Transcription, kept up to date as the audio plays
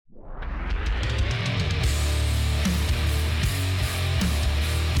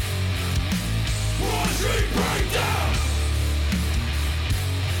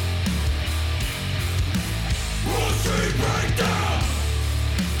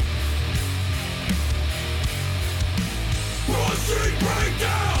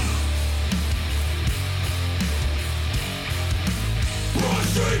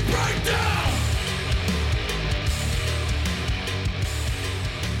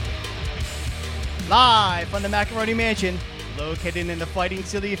Live from the Macaroni Mansion, located in the fighting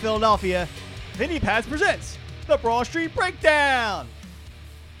city of Philadelphia, Vinny Paz presents the Broad Street Breakdown.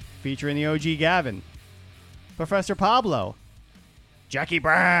 Featuring the OG Gavin, Professor Pablo, Jackie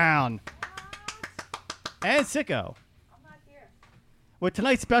Brown, and Sicko. I'm not here. With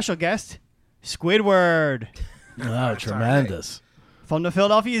tonight's special guest, Squidward. Oh, tremendous. From the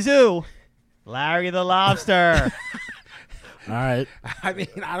Philadelphia Zoo, Larry the Lobster. All right. I mean,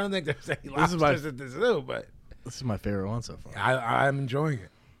 I don't think there's any lobsters at the zoo, but This is my favorite one so far. I'm enjoying it.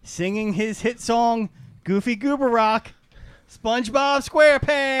 Singing his hit song, Goofy Goober Rock, SpongeBob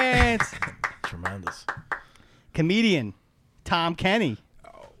SquarePants. Tremendous. Comedian, Tom Kenny.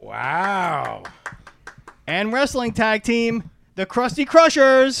 Wow. And wrestling tag team, the Krusty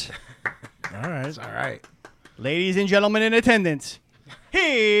Crushers. All right. It's all right. Ladies and gentlemen in attendance,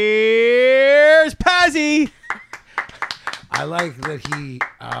 here's Pazzy. I like that he,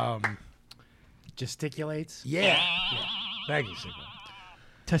 Gesticulates. yeah. Thank you, Sigma.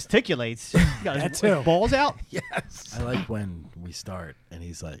 Testiculates. You got That his too. balls out. Yes. I like when we start and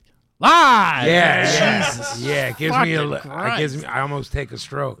he's like, live! Yeah. Jesus. Yeah. It gives me Fucking I almost take a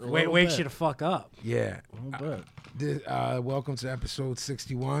stroke. Wakes you to fuck up. Yeah. A little bit. Welcome to episode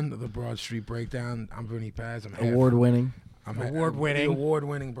 61 of the Broad Street Breakdown. I'm Vinny Paz. I'm half- Award-winning. I'm Award-winning. The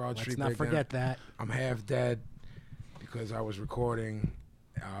award-winning Broad Let's Street not Breakdown. forget that. I'm half dead because I was recording.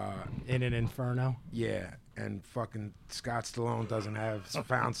 In an inferno. Yeah, and fucking Scott Stallone doesn't have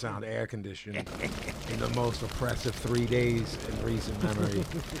Found Sound air conditioning in the most oppressive 3 days in recent memory.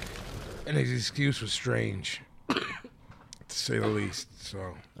 And his excuse was strange, to say the least.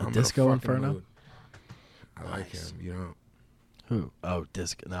 So I'm in Disco fucking Inferno? mood. I like him, you know. Who? Oh,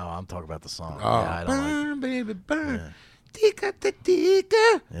 disc. No, I'm talking about the song. Oh, Yeah, I don't burn, baby, burn. Yeah. Tika, tika,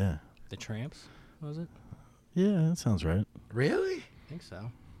 tika. Yeah. The Tramps, was it? Yeah, that sounds right. Really? I think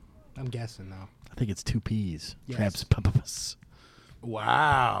so. I'm guessing though. I think it's 2 P's. Yes. Tramps. P-p-p-s.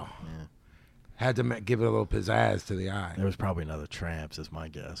 Wow. Yeah. Had to give it a little pizzazz to the eye. There was probably another Tramps, is my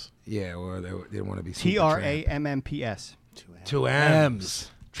guess. Yeah, or they didn't want to be super TRAMMPS. Two M's.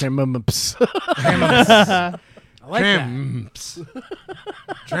 Tramps. I like that. Tramps.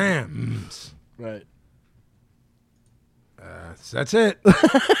 Tramps. Right. So that's it.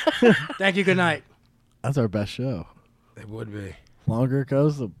 Thank you. Good night. That's our best show. It would be. Longer it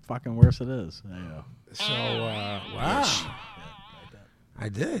goes, the fucking worse it is. There you go. So, wow. I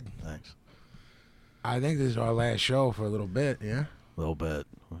did. Thanks. I think this is our last show for a little bit, yeah? A little bit.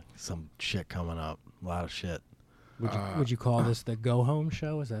 Some shit coming up. A lot of shit. Would you call this the go home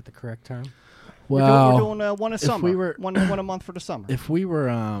show? Is that the correct term? We're doing one a if summer. we were- one a month for the summer. If we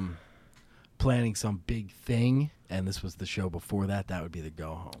were planning some big thing and this was the show before that, that would be the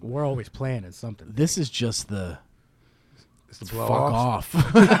go home. We're always planning something. This is just the It's the fuck blow off.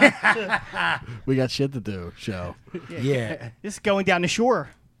 off. We got shit to do show. Yeah. This is going down the shore.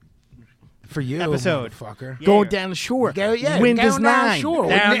 For you, Episode. motherfucker. Yeah. Going down the shore. Wind is 9.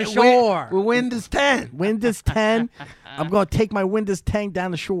 Down the shore. Wind is 10. Wind is 10. I'm going to take my Windows 10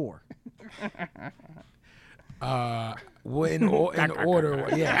 down the shore. In order,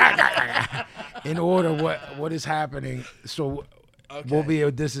 yeah. In order, what is happening? So, we'll be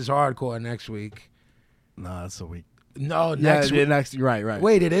at This Is Hardcore next week. No, that's a week. No, next week. Right.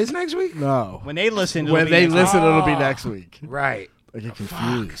 Wait, it is next week? No. When they listen, When they listen, it'll be next week. Right. I get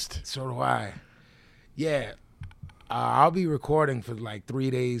confused. So do I. Yeah. I'll be recording for like 3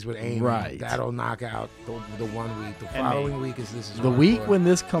 days with Amy. Right. That'll knock out the 1 week. The And following week is This Is The week Hardcore. when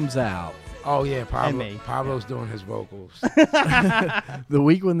this comes out, Oh, yeah. me. Pablo's doing his vocals. the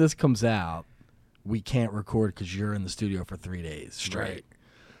week when this comes out, we can't record because you're in the studio for 3 days straight. Right.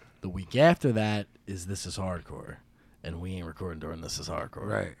 The week after that is This Is Hardcore, and we ain't recording during This Is Hardcore.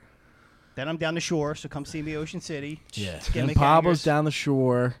 Right. Then I'm down the shore, so come see me, Ocean City. Yeah. Gimmick And Pablo's hangers. down the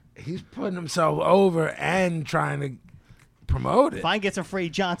shore. He's putting himself over and trying to promote it. If I can get some free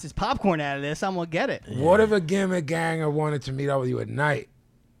Johnson's popcorn out of this, I'm gonna get it. What if a gimmick ganger wanted to meet up with you at night?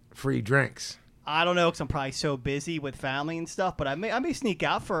 Free drinks. I don't know, because I'm probably so busy with family and stuff. But I may sneak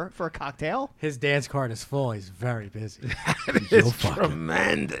out for a cocktail. His dance card is full. He's very busy. It's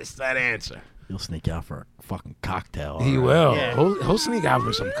tremendous, that answer. You'll sneak out for a fucking cocktail. He all right. will. Yeah. He'll sneak out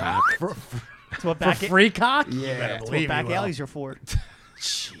for some cock. That's what For back free cock? Yeah. That's what back alleys are for.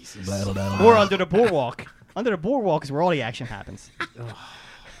 Blah, blah, blah. Or under the boardwalk. Under the boardwalk is where all the action happens.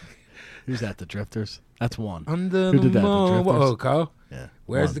 Who's that? The Drifters? That's one. Under Who the did that? The moon. Drifters? Whoa, Co. Yeah.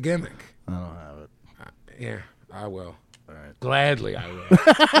 Where's one. the gimmick? I don't have it. Yeah, I will. All right. Gladly, I will.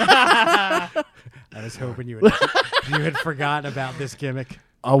 I was hoping you had forgotten about this gimmick.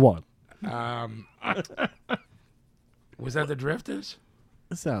 I won. Was that the Drifters?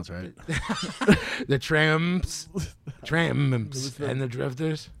 It sounds right. The Tramps, and the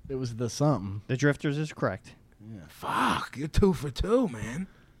Drifters. It was the something. The Drifters is correct. Fuck, you're 2 for 2, man.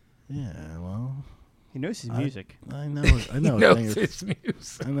 Yeah, well, He knows his music. I know. I know. No, a thing or, this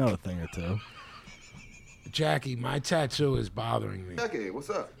music. I know a thing or two. Jackie, my tattoo is bothering me. Jackie, what's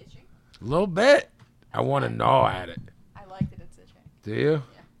up? A little bit. I want to gnaw at it. I like that it's itching. Do you?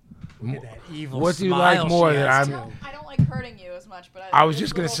 Look at that evil What do you smile like more she that has, I'm- too. I don't like hurting you as much, but I was this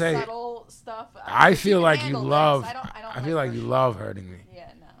just gonna little say, subtle stuff. I if feel can like you handle this, love. I don't I feel like you hurting love hurting me. Yeah,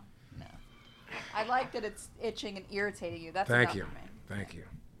 no. I like that it's itching and irritating you. That's Thank enough you. for me. Thank you.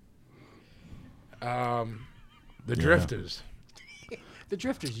 The Drifters. The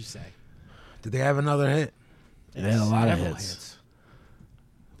Drifters, you say? Did they have another hit? They had a lot of Several hits.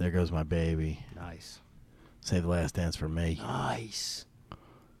 There goes my baby. Nice. Save the last dance for me. Nice.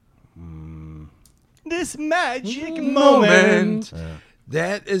 This magic Moment. moment.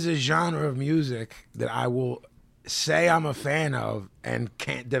 That is a genre of music that I will say I'm a fan of and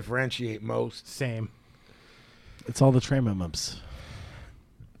can't differentiate most. Same. It's all the train mumps.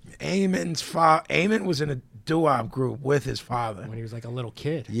 Eamon was in a doo-wop group with his father. When he was like a little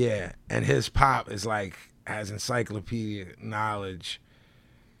kid. Yeah, and his pop is like has encyclopedia knowledge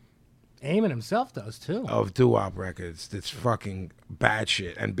Eamon himself does, too. of doo-wop records. That's fucking bad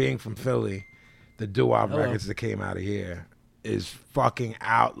shit. And being from Philly, the doo-wop records that came out of here is fucking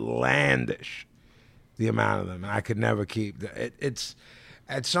outlandish. The amount of them, and I could never keep. It's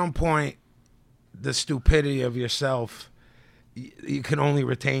at some point the stupidity of yourself. You can only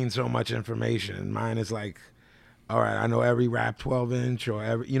retain so much information, and mine is like, all right, I know every rap 12-inch or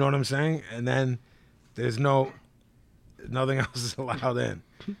every, you know what I'm saying, and then there's nothing else is allowed in.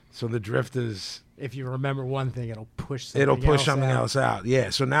 So the Drifters, If you remember one thing, it'll push something else out. Yeah.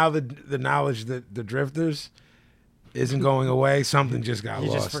 So now the knowledge that the Drifters isn't going away. Something just got You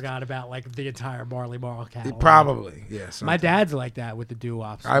lost. just forgot about like the entire Marley Marl catalog. Probably, yes. My dad's like that with the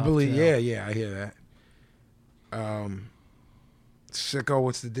doo-wop stuff, I believe, too. yeah, I hear that. Sicko,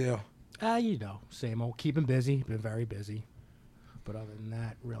 what's the deal? You know, same old. Keep him busy. Been very busy. But other than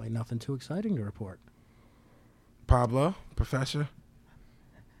that, really nothing too exciting to report. Pablo, Professor?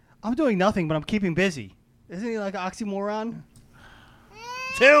 I'm doing nothing, but I'm keeping busy. Isn't he like an oxymoron?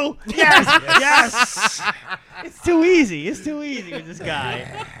 2? Yes! Yes! It's too easy. It's too easy with this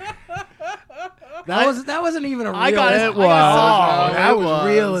guy. That wasn't even a real. I got it. It was. Oh, That was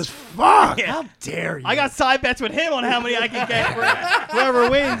real as fuck. How dare you? I got side bets with him on how many I can get for whoever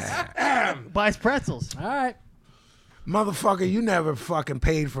wins. Buys pretzels. All right. Motherfucker, you never fucking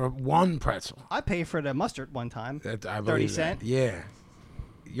paid for one pretzel. I paid for the mustard one time. That, I 30 believe cent. that. Yeah.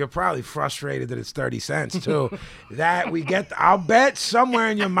 You're probably frustrated that it's 30 cents too. That we get, I'll bet somewhere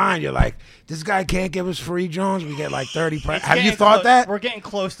in your mind you're like, this guy can't give us free Jones. We get like 30. It's Have you getting thought close. that? We're getting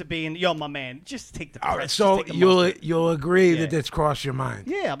close to being, yo, my man, just take the All pretzel. right, just so take the mustard. you'll agree Yeah. that it's crossed your mind.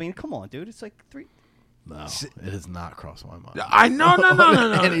 Yeah, I mean, come on, dude. It's like 3. No, it has not crossed my mind. I know,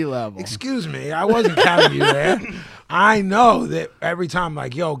 no. Any level. Excuse me, I wasn't counting you there. I know that every time,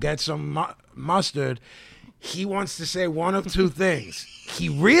 like, yo, get some mustard, he wants to say one of two things. He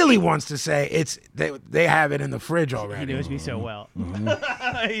really wants to say they have it in the fridge He already. knows me so well.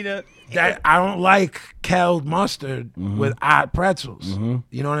 You know, That I don't like killed mustard with odd pretzels.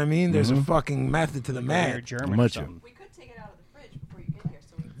 You know what I mean? There's a fucking method to the you're mad. German or Much. something. We could take it out of the fridge before you get here,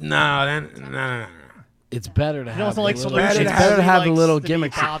 so we No. It's better to He have. also the likes little, solutions. it's better to He have the likes little to be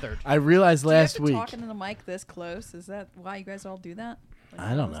gimmicks. bothered. I realized Do you have last to week. talk into the mic this close? Is that why you guys all do that? Like,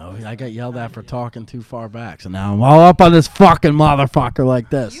 I don't this know. close? I got yelled at for talking too far back, so now I'm all up on this fucking motherfucker like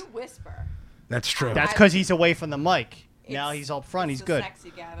this. You whisper. That's true. That's because he's away from the mic. Now It's- he's up front. it's He's the good.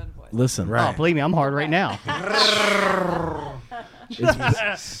 Sexy Gavin voice. Listen, Right. Oh, believe me, I'm hard right now.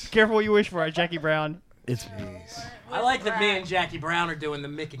 Careful what you wish for, Jackie Brown. it's I like that me and Jackie Brown are doing the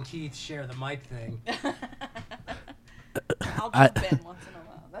Mick and Keith share the mic thing. I'll I- jump in once in a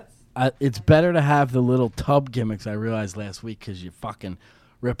while. That's it's better to have the little tub gimmicks. I realized last week because you fucking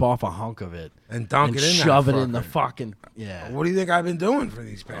rip off a hunk of it And dunk and it in that shove it in the fucker. fucking What do you think I've been doing for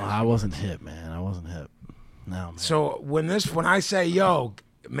these Oh, past? I wasn't hip, man. I wasn't hip. No, man. So when I say, yo,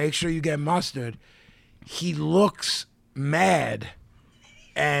 make sure you get mustard, he looks mad.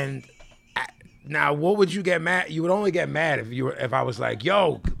 And now, what would you get mad? You would only get mad if I was like,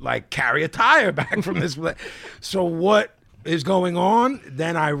 yo, like carry a tire back from this place. So what is going on?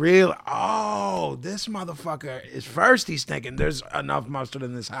 Then I realize, oh, this motherfucker is first. He's thinking there's enough mustard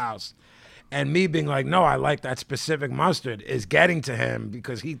in this house. And me being like, no, I like that specific mustard is getting to him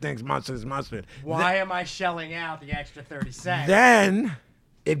because he thinks mustard is mustard. Why am I shelling out the extra 30 cents? Then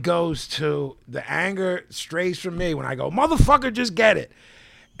it goes to the anger strays from me when I go, motherfucker, just get it.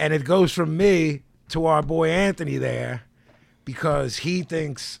 And it goes from me to our boy Anthony there because he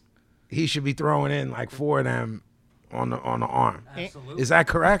thinks he should be throwing in like 4 of them on the arm. Absolutely. Is that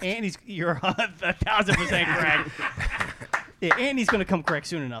correct? You're 1,000% correct. Yeah, Andy's gonna come correct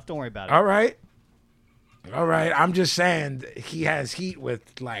soon enough. Don't worry about it. All right. I'm just saying he has heat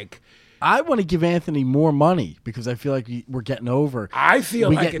with like. I want to give Anthony more money because I feel like we're getting over. I feel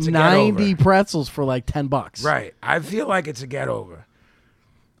we like get it's a 90 get over. pretzels for like $10. Right. I feel like it's a get over.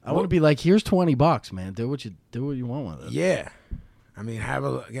 I want to be like, here's $20, man. Do what you want with it. Yeah. I mean,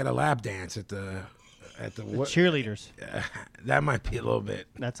 get a lap dance at the Cheerleaders. that might be a little bit.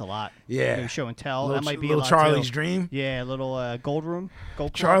 That's a lot. Yeah. Maybe show and tell. Little, That might be a little lot Charlie's too. dream. Yeah, a little gold room.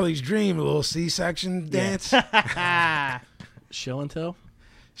 Gold club. Charlie's dream, a little C-section dance. Show and tell?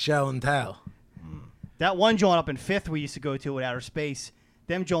 Shell and tell. That one joint up in Fifth we used to go to at Outer Space.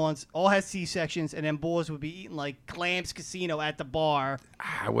 Them joints all had C-sections, and then boys would be eating like Clams Casino at the bar.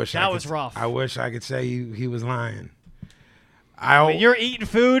 I wish That I was could, rough. I wish I could say he was lying. When you're eating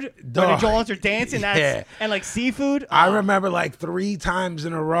food, when the Dog. joints are dancing, Yeah. and like seafood. I remember like 3 times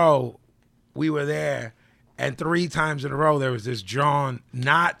in a row we were there, and 3 times in a row there was this John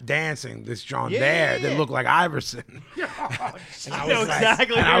not dancing, this John there that looked like Iverson. And I know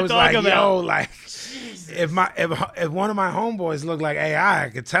exactly what and I you're was like, talking about. yo, like if one of my homeboys looked like AI, I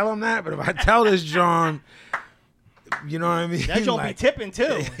could tell him that. But if I tell this John, you know what I mean? That joint be tipping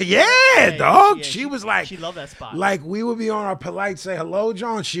too. Yeah, dog. yeah, she was like, she loved that spot. Like we would be on our polite say hello,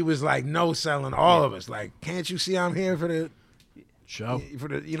 John. She was like no selling all of us. Like, can't you see I'm here for the Show.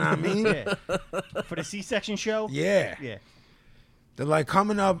 you know what I mean? Yeah. For the C-section show. Yeah. Yeah. They're like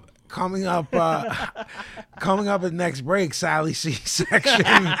coming up at next break, Sally C section.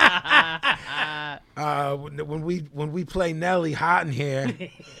 When we play Nelly hot in here,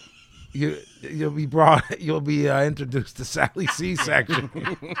 you'll be introduced to Sally C section.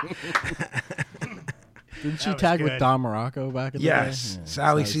 Didn't she was tag good. with Don Morocco back in Yes, the day? Yeah,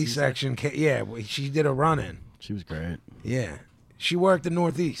 Sally C section. Yeah, she did a run in. She was great. Yeah, she worked the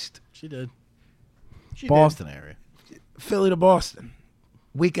Northeast, She did. She Boston area. Philly to Boston,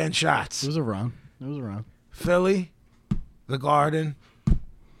 weekend It shots. was a run. Philly, the Garden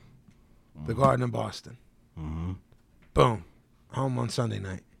in Boston. Mm-hmm. Boom, home on Sunday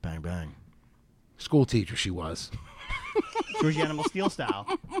night. Bang, bang. School teacher she was. Did. Georgie Animal Steel style.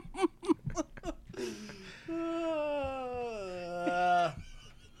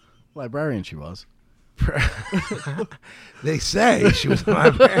 Librarian she was. They say she was a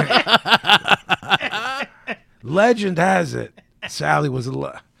librarian. Legend has it Sally was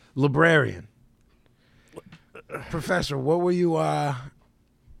a librarian. Professor, what were you? What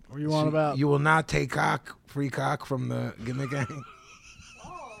were you on about? You will not take free cock from the Gimmick Gang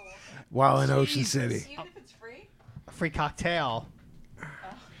while in Ocean City. Even if it's free? Free cocktail.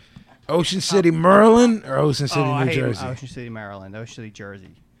 Ocean City, Maryland, or Ocean City, I New hate Jersey? Ocean City, Maryland. Ocean City,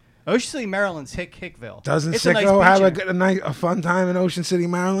 Jersey. Ocean City, Maryland's Hickville. Doesn't It's a nice Sicko beach have in- a fun time in Ocean City,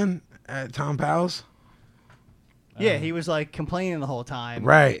 Maryland at Tom Powell's? Yeah, he was like complaining the whole time.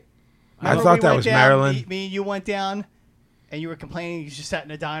 Right. I Remember thought we that went was down, Maryland. Me and you went down, and you were complaining. You just sat in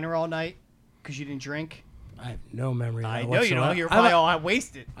the diner all night because you didn't drink. I have no memory of that I know whatsoever. you don't. You're I- probably all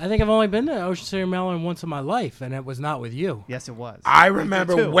wasted. I think I've only been to Ocean City, Maryland once in my life, and it was not with you. Yes, it was. I You did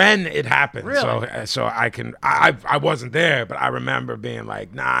remember too. when it happened. Really? So I wasn't there, but I remember being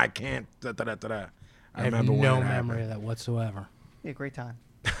like, nah, I can't. Da, da, da, da, da. I have remember when no it memory happened. of that whatsoever. Yeah, great time.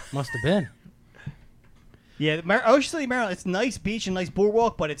 Must have been. Yeah, Ocean City, Maryland. It's a nice beach and nice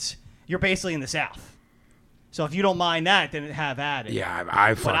boardwalk, but you're basically in the South. So if you don't mind that, then have at it. Yeah,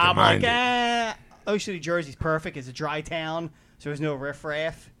 I But fucking I'm mind like, it. Ocean City, Jersey's perfect. It's a dry town, so there's no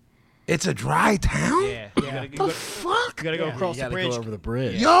riffraff. It's a dry town? Yeah. You gotta, The fuck? you gotta go across You the gotta bridge. go over the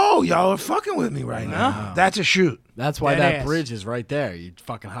bridge. Yo, y'all are fucking with me right now. That's a shoot. That's why Dead that ass. bridge is right there. You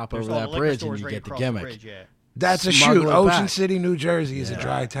fucking hop There's over all that the liquor bridge and stores you right get the across gimmick. bridge, yeah. That's a Smuggle shoot. it Ocean back. City, New Jersey is a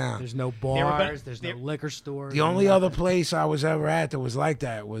dry town. There's no They were bars. be- There's they- no liquor stores. The only other place I was ever at that was like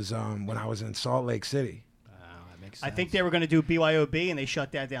that was when I was in Salt Lake City. That makes I sense. think they were going to do BYOB, and they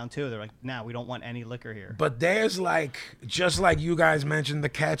shut that down, too. They're like, nah, we don't want any liquor here. But there's like, just like you guys mentioned the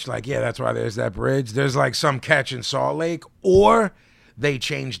catch, like, yeah, that's why there's that bridge. There's like some catch in Salt Lake, or they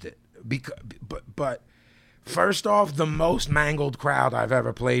changed it. But first off, the most mangled crowd I've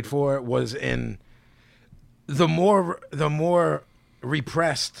ever played for was in the more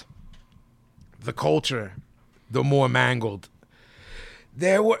repressed the culture, the more mangled.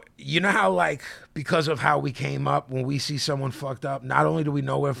 There were, you know how like, because of how we came up, when we see someone fucked up, not only do we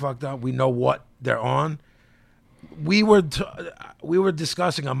know we're fucked up, we know what they're on. We were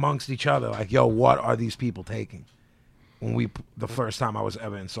discussing amongst each other, like, yo, what are these people taking? the first time I was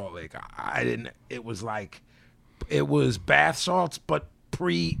ever in Salt Lake. I didn't. It was like, it was bath salts, but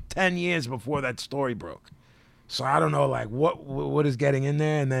 10 years before that story broke. So I don't know, like what is getting in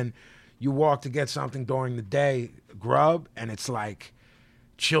there, and then you walk to get something during the day, grub, and it's like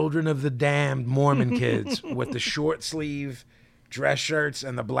Children of the Damned Mormon kids with the short sleeve dress shirts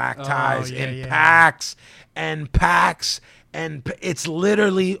and the black ties in packs and packs, and it's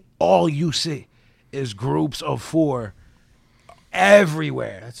literally all you see is groups of 4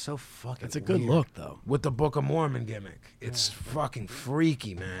 everywhere. That's so fucking. It's a good weird. look, though. With the Book of Mormon gimmick. It's fucking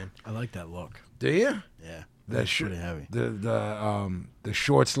freaky, man. I like that look. Do you? Yeah. The It's pretty heavy. The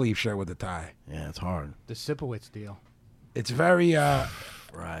short sleeve shirt with the tie. Yeah, it's hard. The Sipowicz deal. It's very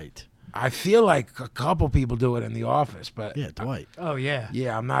Right. I feel like a couple people do it in the office, but Yeah, Dwight. Oh yeah.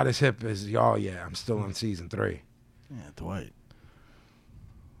 yeah, I'm not as hip as y'all yet. I'm still on season 3. Yeah, Dwight.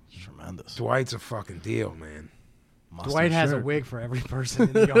 It's tremendous. Dwight's a fucking deal, man. Mustard Dwight has a shirt. wig for every person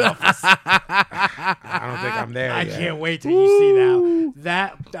in the office. I don't think I'm there I yet. can't wait till you see that.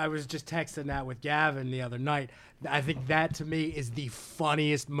 That I was just texting that with Gavin the other night. I think that to me is the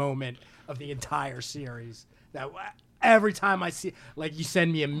funniest moment of the entire series. That every time I see, like, you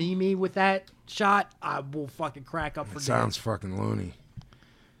send me a meme with that shot, I will fucking crack up for days. Sounds fucking loony.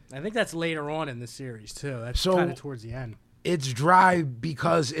 I think that's later on in the series too. That's So- kind of towards the end. It's dry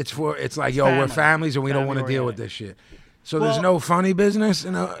because it's like, yo, we're family. families and we don't Family want to deal with oriented. this shit. So there's Well- no funny business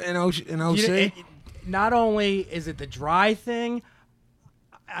in OC? You know, not only is it the dry thing,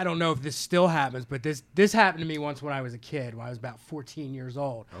 I don't know if this still happens, but this happened to me once when I was a kid, when I was about 14 years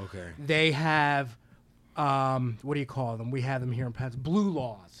old. Okay. They have, what do you call them? We have them here in Pennsylvania, blue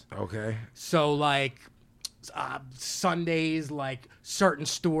laws. Okay. So, like, Sundays, like, certain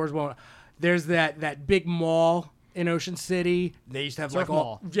stores won't. There's that big mall in Ocean City. They used to have, Surf like,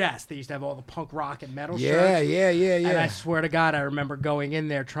 all. Mall. Yes, they used to have all the punk rock and metal Yeah, shirts. yeah. And I swear to God, I remember going in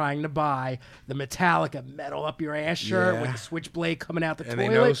there trying to buy the Metallica metal up your ass shirt with Yeah. the switchblade coming out the And toilet.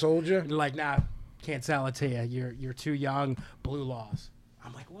 they no soldier? And like, nah, can't sell it to you. You're too young. Blue laws.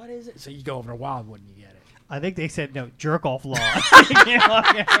 I'm like, what is it? So you go over to Wildwood and you get it. I think they said no jerk off law.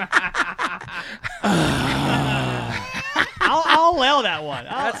 I'll allow that one.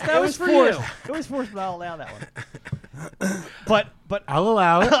 That was for you. It was forced, but I'll allow that one. But I'll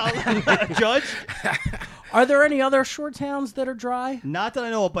allow it. Judge, Are there any other short towns that are dry? not that I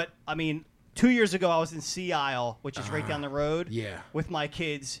know of, but I mean, 2 years ago I was in Sea Isle, which is right down the road. yeah. With my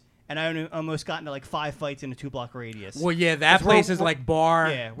kids, and I almost got into like 5 fights in a 2-block radius. Well, yeah, that 'Cause we're- place is like bar.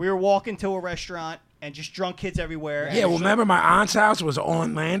 Yeah, we were walking to a restaurant and just drunk kids everywhere. Yeah, well, remember my aunt's house was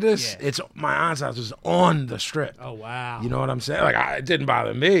on Landis? Yeah. My aunt's house was on the strip. Oh wow. You know what I'm saying? Like, it didn't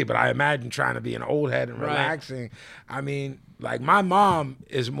bother me, but I imagine trying to be an old head and Right. relaxing. I mean, like, my mom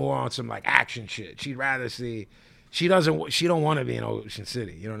is more on some, like, action shit. She'd rather see... She don't want to be in Ocean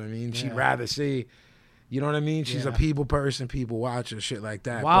City. You know what I mean? She'd Yeah. rather see... You know what I mean? She's a Yeah. people person, people watcher, shit like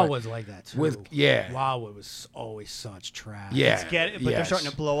that. Wildwood's like that too. Yeah. Wildwood was always such trash. Yeah. Get it, but they're yes. starting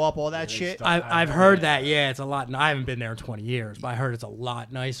to blow up all that shit. I've heard that. Yeah, it's a lot. I haven't been there in 20 years, but I heard it's a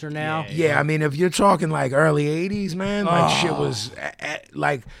lot nicer now. Yeah, I mean, if you're talking like early 80s, man, like shit was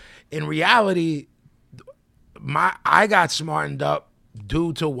like, in reality, I got smartened up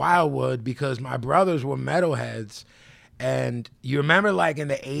due to Wildwood because my brothers were metalheads. And you remember, like, in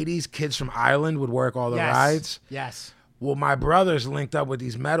the 80s, kids from Ireland would work all the Yes. rides? Yes. Well, my brothers linked up with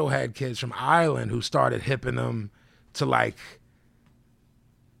these metalhead kids from Ireland who started hipping them to, like,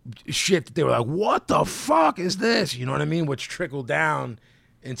 shit that they were like, what the fuck is this? You know what I mean? Which trickled down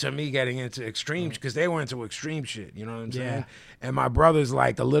into me getting into extreme, because they were into extreme shit. You know what I'm saying? Yeah. And my brothers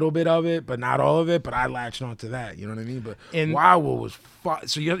liked a little bit of it, but not all of it. But I latched onto that. You know what I mean? But In- Wildwood was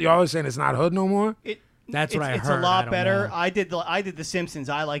so you're always saying it's not hood no more? That's what I It's heard. a lot I don't better. know. I did the Simpsons.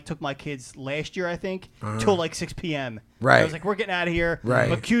 I took my kids last year, I think, till like 6 p.m. Right. I was like, we're getting out of here. Right.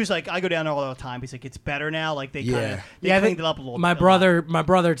 But Q's like, I go down there all the time. He's like, it's better now. Like they kind Yeah. of they I cleaned think it up a little. My bit.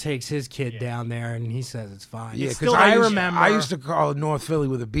 brother takes his kid down there, and he says it's fine. Yeah, It's because still, I remember. I used to call it North Philly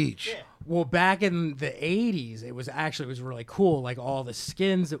with a beach. Well, back in the 80s, it was really cool. Like all the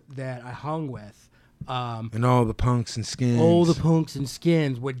skins that I hung with. And all the punks and skins. All the punks and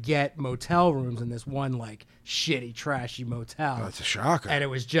skins would get motel rooms in this one like shitty, trashy motel. Oh, it's a shocker. And it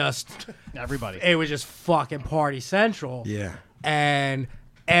was just Everybody. fucking party central. Yeah. And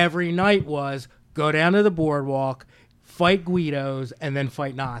every night was go down to the boardwalk, fight Guidos, and then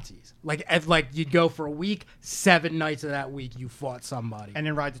fight Nazis. Like you'd go for a week, 7 nights of that week you fought somebody. And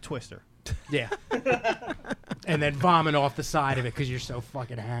then ride the Twister. Yeah. And then vomit off the side of it because you're so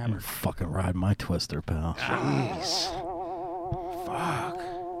fucking hammered. Fucking ride my twister, pal.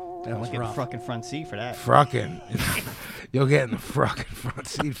 I'll get the fucking front seat for that. Fruckin'. You'll get in the fucking front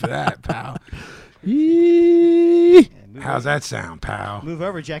seat for that, pal. Yee. Yeah, move How's over. that sound, pal? Move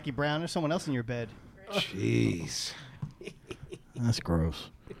over, Jackie Brown. There's someone else in your bed. Jeez. That's gross.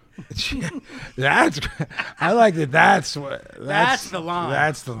 That's. I like that. That's That's the line.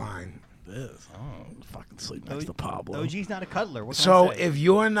 That's the line. This. I don't fucking sleep next to Pablo. OG's not a cuddler. What can So I say? if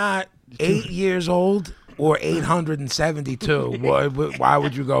you're not 8 years old or 872, why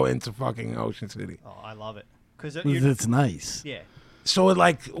would you go into fucking Ocean City? Oh, I love it. Because It's nice. yeah. So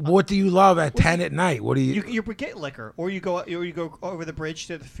like, what do you love at 10 at night? What do you? You get liquor, or you go over the bridge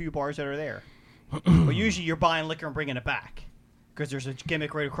to the few bars that are there. But usually you're buying liquor and bringing it back because there's a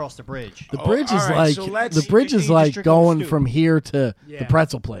gimmick right across the bridge. The bridge all is right, so like let's- the bridge you is just like drink on the going stoop. from here to the Yeah.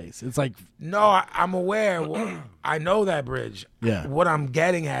 pretzel place. It's like No, I'm aware. I know that bridge. Yeah. What I'm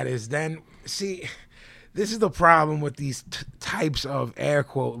getting at is then see, this is the problem with these types of air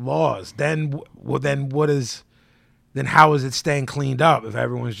quote laws. Then how is it staying cleaned up if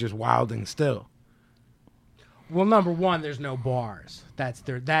everyone's just wilding still? Well, number one, there's no bars. That's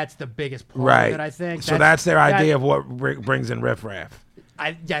the biggest part Right. of it, I think. So that's their idea of what brings in riffraff.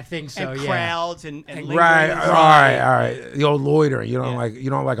 I think so. and Yeah. crowds and lingering Right. and All driving. right. All right. The old loitering. You don't Yeah.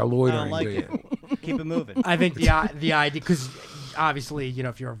 like a I loitering, don't like do it. you? Keep it moving. I think the idea, because obviously,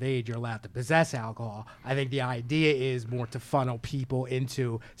 if you're of age, you're allowed to possess alcohol. I think the idea is more to funnel people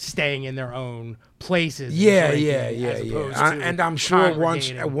into staying in their own places. and Yeah, drinking yeah. as opposed I- to and I'm sure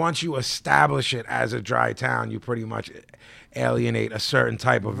congregating. once you establish it as a dry town, you pretty much alienate a certain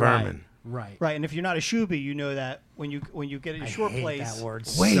type of vermin. Right. Right, and if you're not a shooby, you know that when you get a I short hate place, that word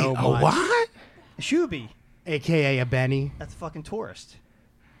Wait, so a much. what? a shooby, AKA a Benny. that's a fucking tourist.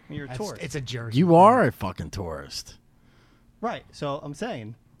 When you're a tourist, It's a Jersey. you are a fucking tourist. right. So I'm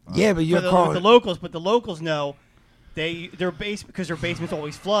saying Yeah, but you're for the calling. locals, but the locals know their base because their basements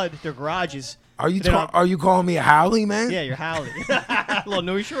always flood their garages. Are you they're not- are you calling me a Howley, man? Yeah, you're Howley. A little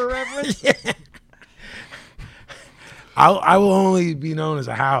North Shore reference. I will only be known as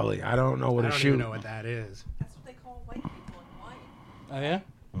a Howley. I don't know what I a don't shoot. even know what that is. That's what they call white people in Hawaii. Oh yeah.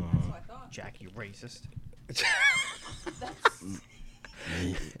 That's what I thought. Jack, you racist.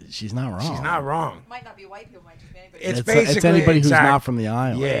 She's not wrong. She's not wrong. Might not be white people, might just be anybody. It's It's basically anybody who's exact- not from the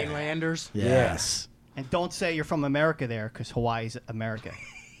island. Yeah. Mainlanders. Yes. And don't say you're from America there, because Hawaii's America.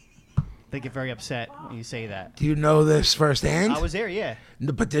 They get very upset when you say that. Do you know this firsthand? I was there, yeah.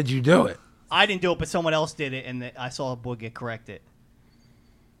 But did you do it? I didn't do it, but someone else did it, and I saw a boy get corrected.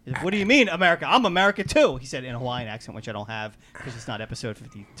 He's like, what do you mean, America? I'm America too. He said in a Hawaiian accent, which I don't have because it's not episode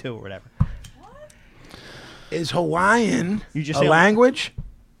 52 or whatever. Is Hawaiian You just a say- language?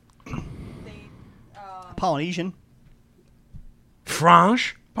 They, Polynesian.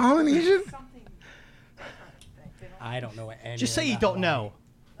 French? Polynesian? something different. They don't- I don't know what any. Just say you don't know.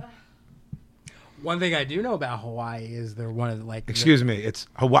 One thing I do know about Hawaii is they're one of the Excuse me, it's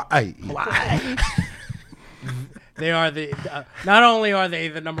Hawaii. They are not only are they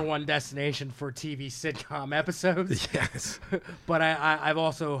the #1 destination for TV sitcom episodes, Yes. but I've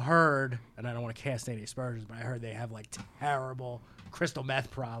also heard, and I don't want to cast any aspersions, but I heard they have like terrible crystal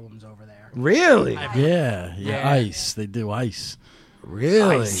meth problems over there. Really? Yeah. Yeah. Ice. They do ice.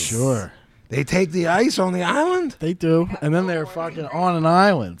 Really? Sure. They take the ice on the island? They do. And then they're fucking on an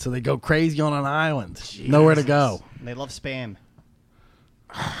island. So they go crazy on an island. Nowhere to go. And they love spam.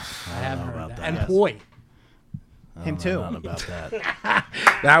 I have heard about that. that. And Yes. poi. Him too. None about that.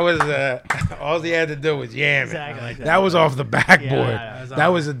 That was all he had to do was yam it. Exactly like That was off the backboard. Yeah, that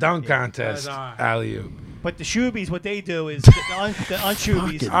was a dunk contest. that was all right. Alley-oop. But the shoobies, what they do is the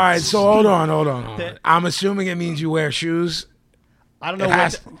unshoobies. All right, so hold on. The- I'm assuming it means you wear shoes. I don't know It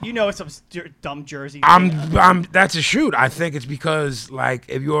has- what you know. It's some dumb jersey. I'm. That's a shoot. I think it's because like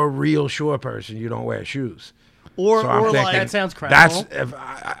if you're a real shore person, you don't wear shoes. or So I'm or thinking like That sounds that's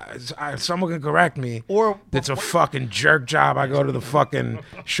credible. if someone can correct me. or It's a fucking jerk job. I go to the fucking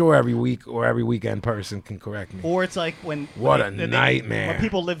shore every week or every weekend. Person can correct me. or it's like when What when a nightmare. when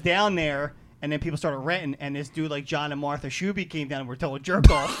people live down there. And then people started renting, and this dude like John and Martha Shuby came down and were told jerk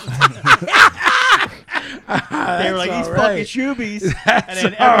off. They were like, these all fucking right. Shoobies. And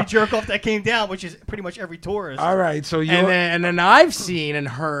then every jerk off that came down, which is pretty much every tourist. All right, so you. And then I've seen and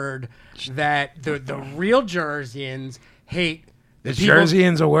heard that the real Jerseyans hate Is people-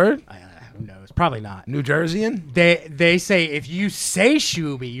 Jerseyans a word? Who knows? Probably not. New Jerseyan? They say if you say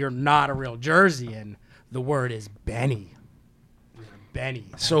Shooby, you're not a real Jerseyan. The word is Benny. Benny.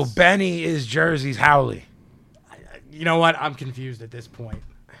 So Benny is Jersey's Howley. You know what? I'm confused at this point.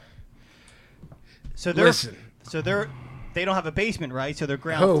 So they're Listen. they don't have a basement, right? So their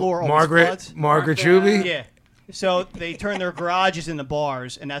ground Who? floor always Margaret floods. Margaret Chuby? Yeah. So they turn their garages into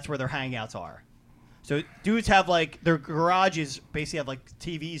bars, and that's where their hangouts are. So dudes have like their garages basically have like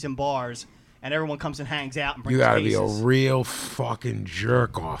TVs and bars, and everyone comes and hangs out and brings You gotta cases. be a real fucking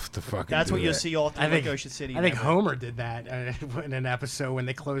jerk off to fucking. That's do what you'll that. see all through Lake Ocean City. I think remember? Homer did that in an episode when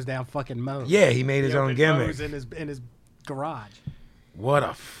they closed down fucking Moe's. Yeah, he made his He own opened gimmick. Moe's in his garage. What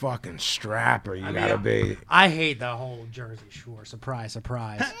a fucking strapper you I gotta mean, be. I hate the whole Jersey Shore. Surprise,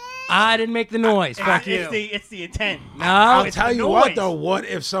 surprise. I didn't make the noise. Fuck you. It's the intent. No, I'll it's tell the you what noise. though. What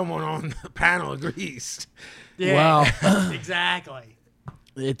if someone on the panel agrees? Yeah, Well, exactly.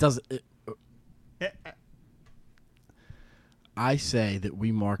 it doesn't. I say that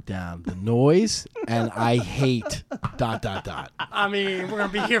we mark down the noise, and I hate ... I mean, we're gonna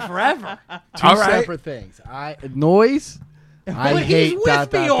be here forever. Two All right. separate things. Noise. I But hate he's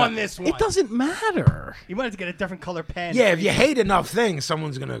with me on this one. It doesn't matter. You wanted to get a different color pen. Yeah, if you hate enough things,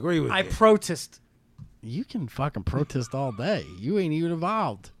 someone's gonna agree with I you. protest. You can fucking protest all day. You ain't even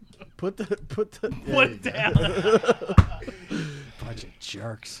involved. Put the Put it down. Bunch of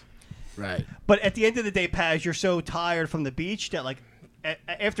jerks. right. But at the end of the day, Paz, you're so tired from the beach that like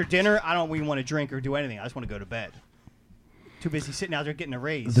after dinner, I don't even want to drink or do anything. I just want to go to bed. Too busy sitting out there getting a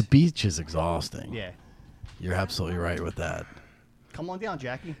raise. The beach is exhausting. Yeah. You're absolutely right with that. Come on down,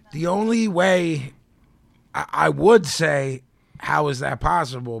 Jackie. The only way I would say, how is that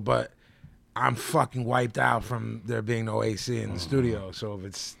possible? But I'm fucking wiped out from there being no AC in the studio. So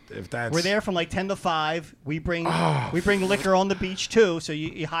if that's We're there from like 10 to 5. We bring liquor on the beach too. So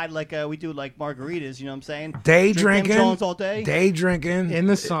you hide like we do like margaritas. You know what I'm saying? day Drink them drinking, Jones all day. day drinking In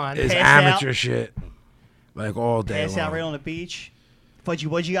the sun. is Pass amateur out. shit. Like all day Pass out long. right on the beach. Fudgy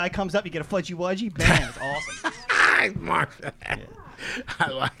Wudgy guy comes up. You get a Fudgy Wudgy. Bam! It's awesome. I mark that. I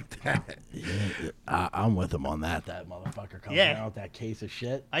like that. I'm with him on that. That motherfucker comes Yeah. out with that case of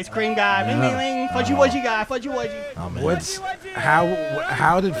shit. Ice cream guy. Ring, ring, ring. Fudgy Wudgy guy. Fudgy Wudgy. Oh, man. What's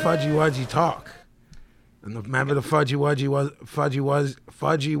how did Fudgy Wudgy talk? And remember the Fudgy Wudgy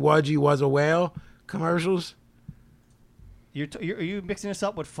was a whale commercials? Are you mixing this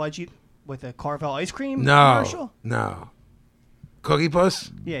up with Fudgy with a Carvel ice cream No, commercial? no. Cookie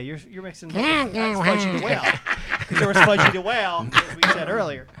Puss? Yeah, you're mixing that's Fudgy the Whale. Because there was Fudgy the Whale, as we said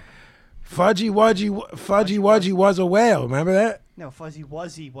earlier. Fudgy Wudgy was a whale. Remember that? No, Fuzzy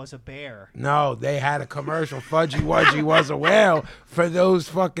Wuzzy was a bear. No, they had a commercial. Fudgy Wudgy was a whale for those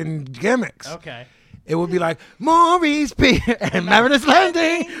fucking gimmicks. Okay. It would be like Maurice Pier and Meredith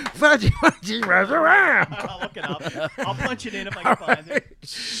Landing. Fudgy Wudgy was around. I'll look it up. I'll punch it in if I can find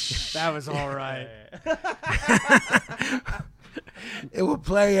it. That was all right. It would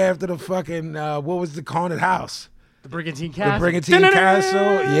play after the fucking what was the haunted house? The Brigantine The Castle. Brigantine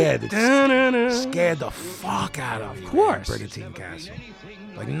Castle. Yeah, that scared the fuck out of you. Of course. Brigantine Castle.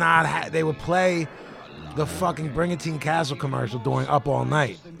 Like they would play the fucking Brigantine Castle commercial during Up All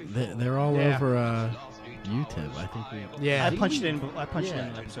Night. They're all Yeah. over YouTube. I think we. Yeah. I punched it in an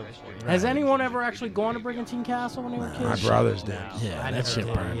episode before. Has anyone ever actually gone to Brigantine Castle when they were My kids? brothers did. Yeah, I that never shit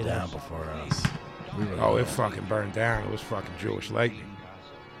did burned either. down before us. We were Oh, it fucking burned down. It was fucking Jewish lightning.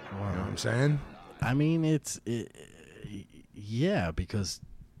 You know what I'm saying? I mean, yeah, because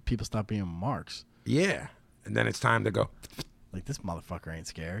people stop being marks. Yeah. And then it's time to go. Like, this motherfucker ain't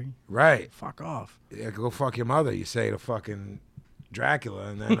scary. Right. Fuck off. Yeah, go fuck your mother. You say to fucking Dracula,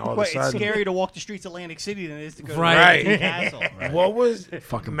 and then all of a Wait, it's sudden. scarier to walk the streets of Atlantic City than it is to go Right. to the castle. What was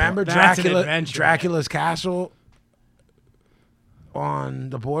Fucking remember That's an Dracula? adventure. Dracula's castle on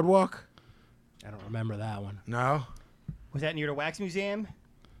the boardwalk? I don't remember that one. No, Was that near the Wax Museum?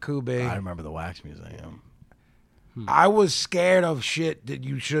 could be. I remember the Wax Museum. I was scared of shit that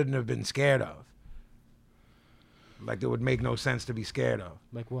you shouldn't have been scared of. Like that would make no sense to be scared of.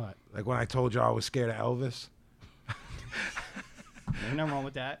 Like what? Like when I told you I was scared of Elvis. There's nothing wrong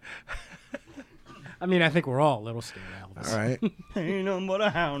with that. I mean, I think we're all a little scared of Elvis. All right. Ain't nothing but a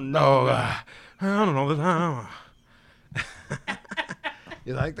hound. No, I don't know the time.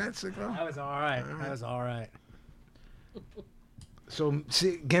 You like that, Sicko? That was all right. That was all right. So,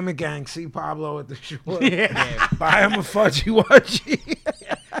 see, Gimmick Gang, see Pablo at the shore. Yeah. Buy him a Fudgy Wudgy.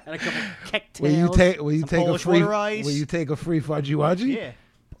 And a couple cocktails. Will you Some take a Polish free? water ice. Will you take a free Fudgy Wudgy? Yeah.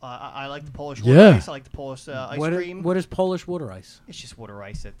 I like the Polish Yeah. water ice. I like the Polish ice cream. What is Polish water ice? It's just water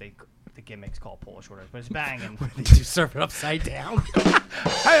ice that the gimmicks call Polish water ice, but it's banging. Did you serve it upside down?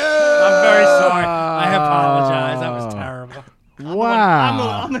 I'm very sorry. I apologize. That was terrible.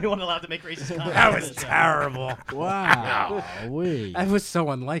 Wow. I'm the one allowed to make racist comments. That was terrible. Wow. Wait. That was so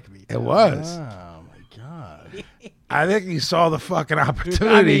unlike me. It was. Oh, my God. I think you saw the fucking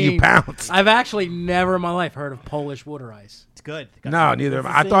opportunity. You pounced. I've actually never in my life heard of Polish water ice. It's good. No, neither. It's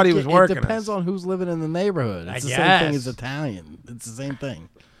the I same thought he was ki- working. It depends us. on who's living in the neighborhood. It's I the same thing guess. as Italian. It's the same thing.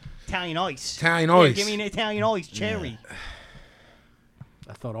 Italian ice. Italian Yeah, ice. give me an Italian ice cherry.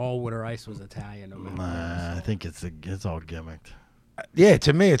 I thought all water ice was Italian. No matter what. Nah, I think it's all gimmicked. Yeah,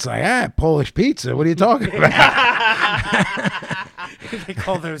 to me, it's like, Polish pizza. What are you talking about? They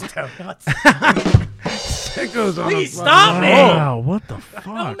call those donuts. It goes on. Please a stop fucking me. roll. Wow, what the I fuck?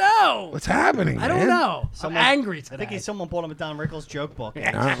 don't know. What's happening? I don't man? know. Someone- I'm angry I today. think someone bought him a Don Rickles joke book. And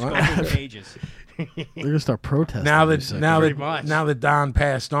Yeah. just go through the pages. They're gonna start protesting. Now these that suckers. now that Don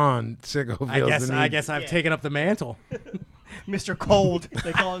passed on, Sicko feels the need. I guess I've taken up the mantle. Mr. Cold.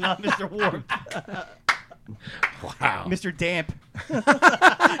 They call him not Mr. Warm. Wow, Mr. Damp.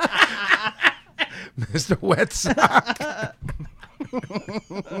 Mr. Wet Sock.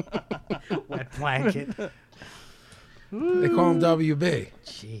 Wet blanket. They call him WB.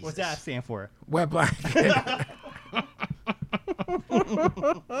 Jesus. What's that stand for? Wet blanket.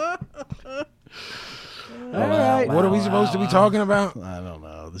 All right. What are we supposed to be talking about? I don't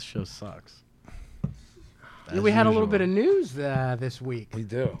know. This show sucks. Yeah, we had a little bit of news this week. We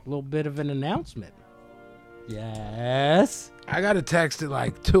do. A little bit of an announcement. Yes. I got a text at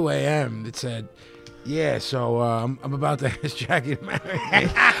like 2 a.m. that said, "Yeah, so I'm about to ask Jackie to marry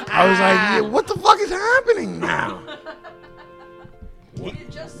me." I was like, yeah, "What the fuck is happening now?" He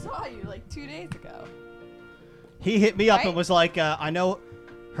just saw you like 2 days ago. He hit me up Right? and was like, I know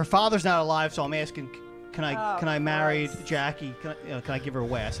her father's not alive, so I'm asking, can I marry Christ. Jackie? Can I give her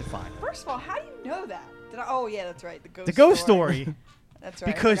away? I said, fine. First of all, how do you know that? Oh yeah, that's right. The ghost story. That's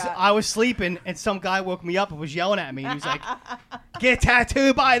right. Because forgot. I was sleeping and some guy woke me up and was yelling at me. And he was like, "Get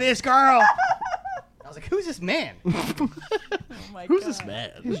tattooed by this girl." I was like, "Who's this man?" Oh my Who's God. this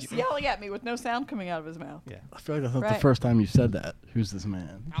man? Who's yelling at me with no sound coming out of his mouth? Yeah. I feel like that's not the Right. first time you said that. Who's this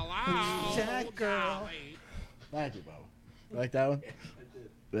man? That girl. Thank you, Bo. You like that one?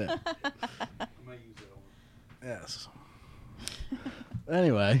 Yeah. Yes.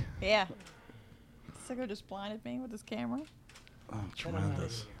 Anyway, Yeah. Sicko just blinded me with his camera.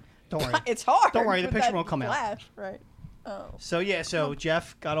 tremendous. Don't worry. It's hard. Don't worry, the with picture that won't come out. flash, Right. Oh. So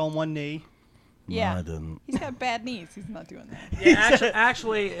Jeff got on one knee. Yeah. No, I didn't. He's got bad knees. He's not doing that. Yeah,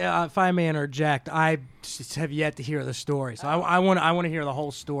 actually, if I may interject, I just have yet to hear the story. So I want to hear the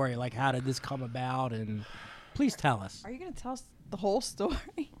whole story. Like, how did this come about? And please tell us. Are you going to tell us the whole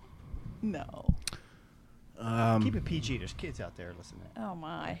story? No. Keep it PG. There's kids out there listening. Oh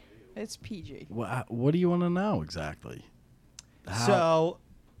my. It's PG. What do you want to know exactly? How-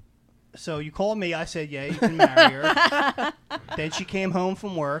 So you called me. I said, yeah, you can marry her. Then she came home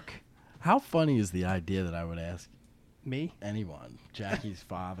from work. How funny is the idea that I would ask Me? anyone, Jackie's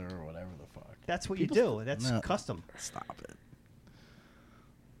father or whatever the fuck? That's what you People- do. That's No. custom. Stop it.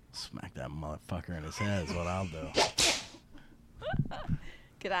 Smack that motherfucker in his head is what I'll do.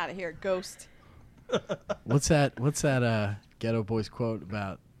 Get out of here, ghost. What's that Ghetto Boys quote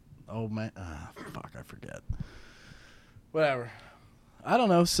about old man? Fuck, I forget. Whatever. I don't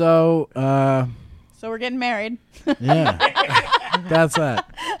know. So, So we're getting married. yeah. That's that.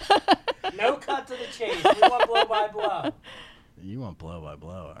 No cut to the chase. We want blow by blow. You want blow by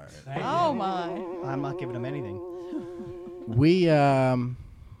blow, all right. Oh my. I'm not giving him anything. We, Where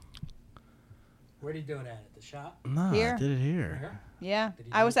do you do it at the shop? no, Here. I did it here. Yeah. Did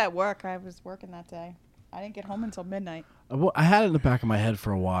he I do was at work. I was working that day. I didn't get home until midnight. I had it in the back of my head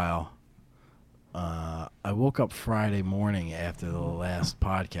for a while. I woke up Friday morning after the last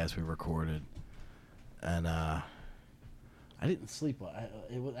podcast we recorded, and I didn't sleep.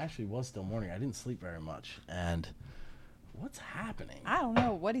 Actually was still morning. I didn't sleep very much. And what's happening? I don't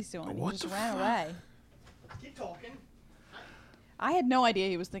know what he's doing. What he just the ran fuck? away. Keep talking. I had no idea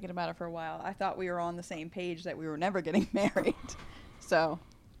he was thinking about it for a while. I thought we were on the same page that we were never getting married. So,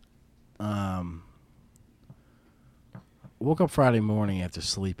 Woke up Friday morning after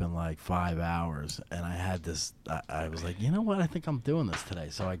sleeping like 5 hours, and I had this. I was like, you know what? I think I'm doing this today.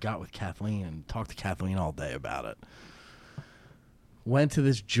 So I got with Kathleen and talked to Kathleen all day about it. Went to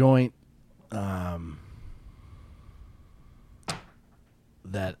this joint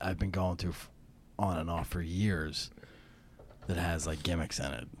that I've been going to on and off for years that has like gimmicks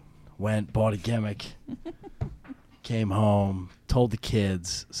in it. Went, bought a gimmick, came home, told the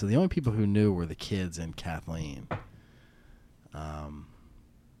kids. So the only people who knew were the kids and Kathleen.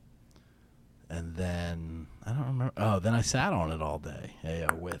 And then I don't remember. Oh, then I sat on it all day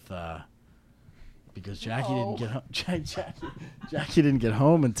with because Jackie didn't get home. Jackie didn't get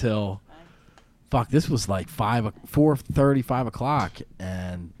home until fuck. This was like 4:30, 5 o'clock,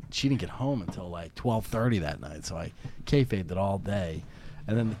 and she didn't get home until like 12:30 that night. So I kayfabed it all day,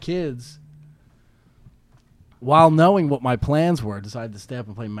 and then the kids, while knowing what my plans were, decided to stay up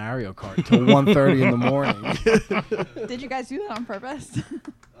and play Mario Kart until 1:30 in the morning. Did you guys do that on purpose?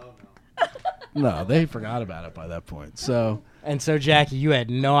 No, they forgot about it by that point. So And so, Jackie, you had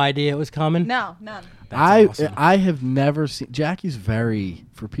no idea it was coming? No, none. That's awesome. I have never seen Jackie's very,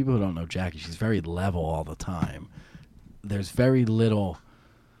 for people who don't know Jackie, she's very level all the time. There's very little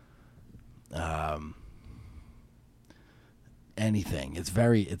anything. It's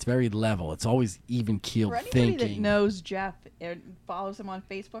very level. It's always even keeled For anybody that thinking. knows Jeff and follows him on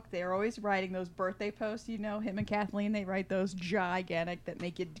Facebook, they're always writing those birthday posts. You know, him and Kathleen, they write those gigantic that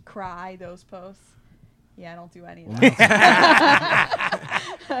make you cry, those posts. Yeah, I don't do any of that.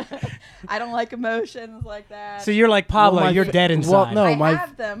 I don't like emotions like that. So you're like Pablo, Well, you're dead inside. well, no, I my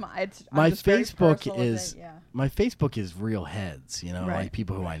have them. I'm my just very Facebook personal with is it, yeah. my Facebook is real heads, you know, Right. like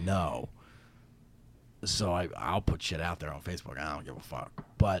people who I know. So I'll put shit out there on Facebook. I don't give a fuck.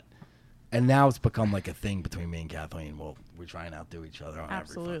 And now it's become like a thing between me and Kathleen. We try and outdo each other on every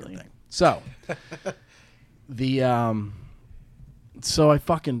Absolutely. fucking thing. So so I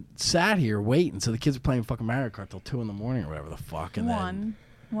fucking sat here waiting. So the kids were playing fucking Mario Kart till 2 in the morning or whatever the fuck. And One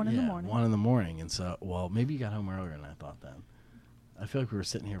in the yeah, morning. 1 in the morning. And so, well, maybe you got home earlier than I thought then. I feel like we were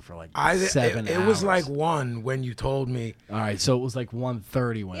sitting here for like 7 hours. It was like 1 when you told me. All right, so it was like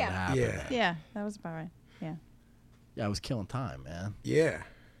 1:30 when Yeah. it happened. Yeah. Yeah, that was about right. Yeah. Yeah, I was killing time, man. Yeah.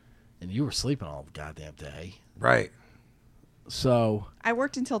 And you were sleeping all the goddamn day. Right. So I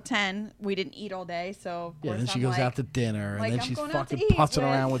worked until 10. We didn't eat all day, so of yeah, course then she I'm goes like, out to dinner, like, and then I'm she's going out to fucking eat putzing with-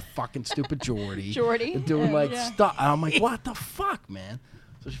 around with fucking stupid Jordy. Jordy? And doing like Yeah. stuff. And I'm like, what the fuck, man?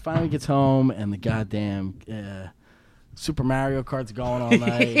 So she finally gets home, and the goddamn Super Mario Kart's going all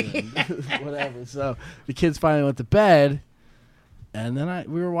night, and whatever. So the kids finally went to bed, and then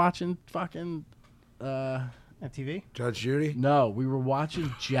we were watching fucking. MTV? Judge Judy? No, we were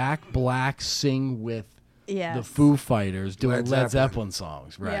watching Jack Black sing with Yes. the Foo Fighters doing Led Led Zeppelin. Zeppelin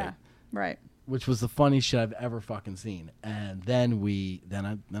songs, right? Yeah. Right. Which was the funniest shit I've ever fucking seen. And then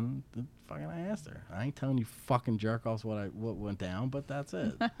I asked her, I ain't telling you fucking jerk offs what went down, but that's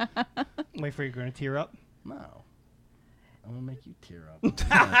it. Wait for you're going to tear up. No, I'm gonna make you tear up.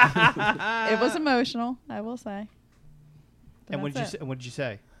 It was emotional, I will say. But And what that's did it. what did you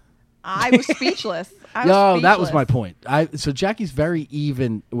say? I was speechless. No, that was my point. So Jackie's very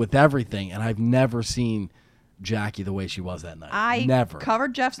even with everything, and I've never seen Jackie the way she was that night. I never.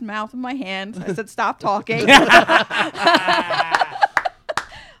 covered Jeff's mouth with my hands. I said, "Stop talking." I'm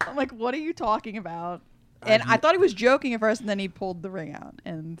like, "What are you talking about?" And I thought he was joking at first, and then he pulled the ring out,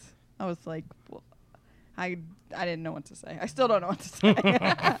 and I was like, well, I didn't know what to say. I still don't know what to say.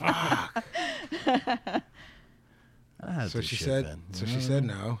 I had So this she shit said. then, So you she know? said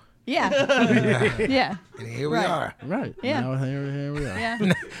no. Yeah, yeah, And here we Right. are. Right. Yeah. Now here we are.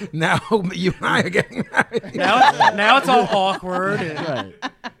 yeah. Now you and I are getting married. Now it's all awkward. And Right.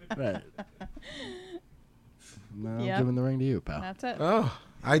 Right. Now I'm Yep. giving the ring to you, pal. That's it. Oh,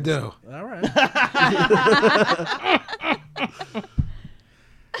 I do. All right.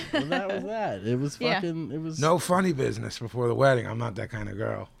 Well, that was that. It was Yeah. fucking. It was No funny business before the wedding. I'm not that kind of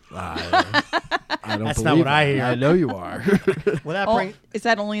girl. I don't That's believe not what I it. hear. I know you are. Well, that Oh, brings. is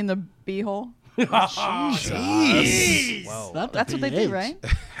that only in the beehole? Jeez. Whoa. Not the That's what they do, pH. right?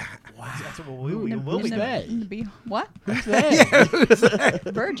 That's what we will Who's be that? doing. In the what?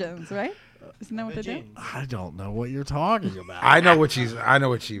 Virgins, right? Isn't that what they do? I don't know what you're talking about. I know what she means.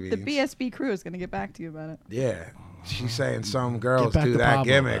 The BSB crew is going to get back to you about it. Yeah. She's saying some girls back do to that Pablo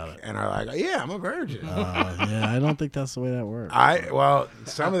gimmick about it. and are like, yeah, I'm a virgin. Yeah, I don't think that's the way that works. Well,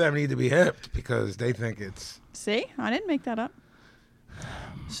 some of them need to be hipped because they think it's. See? I didn't make that up.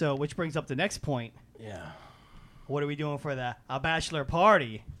 So, which brings up the next point. Yeah. What are we doing for a bachelor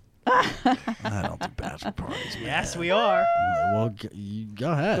party? I don't do bachelor parties, man. Yes, we are. Well, you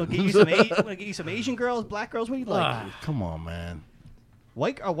go ahead. We'll get you some Asian girls, black girls. What do you like? Come on, man.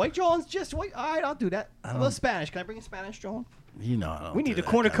 White John's just white. All right, I'll do that. I love Spanish. Can I bring a Spanish, John? You know I don't We do need a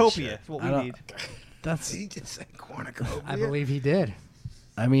that kind of cornucopia. shit. That's what I we don't- need. That's. He just said cornucopia. I believe he did.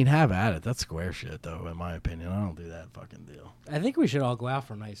 I mean, have at it. That's square shit, though. In my opinion, I don't do that fucking deal. I think we should all go out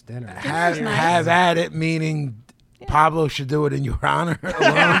for a nice dinner. Have at it, meaning Pablo should do it in your honor alone.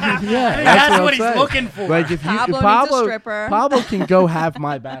 Yeah, That's what I'm he's saying. looking for. Like if you, Pablo if needs a Pablo, stripper. Pablo can go have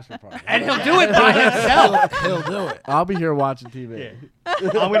my bachelor party. And he'll do it by himself. He'll do it. I'll be here watching TV. I'm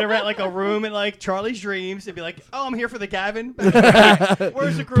gonna rent like a room at like Charlie's Dreams and be like, "Oh, I'm here for the Gavin.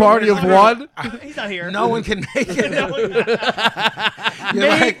 Where's the group? Party of one? He's not here. No one can make it. You're Maybe,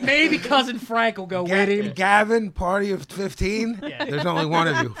 like, maybe cousin Frank will go with him. Gavin, party of 15? Yeah. There's only one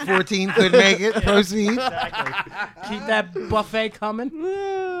of you. 14 could make it. Proceed. Exactly. Keep that buffet coming.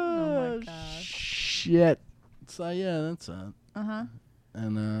 Oh my god. Shit. So yeah, that's it. Uh-huh.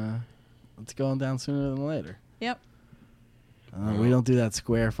 And it's going down sooner than later. Yep. We don't do that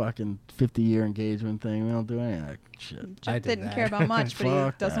square fucking 50-year engagement thing. We don't do any of that shit. Jeff did didn't that. care about much, but he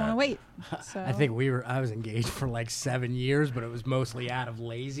Fuck doesn't want that. to wait. So I think I was engaged for like 7 years, but it was mostly out of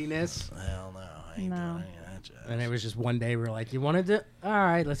laziness. Hell no. I ain't No. doing any of that shit. And it was just one day we were like, you want to do? All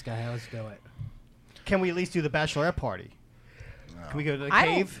right, let's go ahead. Let's do it. Can we at least do the bachelorette party? Can we go to the I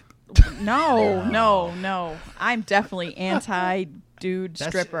don't- cave? No. I'm definitely anti-dude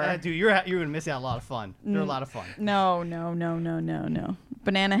stripper. Dude, you're gonna miss out a lot of fun. They're a lot of fun. No.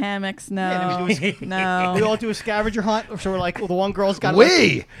 Banana hammocks, no. Yeah, then we no. We all do a scavenger hunt, so we're like, well, the one girl's got.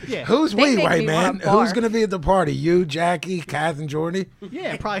 We? Yeah. Who's They we, make white me man? wanna Who's barf. going to be at the party? You, Jackie, Kath, and Jordy?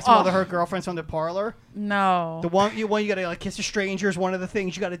 Yeah, probably some other her girlfriends from the parlor. No. The one you gotta like kiss a stranger is one of the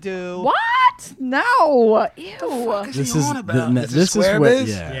things you gotta do. What? No. Ew. This he is on about? the, Is it this is square what biz?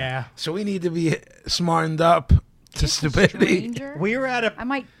 yeah. Yeah. So we need to be smartened up to stupidity. Stranger? We're at a I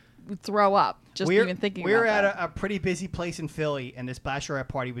might throw up just even thinking we're about at that. a pretty busy place in Philly, and this bachelorette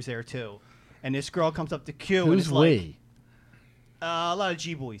party was there too. And this girl comes up to Q, and Who's it's like we? a lot of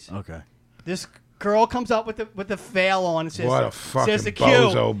G boys. Okay. This girl comes up with the veil on and says, What a fucking says to Q,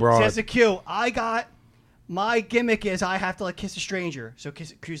 bozo broad. says to Q, my gimmick is I have to like kiss a stranger. So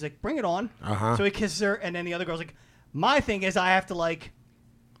Q's like, bring it on. Uh-huh. So he kisses her, and then the other girl's like, my thing is I have to like,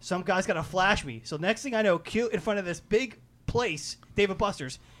 some guy's got to flash me. So next thing I know, Q in front of this big place, David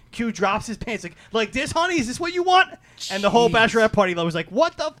Buster's, Q drops his pants like this, honey, is this what you want? And the whole bachelorette party was like,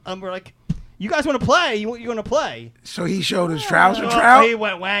 what the? And we're like, you guys want to play? You want to play? So he showed his trouser Oh, trout? he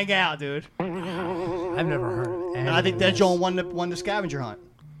went wang out, dude. I've never heard of And I think that Joel won the scavenger hunt.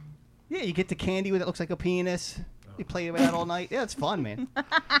 Yeah, you get the candy with it looks like a penis. You play with that all night. Yeah, it's fun, man.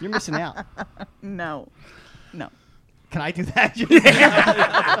 You're missing out. No. Can I do that?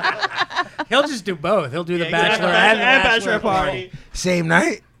 He'll just do both. He'll do the Yeah, bachelor exactly. and the bachelor bachelorette party. Same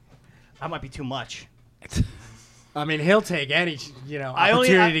night? That might be too much. I mean, he'll take any I only-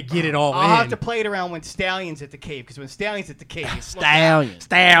 opportunity to get it all I'll in. have to play it around when Stallion's at the cave, because when Stallion's at the cave, Stallion.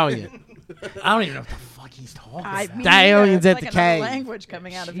 I don't even know what the fuck he's talking I about. mean, Stallions it's at like the another cave. language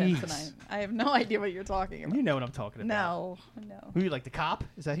coming out of him Jeez. tonight. I have no idea what you're talking about. you know what I'm talking about. No. Who you like, the cop?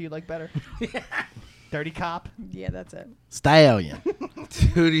 Is that who you like better? Dirty cop? Yeah, that's it. Stallion.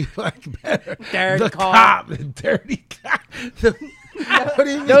 Who do you like better? Dirty the cop. The dirty cop. What do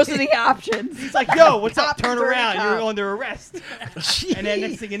you mean? Those are the options. He's like, yo, what's up? Cop Turn and dirty around. cop. You're under arrest. And then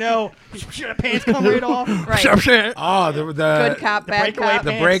next thing you know, the pants come right off. Right. Oh, Good cop, the bad breakaway cop.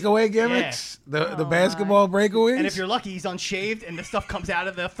 the pants. breakaway gimmicks? The Oh, basketball breakaways? And if you're lucky, he's unshaved, and the stuff comes out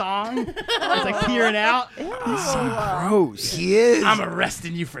of the thong. It's like peering out. Gross. he is. I'm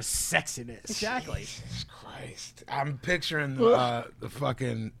arresting you for sexiness. Exactly. Jesus Christ. I'm picturing the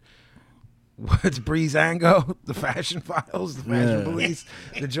fucking what's Breezango, the Fashion Files, the Fashion Yeah. Police,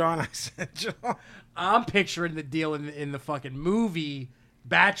 the John I sent John. I'm picturing the deal in the fucking movie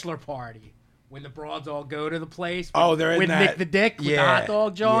Bachelor Party when the broads all go to the place. With, Oh, they're in with that. Nick the Dick with the hot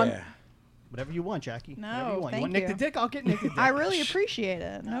dog, John. Yeah. Whatever you want, Jackie. No, Whatever you want. thank You want Nick you. the Dick? I'll get Nick the Dick. I really appreciate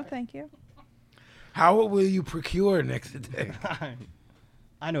it. No, thank you. How will you procure Nick the Dick?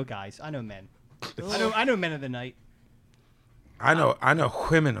 I know guys. I know men. I know men of the night. I know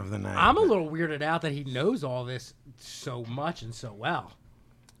women of the night. I'm a little weirded out that he knows all this so much and so well.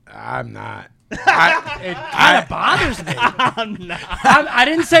 I'm not. It kind of bothers me. I'm not. I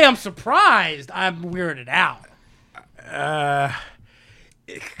didn't say I'm surprised. I'm weirded out.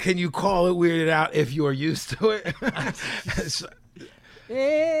 Can you call it weirded out if you're used to it? So-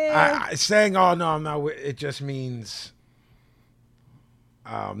 saying, "Oh no, I'm not," it just means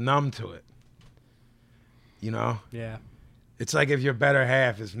numb to it. You know, Yeah. it's like if your better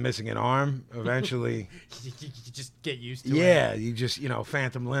half is missing an arm, eventually, You just get used to it. yeah, you just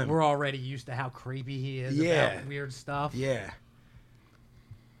phantom limb. We're already used to how creepy he is Yeah. about weird stuff. Yeah.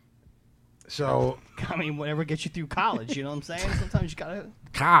 So I mean, whatever gets you through college. You know what I'm saying? Sometimes you gotta.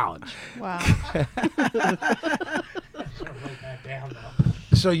 College. Wow. Write that down,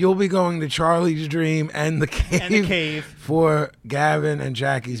 though. so you'll be going to Charlie's Dream and the Cave, And the cave. for Gavin and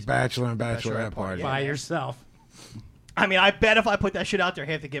Jackie's bachelor and bachelorette party. By yourself. I mean, I bet if I put that shit out there,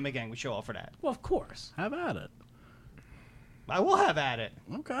 half the Gimmick Gang would show up for that. Well, of course. How about it? I will have at it.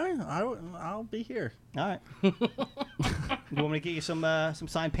 Okay, I'll be here. All right. You want me to get you some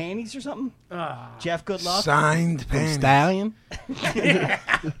signed panties or something? Jeff, good luck. Signed panties. Stallion.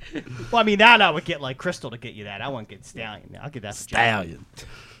 Well, I mean, that I would get like Crystal to get you that. I won't get Stallion. I'll get that for Jeff. Stallion.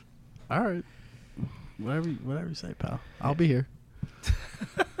 All right. Whatever you say, pal. I'll be here.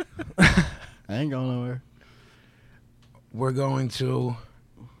 I ain't going nowhere. We're going to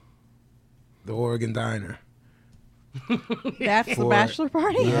the Oregon Diner. That's the For- bachelor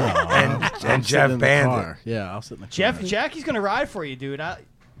party. And I'm Jeff sitting in the Bandit. car. Yeah, I'll sit in the car. Jackie's gonna ride for you, dude.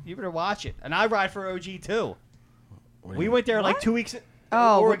 You better watch it. And I ride for OG too. What do We you- went there like 2 weeks.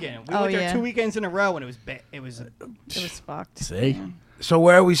 Oh, Oregon. We went there yeah. 2 weekends in a row, and it was It was fucked. See? Yeah. So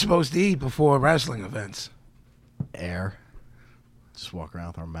where are we supposed to eat before wrestling events? Air. Just walk around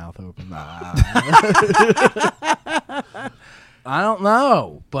with our mouth open. Nah. I don't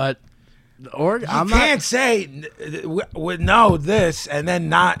know, but You can't say no this and then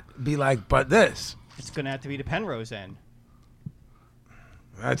not be like, but this. It's gonna have to be the Penrose end.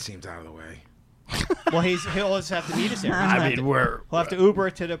 That seems out of the way. Well, he'll always have to meet us there. we're. We'll have to Uber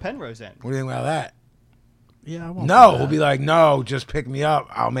to the Penrose end. What do you think about that? Yeah, I won't. No, do we'll that. be like, no, just pick me up.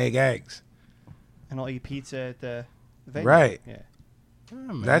 I'll make eggs. And I'll eat pizza at the venue. Right. Yeah. Yeah,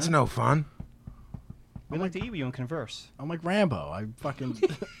 man. That's no fun. We like to eat with you and converse. I'm like Rambo. I fucking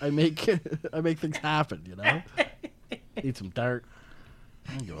I make things happen, you know? Eat some dirt.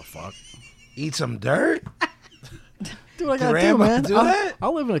 I don't give a fuck. Eat some dirt? Do what I Did gotta do, Rambo man. do that?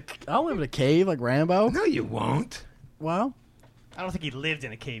 I'll live in a cave like Rambo. No, you won't. Well, I don't think he lived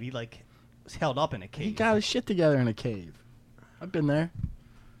in a cave. He like was held up in a cave. he got his shit together in a cave. I've been there.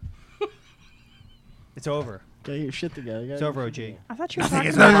 It's over. Get your shit together. It's over, OG. I thought you were I think talking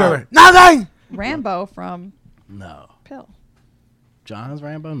it's nothing about over. Nothing! Rambo from No. Pill. John's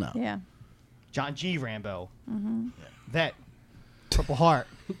Rambo? No. Yeah. John G. Rambo. Vet. Purple Heart.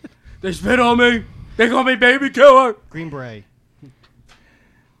 They spit on me. They call me baby killer. Green Beret.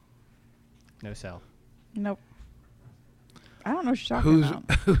 No cell. Nope. I don't know what you're talking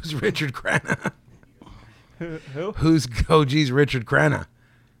about. Who's Richard Crenna? Who? Who's OG's Richard Crenna?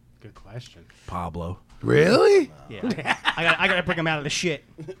 Good question. Pablo. Really? Yeah. I gotta bring him out of the shit.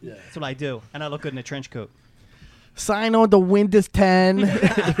 That's what I do. And I look good in a trench coat. Sign on the Windows 10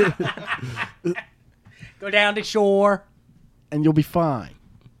 Go down to shore. and you'll be fine.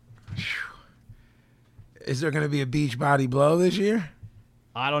 Is there going to be a beach body blow this year?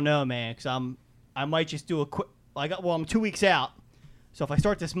 I don't know, man, because I might just do a quick. I'm 2 weeks out, so if I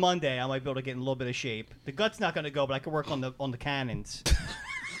start this Monday, I might be able to get in a little bit of shape. The gut's not gonna go, but I can work on the cannons.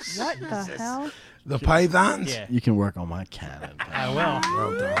 What the hell? The pythons? Yeah, You can work on my cannon. I will.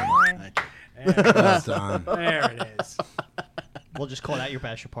 Well done. Thank you. Well done. There it is. We'll just call that your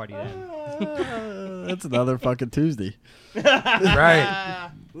bachelor party then. That's another fucking Tuesday. Right.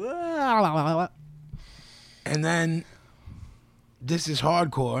 And then this is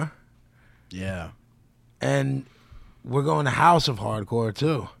hardcore, Yeah. and we're going to House of Hardcore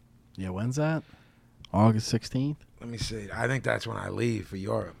too. Yeah, when's that? August 16th? Let me see. I think that's when I leave for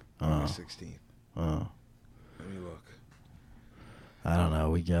Europe. August 16th. Oh, Let me look. I don't know.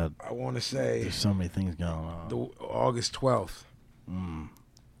 We got, I want to say there's so many things going on. the August 12th.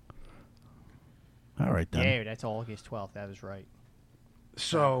 All right, then. Yeah, that's August 12th. That is right.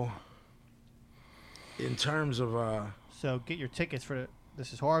 So, in terms of So get your tickets for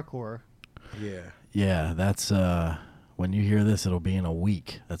This is Hardcore. yeah, Yeah, that's, when you hear this, it'll be in a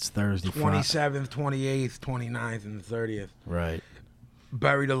week. That's Thursday, Friday. 27th, 28th, 29th, and the 30th. Right.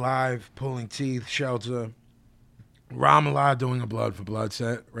 Buried Alive, Pulling Teeth, Shelter. Ramallah doing a Blood for Blood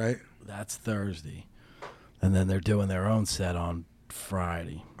set, right? That's Thursday. And then they're doing their own set on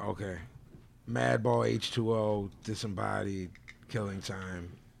Friday. Okay. Madball, H2O, Disembodied, Killing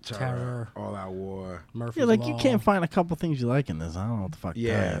Time, Terror, All Out War, Murphy's Yeah, like Law. you can't find a couple things you like in this. I don't know what the fuck.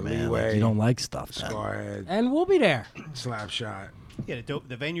 Yeah, tell you, man. Like, Leeway, you don't like stuff. Then. Scarhead, And we'll be there. Slapshot. Yeah,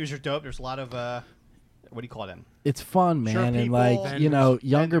 the venues are dope. There's a lot of what do you call them? It's fun, man, Sure, and people, like you know, vendors,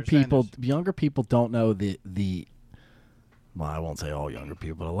 younger people don't know the. Well, I won't say all younger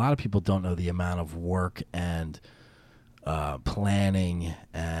people, but a lot of people don't know the amount of work and planning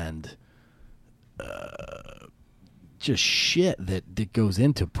and just shit that goes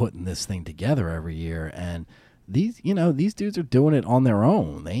into putting this thing together every year. And these dudes are doing it on their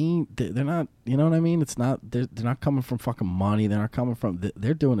own. They're not, you know what I mean? It's not, they're not coming from fucking money. They're not coming from,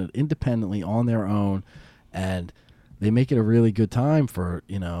 they're doing it independently on their own. And they make it a really good time for,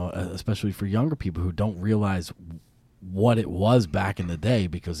 especially for younger people who don't realize what it was back in the day,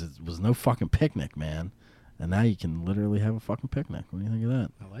 because it was no fucking picnic, man. And now you can literally have a fucking picnic. What do you think of that?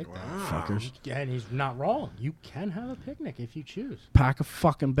 I like that. Fuckers. Yeah, and he's not wrong. You can have a picnic if you choose. Pack a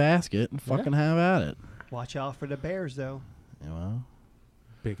fucking basket and fucking have at it. Watch out for the bears, though. You know?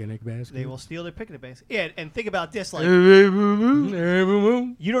 Picnic basket. They will steal their picnic basket. Yeah, and think about this: like, you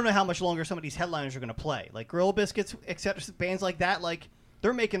don't know how much longer some of these headliners are going to play. Like Grill Biscuits, except bands like that, like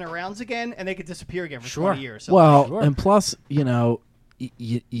they're making their rounds again, and they could disappear again for Sure. 20 years. So Well, Sure. and plus, you know,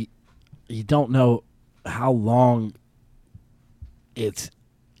 you don't know how long it's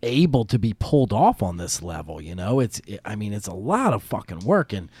able to be pulled off on this level. You know, I mean, it's a lot of fucking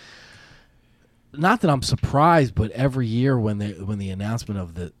work, and not that I'm surprised, but every year when the announcement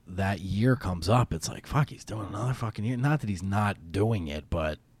of that year comes up, it's like, fuck, he's doing another fucking year. Not that he's not doing it,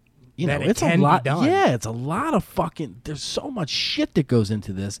 but you know, That it it's can a be lot. done. Yeah, it's a lot of fucking. There's so much shit that goes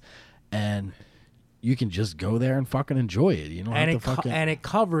into this, and you can just go there and fucking enjoy it. You don't and have to fucking. and it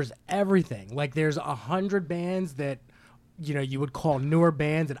covers everything. Like there's 100 bands that you would call newer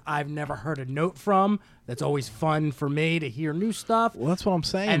bands that I've never heard a note from. That's always fun for me to hear new stuff. Well, that's what I'm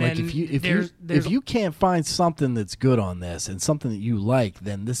saying. And Like then if there's you can't find something that's good on this and something that you like,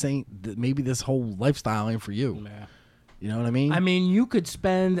 then maybe this whole lifestyle ain't for you. Yeah. You know what I mean? I mean, you could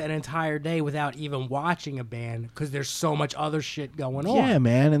spend an entire day without even watching a band because there's so much other shit going on. Yeah,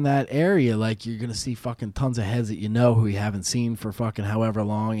 man, in that area, like, you're gonna see fucking tons of heads that you know who you haven't seen for fucking however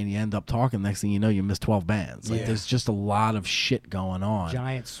long, and you end up talking. Next thing you know, you miss 12 bands. Like, Yeah. there's just a lot of shit going on.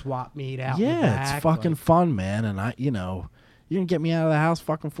 Giant swap meet out. in the Yeah, back, it's fucking like, fun, man. And you can get me out of the house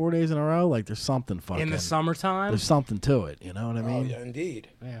fucking 4 days in a row. Like, there's something fucking. in the summertime. There's something to it. You know what I mean? Oh, yeah, indeed.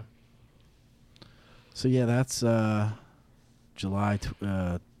 Yeah. So yeah, that's July.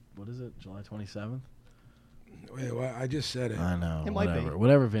 What is it? July 27th. Wait, well, I just said it. I know. It might be.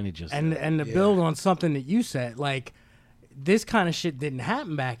 Whatever Vinny just And said. and to Yeah. build on something that you said, like this kind of shit didn't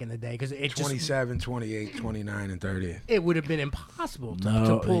happen back in the day because it just 27, 28, 29, and 30. it would have been impossible to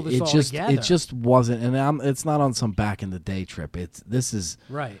No, pull this it all just together. it just wasn't, and it's not on some back in the day trip.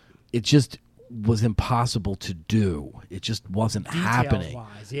 right. It just was impossible to do. It just wasn't happening.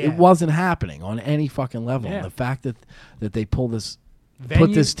 Details-wise, yeah. It wasn't happening on any fucking level. Yeah. And the fact that they pull this,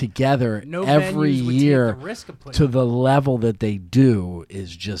 put this together No every venues would take year the risk of putting to it. the level that they do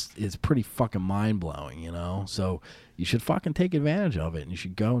is pretty fucking mind blowing, you know. So you should fucking take advantage of it, and you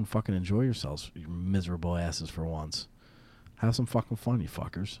should go and fucking enjoy yourselves, you miserable asses, for once. Have some fucking fun, you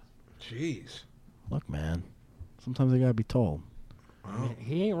fuckers. Jeez. Look, man, sometimes they gotta be told.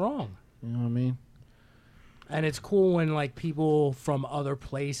 He ain't wrong. You know what I mean? And it's cool when like people from other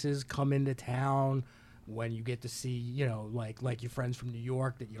places come into town. When you get to see, like your friends from New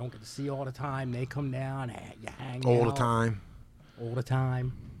York that you don't get to see all the time, they come down, you hang All out the time. all the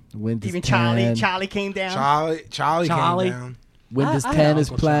time. Windows even 10. Charlie came down. Charlie Charlie. came down. Windows I had 10 is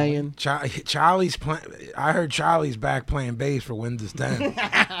Uncle playing. Charlie's playing. I heard Charlie's back playing bass for Windows 10.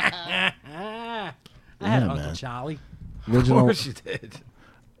 I had Yeah, Uncle man. Charlie. Of Original course you did.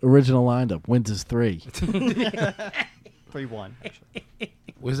 original lineup. Windows 3. 3-1. Actually.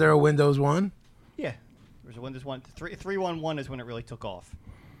 Was there a Windows 1? Yeah. There's a Windows 1. 3-1-1 is when it really took off.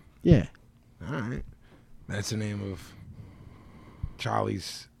 Yeah. All right. That's the name of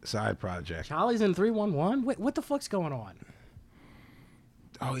Charlie's side project. Charlie's in 311. Wait, what the fuck's going on?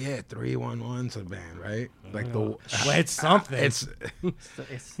 Oh, yeah. 311's a band, right? Like the. Well, it's something. It's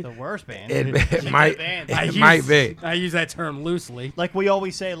It's the worst band. it might band. I it use- might be. I use that term loosely. Like we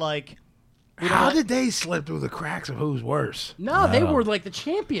always say, like How did they slip through the cracks of who's worse? No, they No. were like the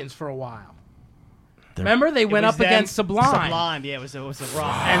champions for a while. They're- Remember, they it went was up them- against Sublime. Sublime, yeah, it was a rough.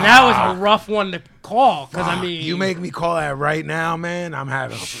 And that was a rough one to call because I mean, You make me call that right now, man. I'm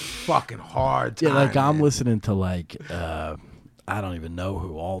having a fucking hard time. Yeah, like I'm man. listening to like I don't even know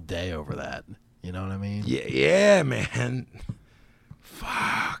who all day over that. You know what I mean? Yeah, man.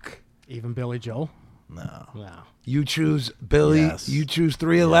 Fuck. even Billy Joel. No. No, You choose Billy. Yes. You choose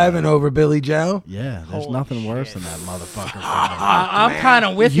 311 over Billy Joe. Yeah, there's Holy nothing worse shit. than that motherfucker. for me. I'm kind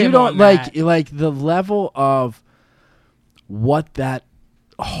of with You him don't on like that. the level of what that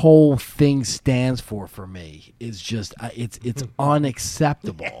whole thing stands for me is just it's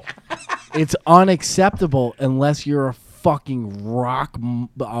unacceptable. It's unacceptable unless you're a fucking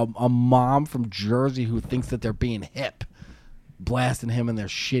a mom from Jersey who thinks that they're being hip, blasting him in their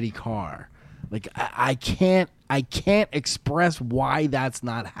shitty car. Like I can't express why that's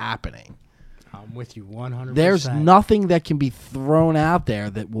not happening. I'm with you 100%. There's nothing that can be thrown out there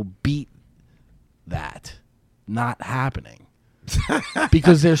that will beat that not happening.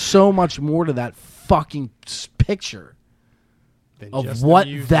 Because there's so much more to that fucking picture than of just the what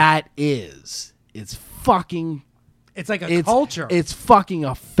music. that is. It's fucking It's like a culture. It's fucking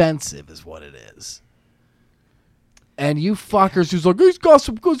offensive is what it is. And you fuckers who's like, he's got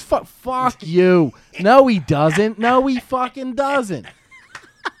some good fuck you. No, he doesn't. No, he fucking doesn't.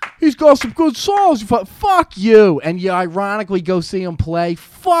 He's got some good songs. Fuck you. And you ironically go see him play.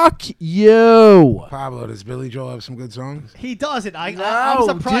 Fuck you. Pablo, does Billy Joel have some good songs? He doesn't. I'm No,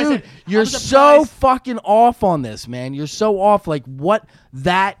 surprised. dude, that- you're I'm so surprised- fucking off on this, man. You're so off. Like what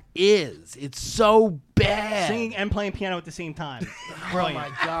that is. It's so bad. singing and playing piano at the same time. Oh Brilliant.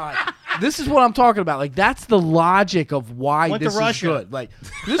 my god. This is what I'm talking about. Like that's the logic of why Went to this is Russia. good. Like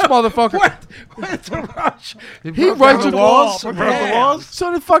this motherfucker. Went to Russia. He writes down the the wall, walls. broke down the walls.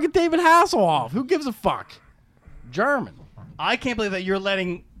 So did fucking David Hasselhoff. Who gives a fuck? German. I can't believe that you're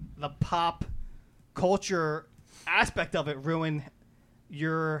letting the pop culture aspect of it ruin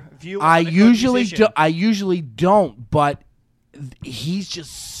your view. I on a good usually musician. I usually don't, but he's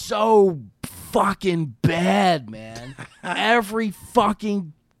just so fucking bad, man. Every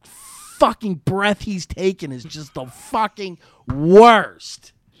fucking breath he's taken is just the fucking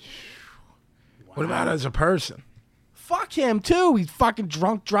worst. What about as a person? Fuck him too. He's fucking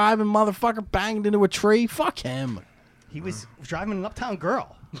drunk driving motherfucker banged into a tree. Fuck him. He was driving an uptown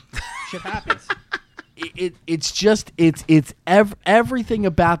girl. Shit happens. It's just everything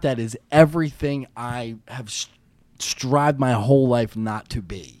about that is everything I have strived my whole life not to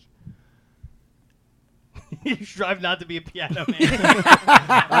be. You strive not to be a piano man.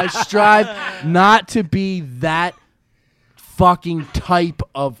 I strive not to be that fucking type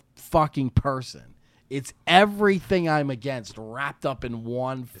of fucking person. It's everything I'm against wrapped up in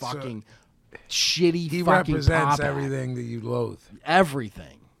one fucking shitty He fucking represents pop act. everything that you loathe.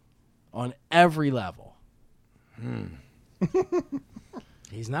 Everything. On every level.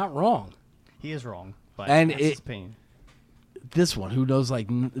 He's not wrong. He is wrong, but And that's his opinion. This one, who knows like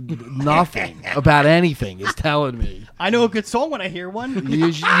nothing about anything, is telling me. I know a good song when I hear one.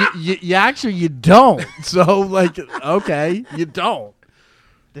 You actually you don't. So like, okay, you don't.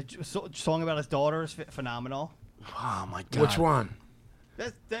 The song about his daughter is phenomenal. Oh my god. Which one?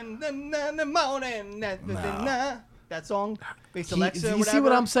 That's in the morning. That song, based Alexa. You whatever. see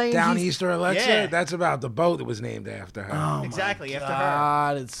what I'm saying? Down He's- Easter Alexa? Yeah. That's about the boat that was named after her. Oh Exactly, my after her.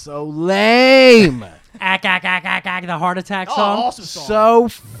 God, it's so lame. The heart attack Oh, song. awesome song. So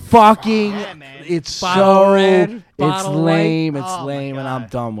fucking. Yeah, man. It's Bottle so. red, It's bottle white. lame. It's Oh my lame, and I'm God.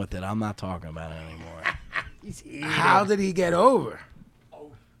 done with it. I'm not talking about it anymore. How did he get over?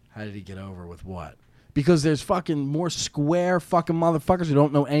 How did he get over with what? Because there's fucking more square fucking motherfuckers who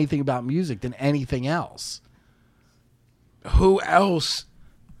don't know anything about music than anything else. Who else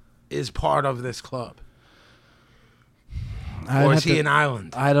is part of this club? I'd Or have is he to- an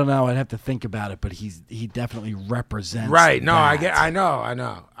island? I don't know. I'd have to think about it, but he definitely represents. Right. No, that. I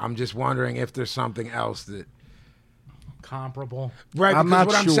know. I'm just wondering if there's something else that. Comparable. Right, I'm because not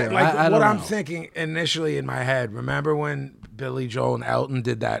what I'm sure. saying, like I what don't I'm know. thinking initially in my head. Remember when Billy Joel and Elton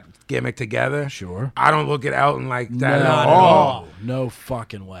did that gimmick together? Sure. I don't look at Elton like that No, at all. no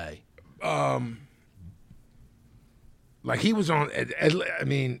fucking way. Like he was on. I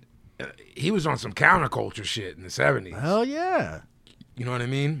mean, he was on some counterculture shit in the '70s. Hell yeah, You know what I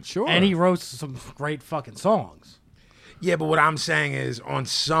mean? sure. And he wrote some great fucking songs. Yeah, but what I'm saying is, on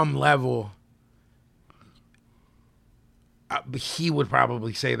some level, he would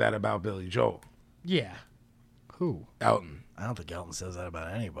probably say that about Billy Joel. Yeah. Who? Elton, I don't think Elton says that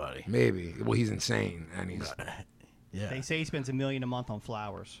about anybody. maybe. Well, he's insane, and he's. Yeah, They say he spends $1 million a month on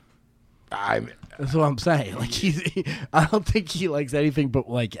flowers. that's what I'm saying. Like I don't think he likes anything but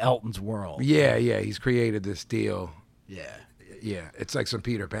like Elton's world. Yeah, he's created this deal. Yeah, Yeah, it's like some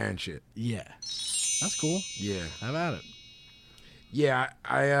Peter Pan shit. yeah. That's cool. Yeah, How about it? yeah.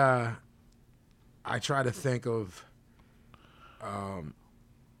 I try to think of,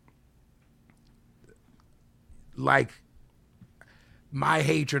 like my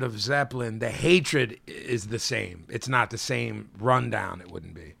hatred of Zeppelin. The hatred is the same. It's not the same rundown. It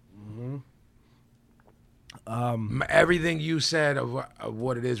wouldn't be. Everything you said of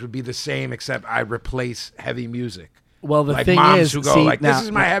what it is would be the same, except I replace heavy music. Well, the Like thing moms is, who go see, like, now- "This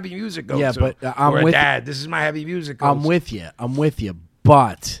is my heavy music go-to." Yeah, but, I'm or a with- dad, "This is my heavy music go-to." I'm with you.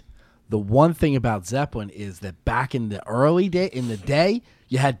 But the one thing about Zeppelin is that back in the early day,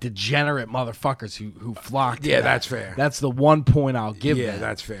 you had degenerate motherfuckers who flocked. to Yeah, that. that's fair. That's the one point I'll give Yeah, them.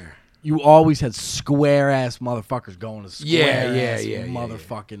 that's fair. You always had square ass motherfuckers going to square Yeah, ass yeah.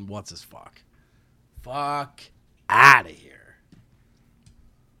 motherfucking what's his fuck. Fuck out of here.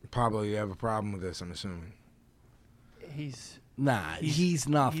 Pablo, you have a problem with this? I'm assuming. He's Nah, he's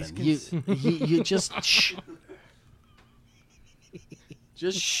nothing. he's You just shh.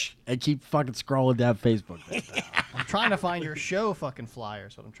 Just shh and keep fucking scrolling down Facebook. I'm trying to find your show fucking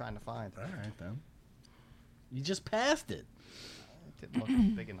flyers. What I'm trying to find. All right then. You just passed it. Didn't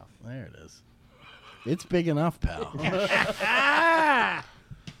look big enough. There it is. It's big enough, pal.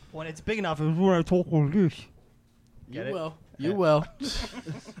 When it's big enough, it's when I talk like this. Get it? You will.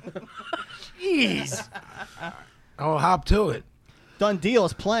 Jeez. Oh, hop to it. Done Deal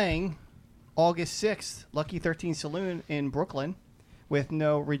is playing August 6th, Lucky 13 Saloon in Brooklyn, with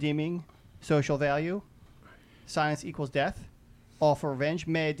no redeeming social value. Silence equals death. All for Revenge,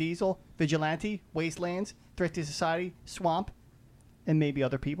 Mad Diesel, Vigilante, Wastelands, Thrifty Society, Swamp, and maybe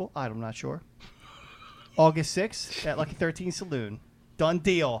other people. I'm not sure. August 6th at Lucky 13 Saloon. Done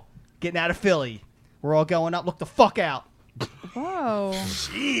Deal. Getting out of Philly. We're all going up. Look the fuck out. Whoa.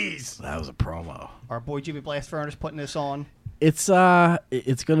 Jeez. That was a promo. Our boy Jimmy Blast Furnace putting this on. It's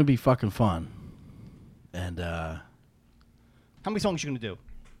gonna be fucking fun. And How many songs you gonna do?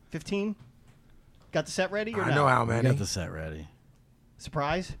 15? Got the set ready or I no? know how I many. got the set ready.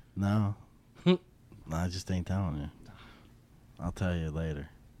 Surprise? No. No, I just ain't telling you. I'll tell you later.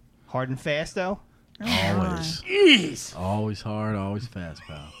 Hard and fast though? Always. Jeez. Always hard, always fast,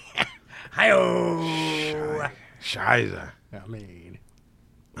 pal. Hi-oh. Shiza. I mean,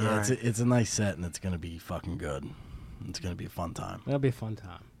 Yeah, it's a nice set, and it's gonna be fucking good. It's gonna be a fun time. that'll be a fun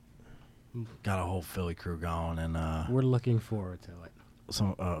time. Got a whole Philly crew going, and We're looking forward to it.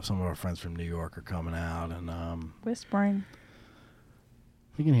 some of our friends from New York are coming out, and Whispering.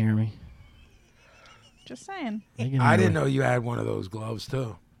 you can hear me. Just saying. You can I hear didn't me. know you had one of those gloves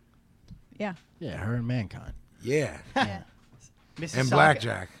too. Yeah. Yeah, her and Mankind. Yeah. Yeah. Mrs. And Saga.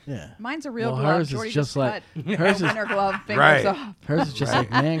 blackjack. Yeah, Mine's a real Well, glove. hers is Jordy just like- cut hers is- a winter glove, fingers Right. off. hers is just like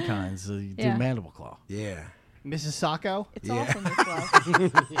Mankind's. So you Yeah. do mandible claw. Yeah. Mrs. Sacco. It's Yeah. awesome, this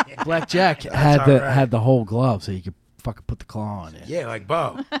glove. Blackjack all had right. the whole glove, so you could fucking put the claw on it. Yeah, like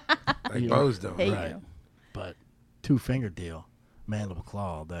Bo. Like Bo's doing. Hey, Right. you. But 2-finger deal, mandible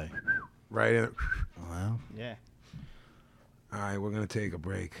claw all day. Right in. Well, Yeah. All right, we're going to take a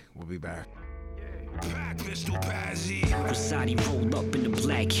break. We'll be back. Rosati rolled up in the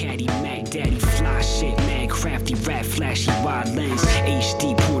black caddy, Mac Daddy, fly shit, mad crafty, rap flashy, wide lens,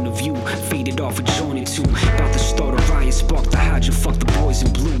 HD point of view, faded off a joint or two. About to start a riot, spark the hydrant, fuck the boys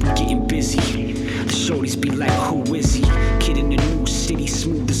in blue, we getting busy. The shorties be like, who is he? Kid in the new city,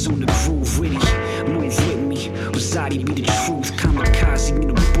 smoothest on the groove, witty. Move with me, Rosati be the truth, kamikaze in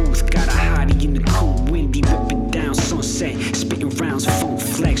the booth, got a hottie in the cool, windy, whipping down sunset, spitting rounds, full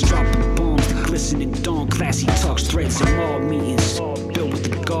flex, dropping bombs, the glistening dawn, classy talks, threads and mob meetings, built with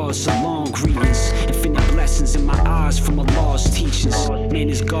the gods, so long greetings, infinite blessings in my eyes from a lost teachings, man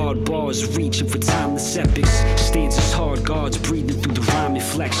is God bars, reaching for timeless epics, stanzas hard, guards breathing through the rhyme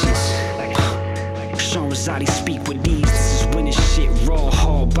inflections. Sean Rosati speak with ease. This is winning shit, raw,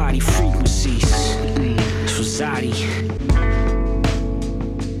 hard body frequencies. It's Rosati.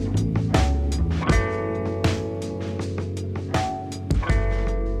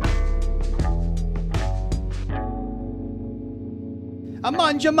 A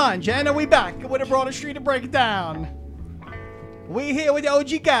manja, and we back with a broader street to break it down. We here with the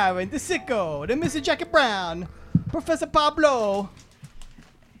OG Gavin, the Sicko, the Mr. Jackie Brown, Professor Pablo,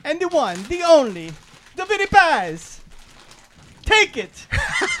 and the one, the only, the Vinny Paz. Take it.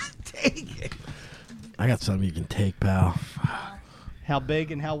 Take it. I got something you can take, pal. How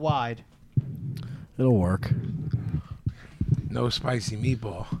big and how wide? It'll work. No spicy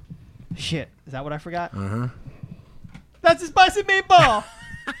meatball. Shit, is that what I forgot? Uh-huh. That's a spicy meatball.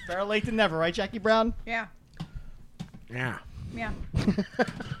 Better late than never, right, Jackie Brown? Yeah. Yeah. Yeah.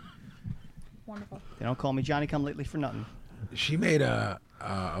 Wonderful. They don't call me Johnny Come Lately for nothing. She made a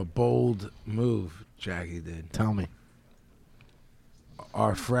bold move, Jackie did. Tell me.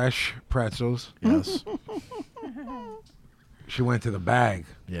 Our fresh pretzels. Yes. She went to the bag.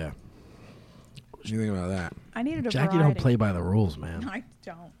 Yeah. What do you think about that? I needed a Jackie variety. don't play by the rules, man. I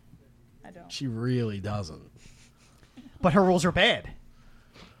don't. I don't. She really doesn't. But her rules are bad.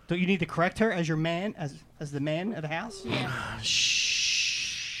 Don't you need to correct her as your man, as the man of the house?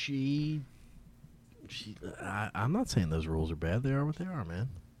 I'm not saying those rules are bad. They are what they are, man.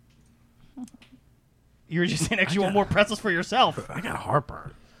 You were just saying extra one more pretzels for yourself. I got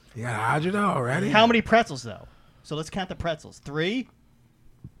heartburn. You got Agita already? How many pretzels though? So let's count the pretzels. 3,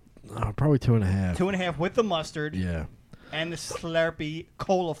 Probably 2.5. 2.5 with the mustard, Yeah. and the Slurpee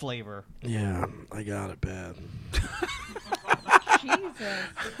cola flavor. Yeah, I got it bad. Jesus.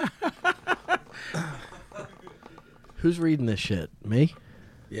 Who's reading this shit? Me?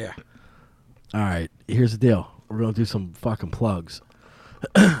 Yeah. All right, here's the deal. We're going to do some fucking plugs.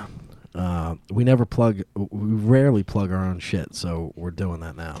 We rarely plug our own shit, so we're doing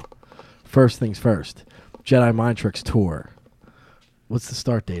that now. First things first, Jedi Mind Tricks Tour. What's the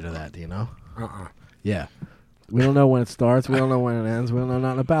start date of that, do you know? Uh-uh. Yeah. We don't know when it starts. We don't know when it ends. We don't know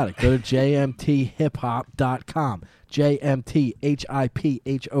nothing about it. Go to jmthiphop.com.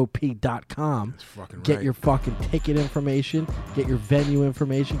 jmthiphop.com. That's fucking Get right. your fucking ticket information. Get your venue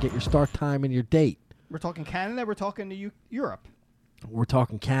information. Get your start time and your date. We're talking Canada. We're talking to Europe. We're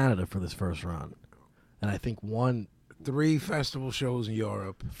talking Canada for this first run. And I think 3 festival shows in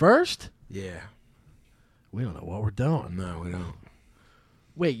Europe. first? Yeah. We don't know what we're doing. No, we don't.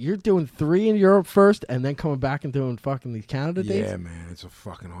 Wait, you're doing 3 in Europe first and then coming back and doing fucking these Canada dates? Yeah, man. It's a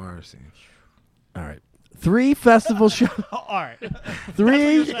fucking horror scene. All right. 3 festival shows. Oh, all right.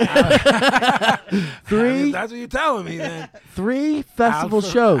 3 That's what you're telling me, then. 3 festival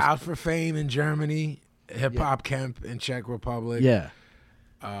shows. Out for Fame in Germany. Hip Hop Camp in Czech Republic. Yeah.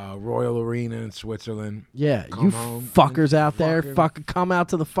 Royal Arena in Switzerland. Yeah. Come You home. fuckers out there, Fucking- fucking come out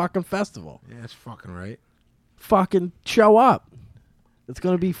to the fucking festival. Yeah, that's fucking right. Fucking show up. It's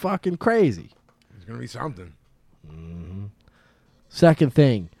going to be fucking crazy. It's going to be something. Second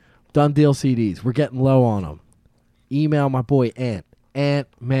thing, Done Deal CDs. We're getting low on them. Email my boy Ant.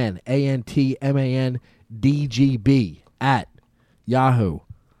 Antman, ANTMANDGB at Yahoo.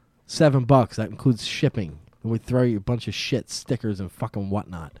 $7. That includes shipping. And we throw you a bunch of shit, stickers, and fucking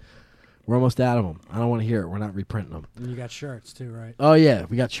whatnot. We're almost out of them. I don't want to hear it. We're not reprinting them. And you got shirts too, right? Oh, yeah.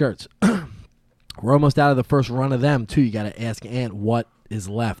 We got shirts. We're almost out of the first run of them, too. You got to ask Ant what is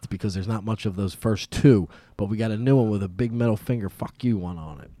left because there's not much of those first 2. But we got a new one with a big middle finger fuck you one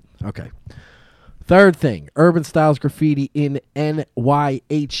on it. Okay. Third thing, Urban Styles Graffiti in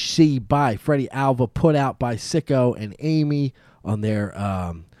NYHC by Freddie Alva, put out by Sicko and Amy on their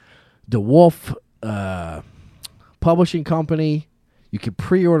DeWolf publishing company. You can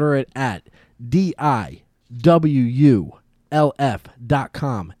pre-order it at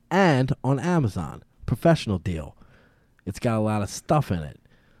DIWULF.com and on Amazon. Professional deal. It's got a lot of stuff in it.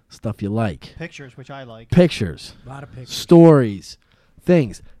 Stuff you like. Pictures, which I like. Pictures. A lot of pictures. Stories.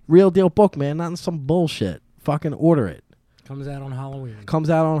 Things. Real deal book, man. Not some bullshit. Fucking order it. Comes out on Halloween. Comes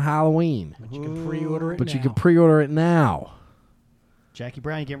out on Halloween. But you can pre-order it But now. you can pre-order it now. Jackie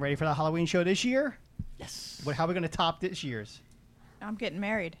Brown, you getting ready for the Halloween show this year? Yes. How are we going to top this year's? I'm getting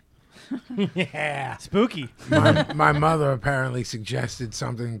married. Yeah. Spooky. My mother apparently suggested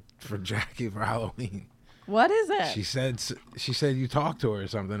something for Jackie for Halloween. What is it? She said you talked to her or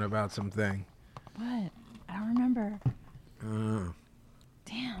something about something. What? I don't remember. Uh,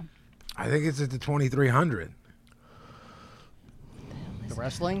 Damn. I think it's at the 2300. The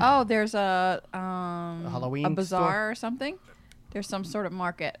wrestling? Oh, there's a Halloween a bazaar store? or something. There's some sort of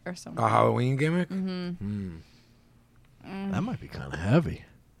market or something. A Halloween gimmick? That might be kind of heavy.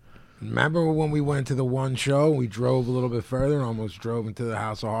 Remember when we went to the one show? We drove a little bit further and almost drove into the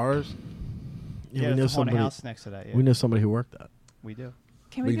House of Horrors. Yeah, we there's know a haunted somebody. house next to that. Yeah, We know somebody who worked that. we do.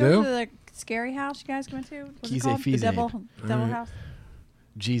 Can we We go do? to the scary house you guys went to? What's it Gize called? The Fize. devil Alright. house.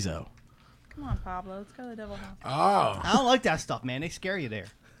 Jizo. Come on, Pablo. Let's go to the devil house. Oh. I don't like that stuff, man. They scare you there.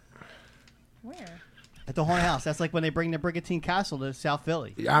 Where? At the haunted house. That's like when they bring the Brigantine Castle to South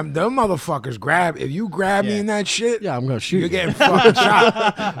Philly. Them motherfuckers grab. If you grab me Yeah. in that shit, Yeah, I'm gonna shoot you're you. getting fucking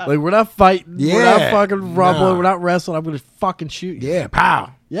shot. Like we're not fighting. We're not Yeah. fucking rumbling. Nah. We're not wrestling. I'm gonna fucking shoot you. Yeah,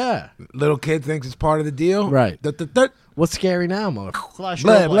 pow. Yeah. Little kid thinks it's part of the deal. Right. Dut. What's scary now, motherfucker? It's a lot of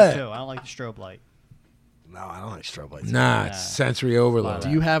Blah, strobe blah. light, too. I don't like the strobe light. No, I don't like strobe lights. Nah, it's sensory overload. Do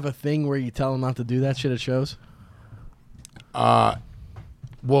you have a thing where you tell them not to do that shit at shows?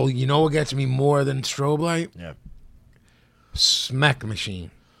 Well, you know what gets me more than strobe light? Yeah. Smack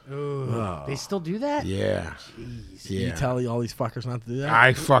machine. Ooh. They still do that? Yeah. You Yeah. tell all these fuckers not to do that?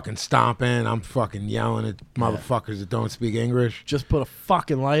 I fucking stomp in. I'm fucking yelling at motherfuckers that don't speak English. Just put a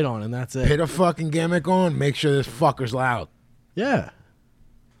fucking light on and that's it. Hit a fucking gimmick on. Make sure this fucker's loud. Yeah.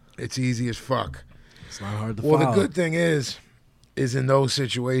 It's easy as fuck. It's not hard to Well, follow. the good thing is in those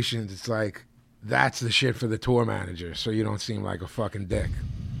situations, it's like that's the shit for the tour manager, so you don't seem like a fucking dick.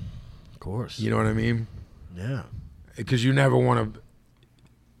 Of course. You know what I mean? Yeah. Because you never want to.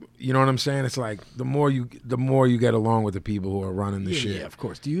 You know what I'm saying? It's like the more you get along with the people who are running the shit. Yeah, of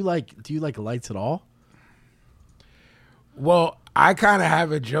course. Do you like lights at all? Well, I kind of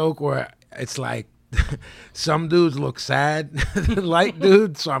have a joke where it's like some dudes look sad, light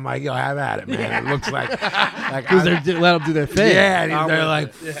dudes. So I'm like, yo, have at it, man. It looks like Because I- they let them do their thing. yeah, and I'm they're with like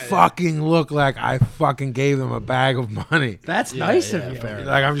it. Yeah, fucking look like I fucking gave them a bag of money. That's nice yeah, of you. fair.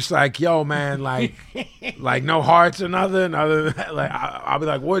 Like I'm just like, yo, man, like no hearts or nothing. Other than that, like I'll be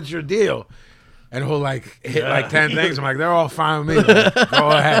like, what's your deal? And he'll like hit like 10 things. I'm like, they're all fine with me. Like, go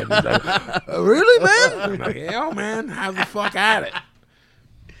ahead. He's like, really, man? I'm like, yo, man, have the fuck at it.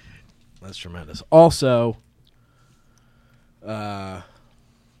 That's tremendous. Also,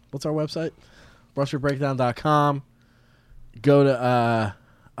 what's our website? BroadStreetBreakdown.com. Go to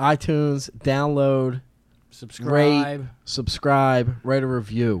iTunes, download, Subscribe. rate, subscribe, write a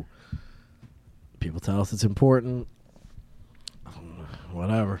review. People tell us it's important.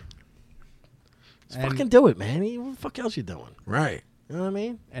 Whatever. Just And- fucking do it, man. What the fuck else you doing? Right. You know what I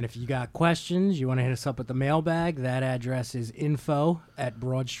mean? And if you got questions, you want to hit us up at the mailbag, that address is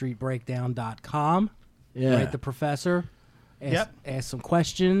info@broadstreetbreakdown.com. Yeah. Write the professor. Yep. Ask some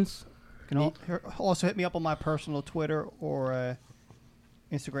questions. You can also hit me up on my personal Twitter or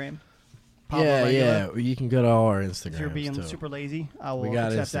Instagram. Pablo Yeah, Regular. yeah. You can go to all our Instagrams If you're being too. super lazy, I will We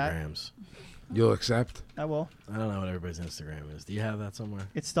got accept Instagrams. You'll accept? that. I will. I don't know what everybody's Instagram is. Do you have that somewhere?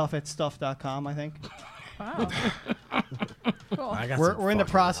 It's stuff@stuff.com, I think. Wow. Cool. I got We're some in the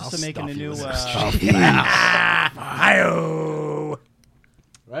fucking- process I'll of making stuff a you new. with some stuff.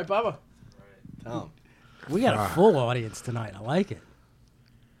 Right, Bubba? Tell 'em. We got a full audience tonight. I like it.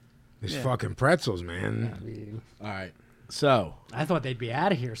 These Yeah. fucking pretzels, man. I mean, All right. So, I thought they'd be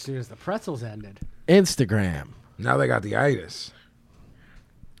out of here as soon as the pretzels ended. Instagram. Now they got the itis.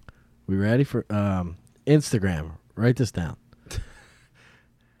 We ready for Instagram? Write this down.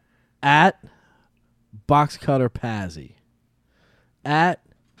 At Boxcutter Pazzi. At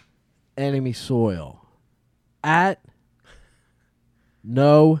Enemy Soil. At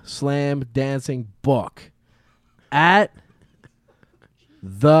No Slam Dancing Book. At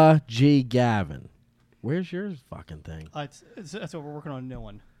The G Gavin. Where's your fucking thing? That's what we're working on a new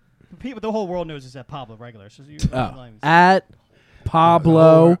one. People, the whole world knows it's at Pablo Regular. So you, Oh, at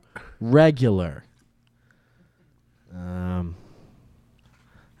Pablo Regular.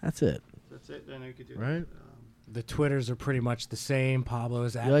 That's it, that's it. Then you could do right? The Twitters are pretty much the same.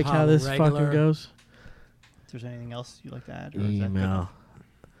 Pablo's at You like how Pablo this Regular. fucking goes? If there's anything else you'd like to add, or is that good Email.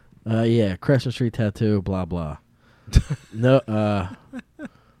 enough? Yeah, Crescent Street Tattoo, blah blah. No,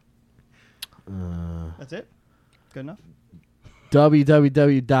 That's it. Good enough.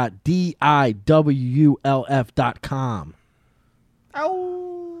 www.diwulf.com.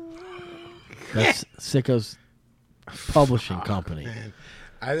 Ow! That's Sicko's publishing company. Man,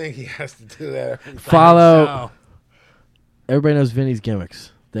 I think he has to do that every time. Follow. So, Everybody knows Vinny's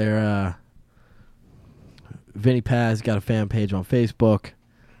gimmicks. They're Vinny Paz got a fan page on Facebook.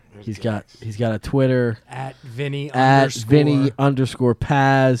 He's got a Twitter at Vinny at _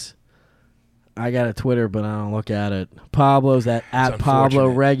 Vinny_Paz. I got a Twitter, but I don't look at it. Pablo's at Pablo unfortunate.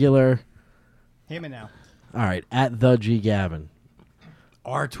 Regular. Him and now. All right, at the G Gavin.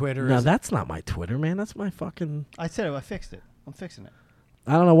 Our Twitter No, is that's not my Twitter, man. That's my fucking. I said it. I fixed it. I'm fixing it.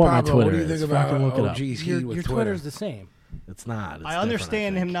 I don't know what Pablo, my Twitter what do you is. think about Fucking look it up. OG's heat with your Twitter? Twitter's the same. It's not. It's I different,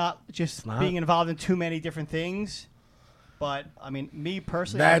 understand him think. not just not? being involved in too many different things, but I mean, me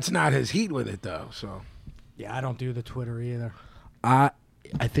personally, That's not his heat with it, though. So Yeah, I don't do the Twitter either. I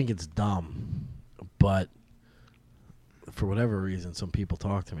think it's dumb, but for whatever reason, some people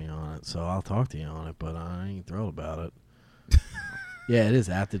talk to me on it, so I'll talk to you on it. But I ain't thrilled about it. Yeah, it is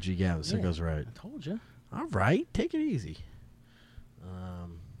at the G Gavin. Sicko's right. I told you. All right, take it easy.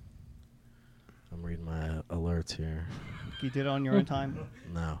 I'm reading my alerts here. you did it on your own time.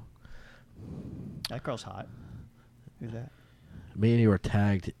 No, That girl's hot. Who's that? me and you are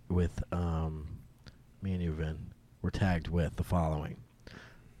tagged with me and you, Vin. We're tagged with the following: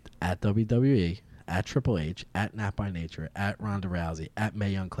 at WWE, at Triple H, at Nap by Nature, at Ronda Rousey, at Mae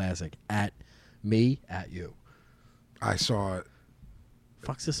Young Classic, at me, at you. I saw it.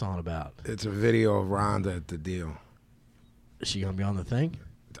 Fuck's this on about? It's a video of Rhonda at the deal. Is she gonna be on the thing?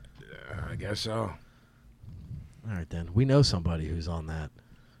 I guess so. All right, then. We know somebody who's on that.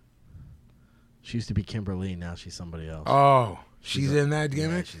 She used to be Kimberly. Now she's somebody else. Oh, she's in that Yeah,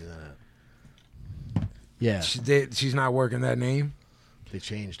 gimmick? she's in it. Yeah, She's not working that name? they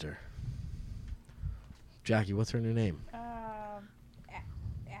changed her. Jackie, what's her new name?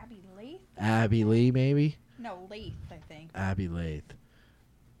 Abby Lath? Abby Lee, maybe? No, Lath, I think. Abby Lath.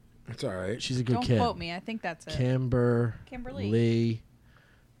 It's all right. She's a good Don't kid. quote me. I think that's it. Kimberly. Lee.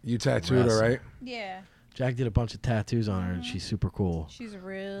 You tattooed her, right? Yeah, Jack did a bunch of tattoos on her, and she's super cool. she's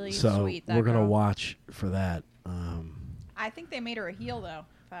really So sweet. That we're gonna girl. watch for that. I think they made her a heel though.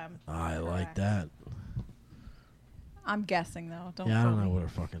 If I I'm like correct. that. I'm guessing though. Don't. Yeah, I don't quote know me. what her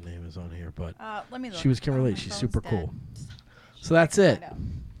fucking name is on here, but Let me look. she was Kimberly. Oh, my She's phone's super dead. cool. So that's I it. can find out.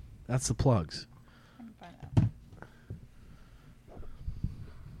 That's the plugs. I can find out.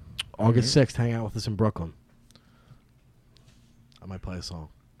 August 6th, hang out with us in Brooklyn. I might play a song.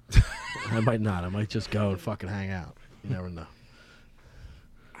 I might not. I might just go and fucking hang out. You never know.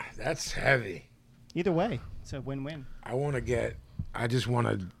 That's heavy. Either way, it's a win-win. I just want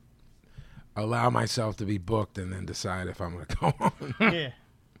to allow myself to be booked and then decide if I'm going to go on. Yeah.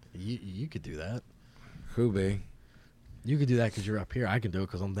 You could do that. Could be. You could do that because you're up here. I can do it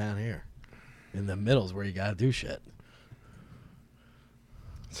because I'm down here. In the middle's where you got to do shit.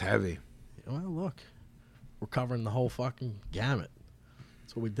 It's heavy. Well, look. We're covering the whole fucking gamut.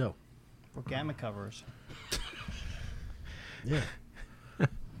 That's what we do. We're gamut coverers. Yeah.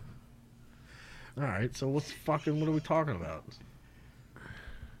 All right, so what are we talking about?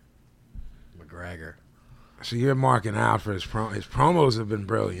 McGregor. So you're marking out for his promos have been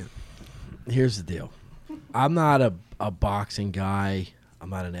brilliant. Here's the deal. I'm not a boxing guy. I'm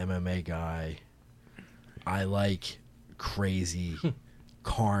not an MMA guy. I like crazy,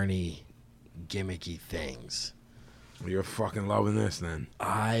 carny, gimmicky things. You're fucking loving this then.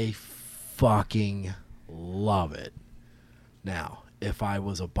 I fucking love it. Now, if I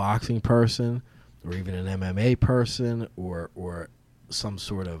was a boxing person or even an MMA person or some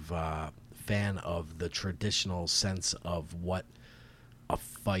sort of fan of the traditional sense of what a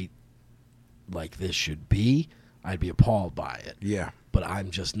fight like this should be, I'd be appalled by it. Yeah. But I'm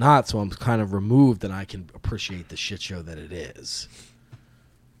just not, so I'm kind of removed and I can appreciate the shit show that it is.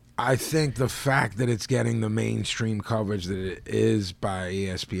 I think the fact that it's getting the mainstream coverage that it is by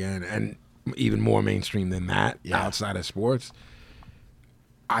ESPN and even more mainstream than that outside of sports,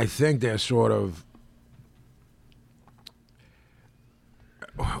 I think they're sort of...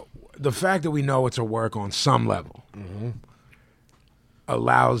 The fact that we know it's a work on some level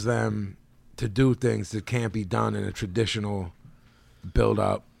allows them to do things that can't be done in a traditional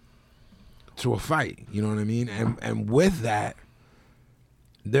build-up to a fight. You know what I mean? And with that,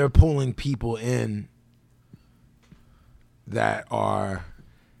 they're pulling people in that are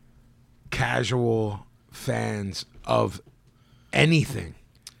casual fans of anything.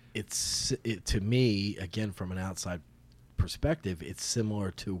 To me, again, from an outside perspective, it's similar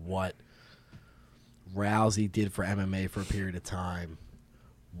to what Rousey did for MMA for a period of time,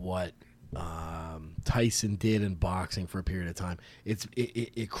 what Tyson did in boxing for a period of time.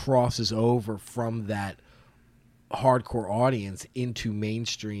 It crosses over from that hardcore audience into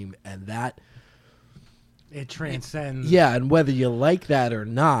mainstream, and that It transcends. yeah, and whether you like that or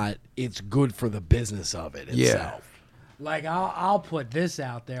not, it's good for the business of it itself. Like, I'll put this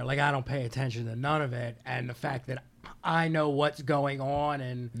out there. Like, I don't pay attention to none of it. And the fact that I know what's going on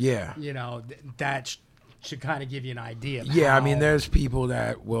and, Yeah. you know, that should kind of give you an idea. Of Yeah, I how- mean, there's people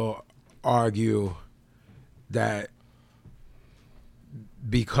that will argue that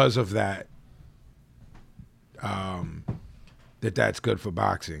because of that, that's good for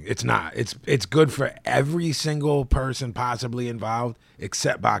boxing. It's not. It's good for every single person possibly involved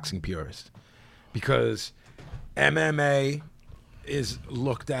except boxing purists, because MMA is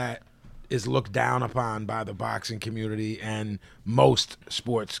looked down upon by the boxing community and most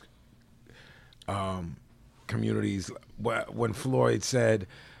sports communities. When Floyd said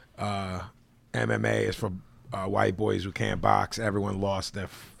MMA is for white boys who can't box, everyone lost their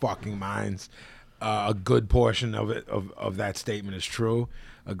fucking minds. A good portion of it of that statement is true.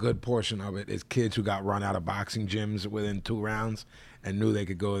 A good portion of it is kids who got run out of boxing gyms within 2 rounds and knew they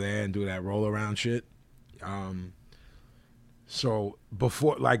could go there and do that roll around shit. So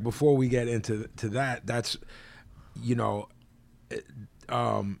before we get into that, that's, you know,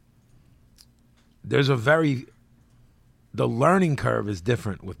 there's the learning curve is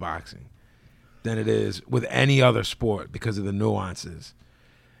different with boxing than it is with any other sport because of the nuances.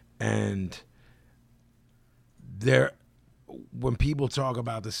 And when people talk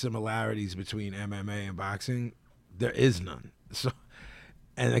about the similarities between MMA and boxing, there is none. So,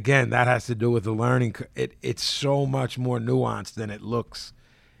 and again, that has to do with the learning. It's so much more nuanced than it looks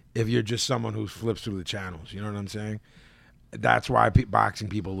if you're just someone who flips through the channels. You know what I'm saying? That's why boxing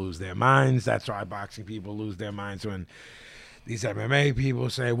people lose their minds. That's why boxing people lose their minds when these MMA people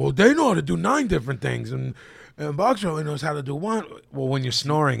say, well, they know how to do 9 different things, and boxer only knows how to do 1. Well, when you're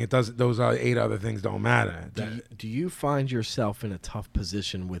snoring, those 8 other things don't matter. Do you find yourself in a tough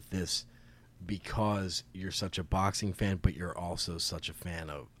position with this because you're such a boxing fan, but you're also such a fan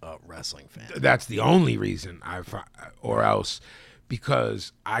of wrestling fan? That's the only reason or else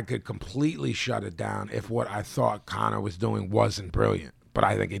because I could completely shut it down if what I thought Conor was doing wasn't brilliant. But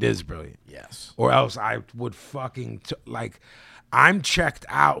I think it is brilliant. Yes. Or else I would fucking I'm checked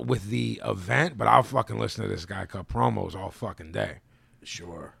out with the event, but I'll fucking listen to this guy cut promos all fucking day.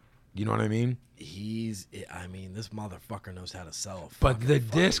 Sure. You know what I mean? This motherfucker knows how to sell a But the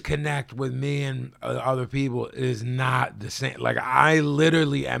fight. disconnect with me and other people is not the same. Like, I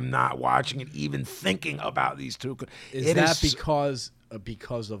literally am not watching it, even thinking about these two. Is that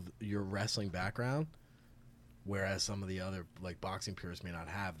because of your wrestling background? Whereas some of the other, like, boxing purists may not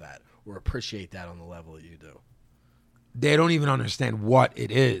have that or appreciate that on the level that you do. they don't even understand what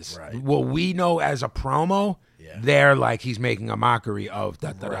it is. Right. What we know as a promo, Yeah. they're like he's making a mockery of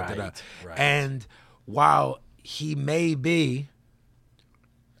da da da da da. Right. And while he may be,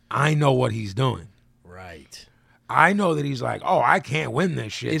 I know what he's doing. Right. I know that he's like, oh, I can't win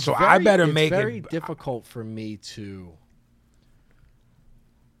this shit, so I better make It's very it. difficult for me to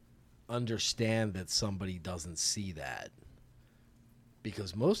understand that somebody doesn't see that,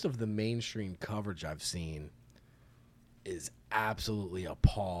 because most of the mainstream coverage I've seen is absolutely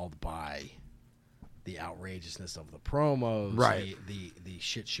appalled by the outrageousness of the promos, Right. the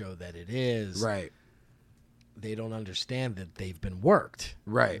shit show that it is. Right. They don't understand that they've been worked.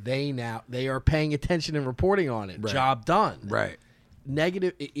 Right. They are paying attention and reporting on it. Right. Job done. Right.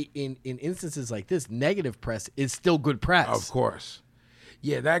 Negative in instances like this, negative press is still good press. Of course.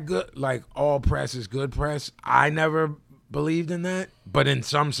 Yeah, that good, like all press is good press. I never believed in that, but in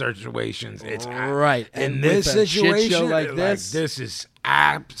some situations, it's Right. In And this with a shit situation, show like this- this is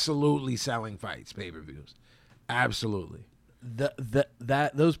absolutely selling fights, pay-per-views, absolutely.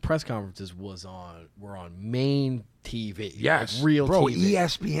 Those press conferences were on main TV. Yes, like real bro. TV.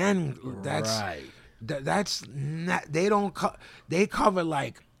 ESPN. That's right. That's not. They don't. They cover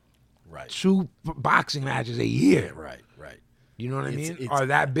like Right. 2 boxing matches a year. Right. Right. You know what I It's- mean? it's- Are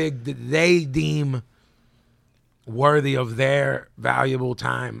that big that they deem worthy of their valuable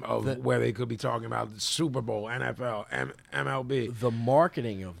time of where they could be talking about the Super Bowl, NFL, MLB. The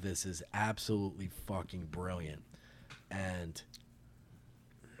marketing of this is absolutely fucking brilliant, and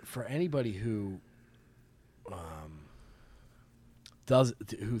for anybody who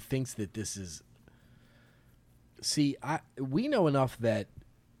who thinks that this is, we know enough that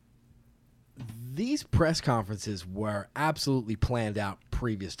these press conferences were absolutely planned out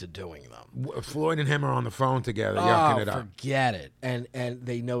previous to doing them. Floyd and him are on the phone together, yucking it up. Forget it. And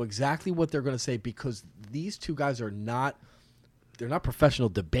they know exactly what they're going to say, because these two guys are not professional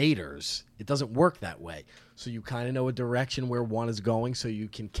debaters. It doesn't work that way. So you kind of know a direction where one is going, so you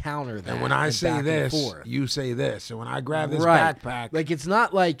can counter that. And when I say back and this, forth. you say this. And when I grab this Right. backpack, like, it's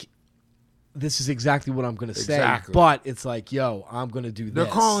not like this is exactly what I'm going to say, Exactly. but it's like, yo, I'm going to do they're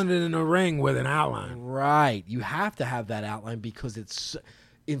this. calling it in a ring with an outline. Right. You have to have that outline, because it's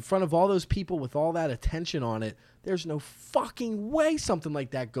in front of all those people with all that attention on it. There's no fucking way something like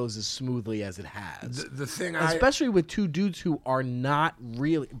that goes as smoothly as it has. The thing Especially with two dudes who are not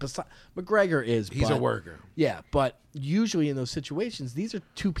really. McGregor is. he's but, a worker. Yeah, but usually in those situations, these are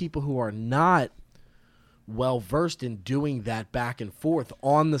two people who are not well versed in doing that back and forth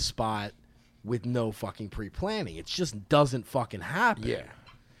on the spot with no fucking pre-planning. It just doesn't fucking happen. Yeah.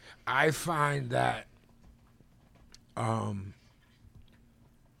 I find that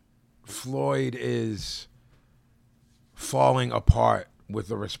Floyd is falling apart with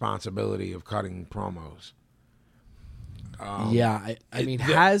the responsibility of cutting promos. I mean,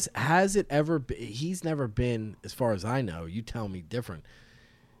 has it ever been? He's never been, as far as I know. You tell me different.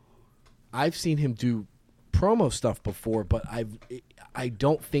 I've seen him do promo stuff before, but I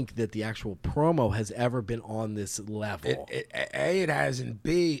don't think that the actual promo has ever been on this level. It hasn't.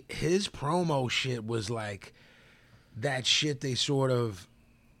 B, his promo shit was like that shit they sort of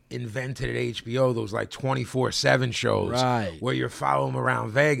invented at HBO, those like 24/7 shows, Right. where you're following them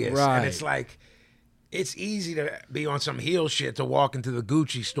around Vegas. Right. And it's like, it's easy to be on some heel shit to walk into the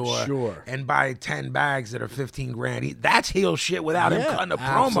Gucci store Sure. and buy 10 bags that are 15 grand. That's heel shit without him Yeah, cutting a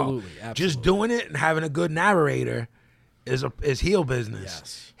promo. absolutely. Just doing it and having a good narrator is heel business.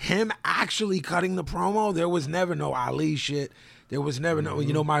 Yes. Him actually cutting the promo, there was never no Ali shit. There was never no,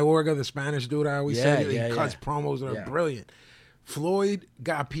 you know, Mayorga, the Spanish dude I always Yeah, said, he yeah, cuts yeah. promos that are Yeah. brilliant. Floyd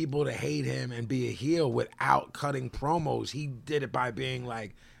got people to hate him and be a heel without cutting promos. He did it by being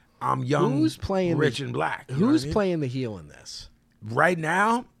like, I'm young, Who's playing rich, the- and black. You know Who's what I mean? playing the heel in this? Right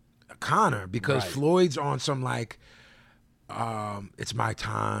now? Connor, because Right. Floyd's on some like, it's my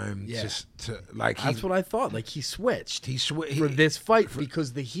time. Yeah. Just to like That's what I thought. Like, he switched for he this fight,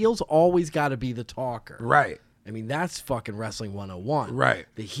 because the heel's always got to be the talker. right. I mean, that's fucking wrestling 101. Right.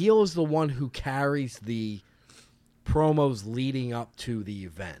 The heel is the one who carries the promos leading up to the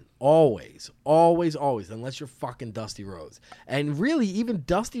event. Always, always, always, unless you're fucking Dusty Rhodes. And really, even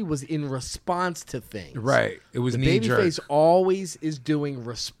Dusty was in response to things. Right. It was The knee jerk. babyface always is doing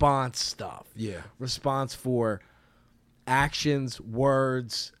response stuff. Yeah. Response for actions,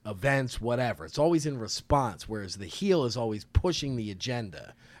 words, events, whatever. It's always in response, whereas the heel is always pushing the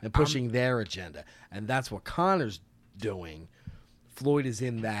agenda and pushing their agenda. And that's what Connor's doing. Floyd is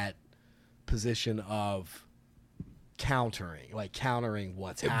in that position of countering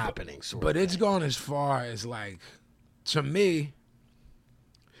what's happening. Sort But of it's thing. gone as far as like, to me,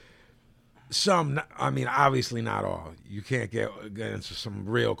 I mean, obviously not all. You can't get into some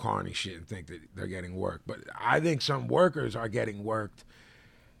real carny shit and think that they're getting worked. But I think some workers are getting worked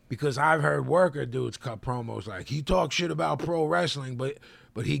because I've heard worker dudes cut promos like, he talks shit about pro wrestling, but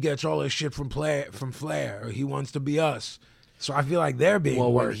he gets all his shit from Flair, or he wants to be us. So I feel like they're being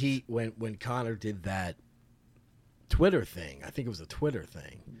worked. When Connor did that Twitter thing, I think it was a Twitter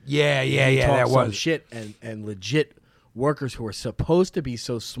thing. Yeah, He talked that some was shit, and legit workers who are supposed to be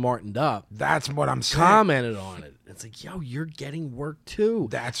so smartened up That's what I'm saying. commented on it. It's like, yo, you're getting work too.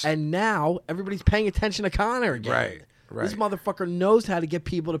 And now everybody's paying attention to Connor again. Right. This motherfucker knows how to get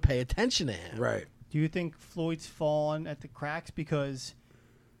people to pay attention to him. Right. Do you think Floyd's fallen at the cracks because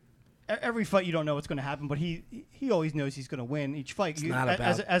every fight you don't know what's going to happen, but he always knows he's going to win each fight. It's not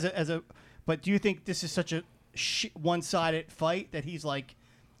about But do you think this is such a one-sided fight that he's like,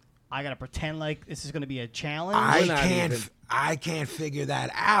 I gotta pretend like this is going to be a challenge? I can't figure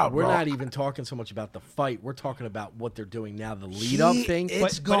that out. We're bro. not even talking so much about the fight. We're talking about what they're doing now, the lead-up thing.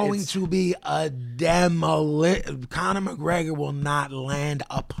 It's going to be a demolition. Conor McGregor will not land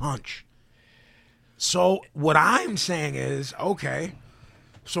a punch. So what I'm saying is, okay,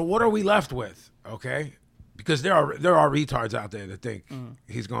 so what are we left with? Okay, because there are retards out there that think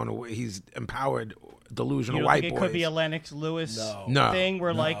he's empowered delusional you don't white think it boys. could be a Lennox Lewis No. thing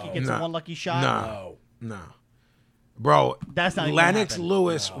where like he gets one lucky shot? No. Bro, That's not even gonna Lennox happen.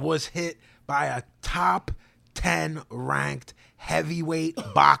 Lewis was hit by a top 10 ranked heavyweight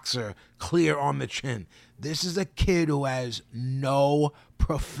boxer clear on the chin. This is a kid who has no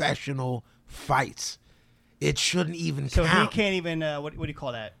professional fights. It shouldn't even So count. he can't even what do you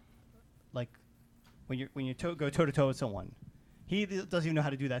call that? Like when you go toe to toe with someone, he doesn't even know how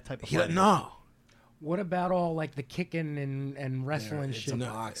to do that type of fighting. No. What about all like the kicking and wrestling it's shit? It's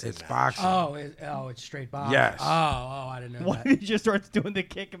boxing. It's straight boxing. Yes. I didn't know What that. if he just starts doing the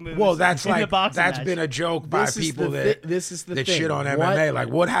kick and moves? Well, that's in the like boxing that's match? been a joke by This is people the that this is the that thing. shit on What- MMA. Like,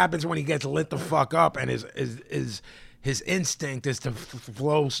 what happens when he gets lit the fuck up and his instinct is to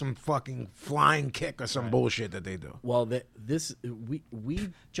flow some fucking flying kick or some bullshit that they do. Well, we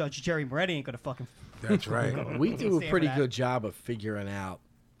Judge Jerry Moretti ain't gonna fucking. That's right. we do a Stand pretty for that. good job of figuring out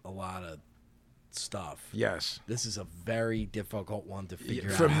a lot of stuff. Yes. This is a very difficult one to figure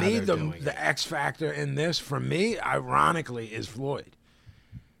out. For how me, they're doing it. the X factor in this, for me, ironically, is Floyd.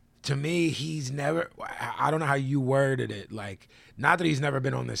 To me, he's never. I don't know how you worded it. Like, not that he's never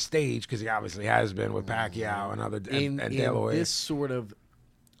been on this stage, because he obviously has been with Pacquiao and other in and De La Hoya. this sort of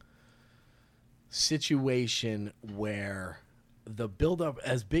situation where the build-up,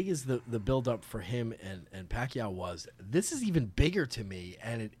 as big as the build-up for him and Pacquiao was, this is even bigger to me,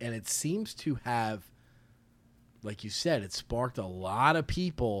 and it seems to have, like you said, it sparked a lot of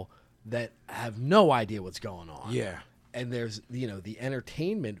people that have no idea what's going on. Yeah. And there's, the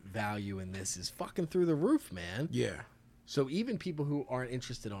entertainment value in this is fucking through the roof, man. Yeah. So even people who aren't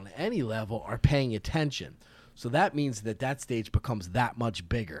interested on any level are paying attention. So that means that stage becomes that much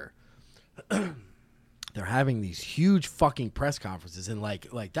bigger. They're having these huge fucking press conferences, and like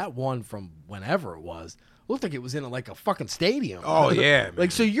that one from whenever it was looked like it was in like a fucking stadium. Oh yeah, man.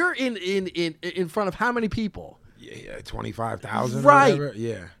 Like, so you're in front of how many people? Yeah, 25,000. Right. Whatever.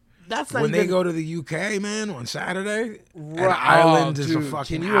 Yeah. That's not When even, they go to the UK, man, on Saturday, and Right. Ireland Oh, is a dude,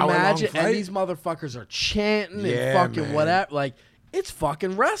 fucking can you hour-long imagine? flight. And these motherfuckers are chanting Yeah, and fucking man. whatever. Like, it's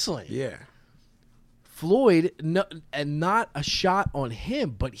fucking wrestling. Yeah. Floyd, no, and not a shot on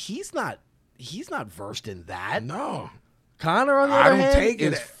him, but he's not versed in that. No. Connor, on the I other don't hand, take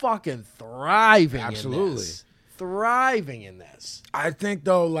it. is fucking thriving. Absolutely. in this. Thriving in this. I think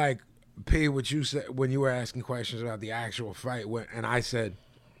though, like P, what you said when you were asking questions about the actual fight, and I said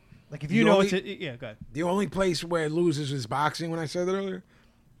Like if you The know only- it's yeah, go ahead. the only place where it loses is boxing. When I said that earlier,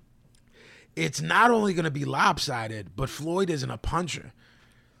 it's not only going to be lopsided, but Floyd isn't a puncher,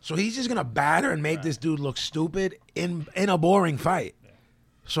 so he's just going to batter and make this dude look stupid in a boring fight.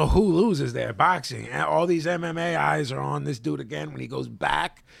 So who loses there? Boxing. And all these MMA eyes are on this dude again when he goes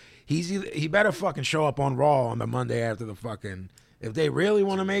back. He better fucking show up on Raw on the Monday after the fucking. If they really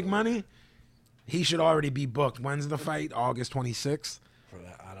want to make money, he should already be booked. When's the fight? August 26th. For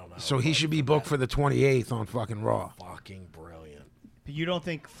that, I don't know. So he should be booked for the 28th on fucking Raw. Fucking brilliant. But you don't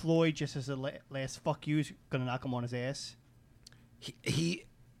think Floyd, just as a last fuck you, is gonna knock him on his ass? He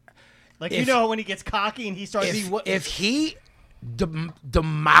Like If- when he gets cocky and he starts. if he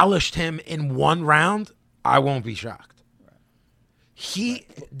demolished him in one round, I won't be shocked.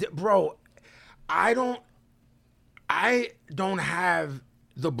 Bro, I don't have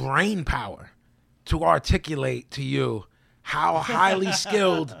the brain power to articulate to you how highly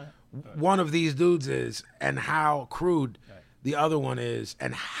skilled one of these dudes is and how crude the other one is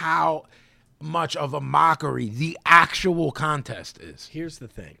and how much of a mockery the actual contest is. Here's the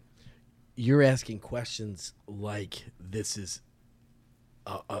thing. You're asking questions like this is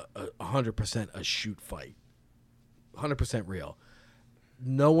a 100% a shoot fight. 100% real.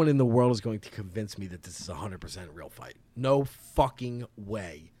 No one in the world is going to convince me that this is a 100% real fight. No fucking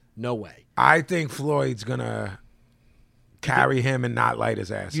way. No way. I think Floyd's gonna carry him and not light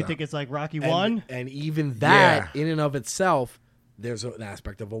his ass You up. think it's like Rocky 1? And even that, Yeah. in and of itself, there's an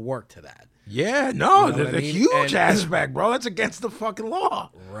aspect of a work to that. Yeah, no, You know there's what a I mean? huge And- aspect, bro. That's against the fucking law.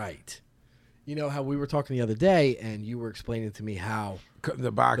 Right. You know how we were talking the other day, and you were explaining to me how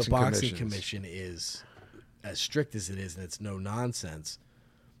The boxing, the boxing commissions. commission is as strict as it is, and it's no nonsense.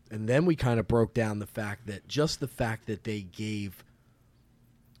 And then we kind of broke down the fact that just the fact that they gave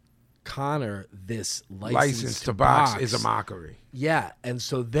Conor this license to box is a mockery. Yeah, and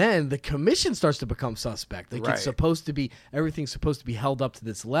so then the commission starts to become suspect. Like Right. it's supposed to be, everything's supposed to be held up to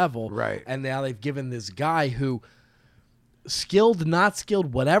this level. Right. And now they've given this guy who, skilled, not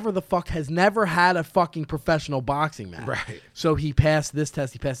skilled, whatever the fuck, has never had a fucking professional boxing match. Right. So he passed this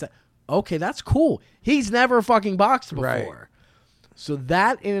test, he passed that. Okay, that's cool. He's never fucking boxed before. Right. So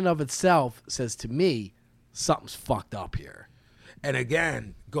that in and of itself says to me, something's fucked up here. And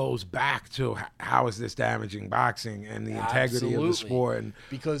again, goes back to how is this damaging boxing and the integrity of the Absolutely. sport? And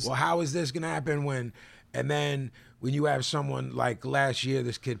Because- well, how is this going to happen when? And then when you have someone like last year,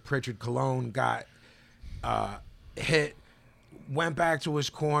 this kid Pritchard Colon got hit, went back to his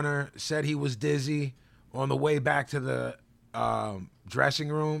corner, said he was dizzy. On the way back to the dressing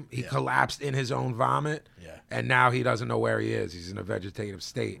room, he collapsed in his own vomit. Yeah. And now he doesn't know where he is. He's in a vegetative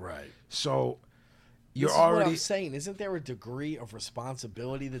state. Right. So you're This is what already. I'm saying. Isn't there a degree of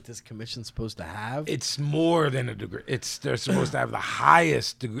responsibility that this commission's supposed to have? It's more than a degree. They're supposed to have the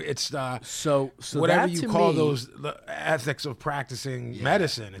highest degree. It's so whatever that you to call me- those the ethics of practicing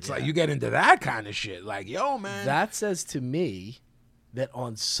medicine. It's like you get into that kind of shit. Like, yo, man. That says to me that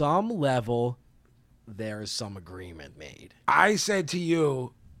on some level there is some agreement made. I said to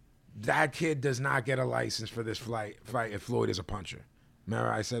you, that kid does not get a license for this fight if Floyd is a puncher.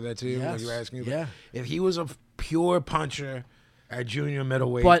 Remember I said that to you when Yes. you were asking me? Yeah. If he was a pure puncher at junior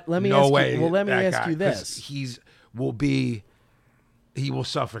middleweight, But let me no ask you- way. well, let me that ask guy- you 'cause this. He will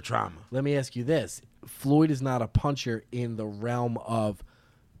suffer trauma. Let me ask you this. Floyd is not a puncher in the realm of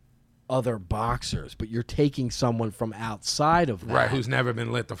other boxers, but you're taking someone from outside of that. Right, who's never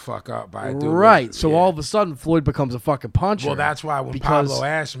been lit the fuck up by a dude. Right. So Yeah. all of a sudden Floyd becomes a fucking puncher. Well, that's why when because- Pablo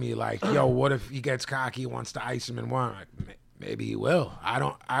asked me, like, yo, what if he gets cocky, wants to ice him in one? Like, maybe he will. I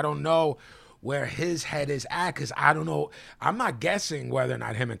don't know where his head is at, because I don't know. I'm not guessing whether or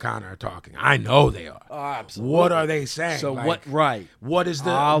not him and Conor are talking. I know they are. Oh, absolutely. What are they saying? So Like, what? Right. What is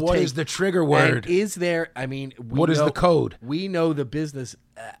the I'll what take- is the trigger word? And is there? I mean, What is the code? We know the business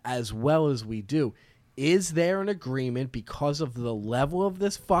as well as we do. Is there an agreement because of the level of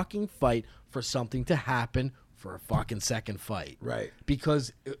this fucking fight for something to happen for a fucking second fight? Right.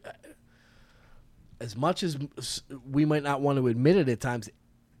 Because as much as we might not want to admit it at times,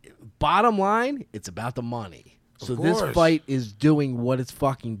 bottom line, it's about the money. So this course. fight is doing what it's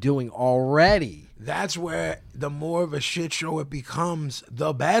fucking doing already. That's where the more of a shit show it becomes,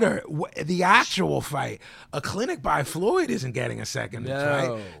 the better. The actual fight. A clinic by Floyd isn't getting a second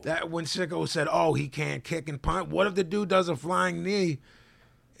No. fight. That when Sicko said, "Oh, he can't kick and punt." What if the dude does a flying knee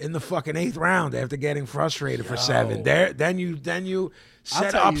in the fucking 8th round after getting frustrated for 7? Then you I'll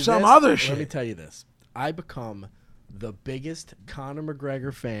set tell up you some this. other Let me shit. tell you this. I become the biggest Conor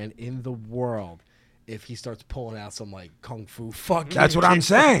McGregor fan in the world if he starts pulling out some like kung fu fucking That's what I'm kicks.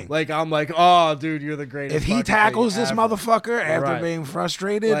 saying. Like I'm like, oh dude, you're the greatest. If he fucking tackles thing this ever." motherfucker after Right. being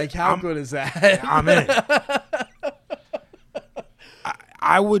frustrated, like how good is that? I'm in.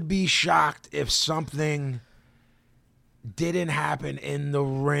 I would be shocked if something didn't happen in the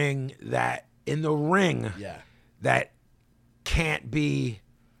ring that yeah, that can't be.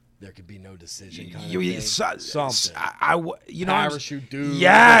 there could be no decision. Kind You, of thing. something. Something. You know, Parachute dude.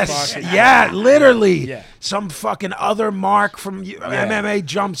 Yes, fucking- yeah, literally. Yeah. Some fucking other mark from MMA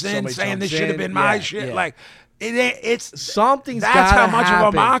jumps in Somebody saying jumps this should have in. been my Yeah, shit. yeah. Like it's Something's That's gotta how much of a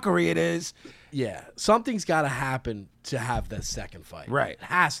happen. mockery it is. Yeah, something's got to happen to have that second fight. Right. It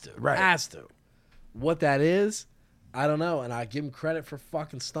has to. Right. Has to. What that is, I don't know, and I give him credit for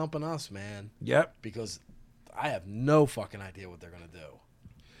fucking stumping us, man, Yep. because I have no fucking idea what they're gonna do.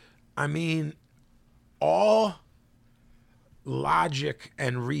 I mean, all logic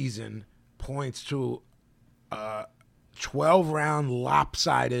and reason points to a 12-round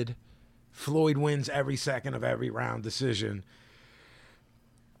lopsided Floyd wins every second of every round decision.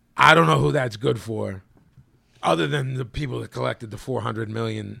 I don't know who that's good for. other than the people that collected the 400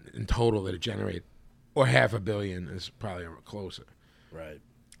 million in total that it generated, or $500 million is probably closer. Right.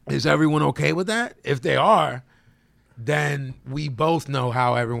 Is everyone okay with that? If they are, then we both know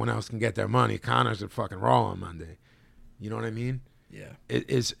how everyone else can get their money. Conor's at fucking Raw on Monday. You know what I mean? Yeah.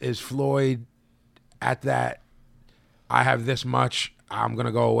 Is Floyd at that, I have this much, I'm going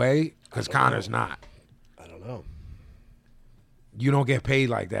to go away? Because Conor's not. I don't know. You don't get paid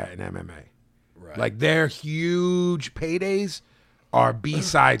like that in MMA. Right. Like, their huge paydays are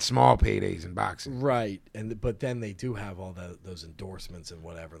B-side small paydays in boxing. Right. But then they do have all those endorsements and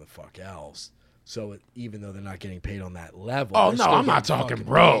whatever the fuck else. So even though they're not getting paid on that level. Oh, they're no, still I'm not getting talking fucking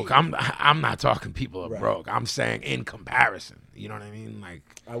broke. paid. I'm not talking people are Right. broke. I'm saying in comparison. You know what I mean? Like,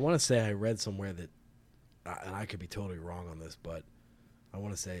 I want to say I read somewhere that, and I could be totally wrong on this, but I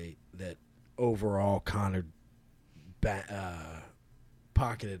want to say that overall Conor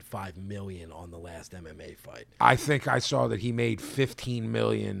pocketed $5 million on the last MMA fight. I think I saw that he made $15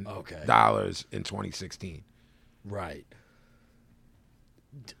 million Okay. in 2016. Right.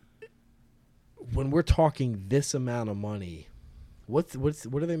 When we're talking this amount of money, what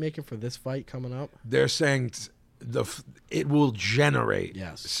are they making for this fight coming up? They're saying it will generate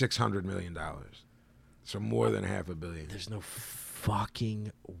Yes. $600 million. So more than $500 million. There's no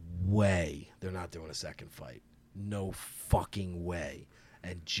fucking way they're not doing a second fight. No fucking way.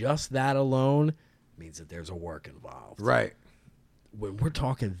 And just that alone means that there's a work involved. Right. When we're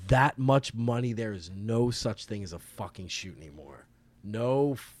talking that much money, there is no such thing as a fucking shoot anymore.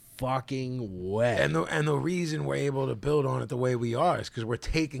 No fucking way. And the reason we're able to build on it the way we are is because we're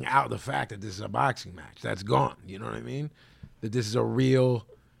taking out the fact that this is a boxing match. That's gone. You know what I mean? That this is a real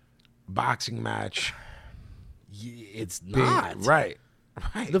boxing match. It's Big- not. Right.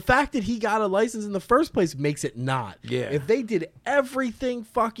 Right. The fact that he got a license in the first place makes it not. Yeah. If they did everything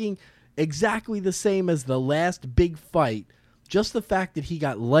fucking exactly the same as the last big fight, just the fact that he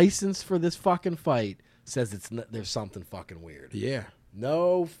got licensed for this fucking fight says there's something fucking weird. Yeah.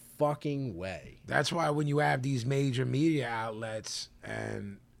 No fucking way. That's why when you have these major media outlets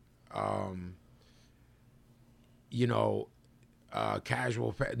and,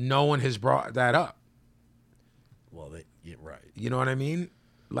 casual, no one has brought that up. Well, yeah, right. You know what I mean?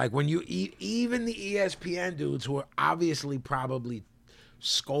 Like when you even the ESPN dudes who are obviously probably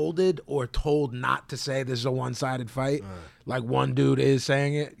scolded or told not to say this is a one-sided fight. Like one dude is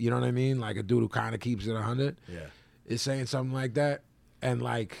saying it. You know what I mean? Like a dude who kind of keeps it 100 is saying something like that. And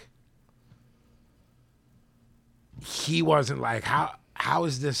like he wasn't like, how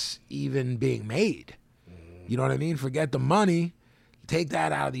is this even being made? You know what I mean? Forget the money. Take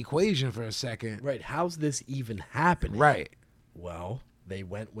that out of the equation for a second. Right. How's this even happening? Right. Well, they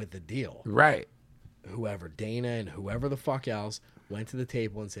went with the deal. Right. Whoever, Dana and whoever the fuck else, went to the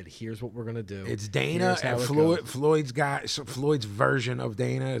table and said, here's what we're going to do. It's Dana Here's how and it Floyd. goes." Floyd's version of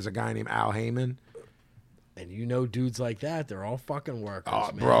Dana is a guy named Al Heyman. And you know dudes like that, they're all fucking workers, Oh,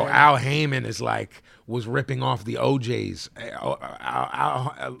 man. bro, Al Heyman is was ripping off the OJs. Al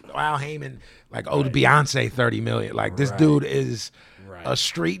Heyman owed Beyonce $30 million. Like this Right. dude is Right. a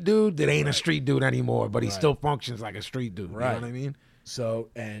street dude that ain't a street dude anymore, but he still functions like a street dude. You Right. know what I mean? So,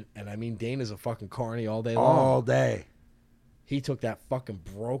 and I mean, Dana's a fucking carny all day long. All day. He took that fucking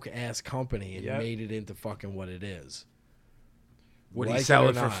broke-ass company and Yep. made it into fucking what it is. Would Like he sell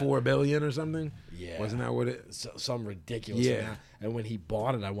or it for not. $4 billion or something? Yeah. Wasn't that what it? Some ridiculous Yeah. amount. And when he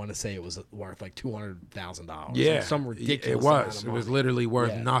bought it, I want to say it was worth like $200,000. Yeah, Some ridiculous It amount was. of It was money. literally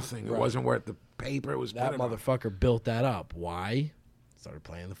worth Yeah, nothing. It right. wasn't worth the paper it was. That printed on. motherfucker built that up. Why? Started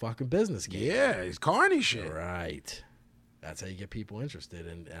playing the fucking business game. Yeah, it's carny shit. Right. That's how you get people interested.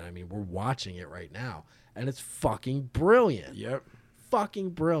 And I mean, we're watching it right now. And it's fucking brilliant. Yep. Fucking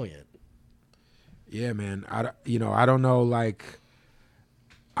brilliant. Yeah, man. I don't know. Like,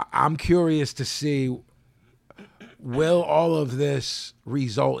 I'm curious to see, will all of this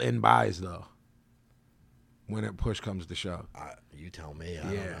result in buys though? When it push comes to shove. You tell me. I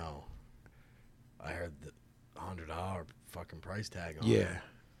don't know. I heard the $100 fucking price tag on it. Yeah,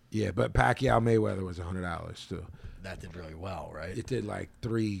 yeah. But Pacquiao Mayweather was $100 too. That did really well, right? It did like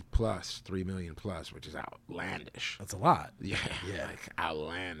 3 million plus, which is outlandish. That's a lot. Yeah, Yeah. like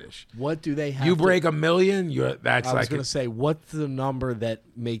outlandish. What do they have You to- break $1 million, that's I was like going to say, what's the number that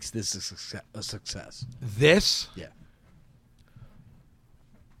makes this a success? this. Yeah.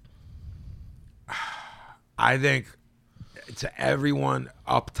 I think to everyone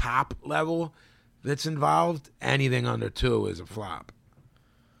up top level that's involved, anything under 2 is a flop.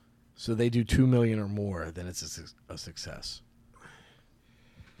 So they do $2 million or more, then it's a success.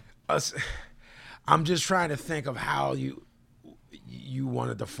 I'm just trying to think of how you want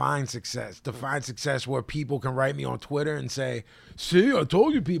to define success. Define success where people can write me on Twitter and say, see, I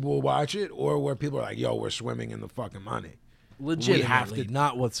told you people will watch it, or where people are like, yo, we're swimming in the fucking money. Legitimately, We have to-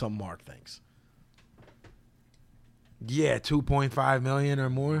 not what some Mark thinks. Yeah, 2.5 million or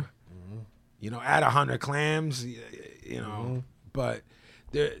more. You know, at 100 clams, you know. But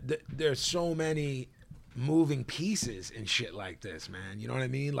there's so many moving pieces and shit like this, man. You know what I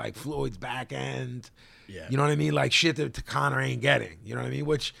mean? Like Floyd's back end. Yeah. You know what I mean? Like shit that Conor ain't getting. You know what I mean?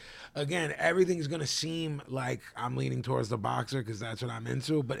 Which, again, everything's going to seem like I'm leaning towards the boxer because that's what I'm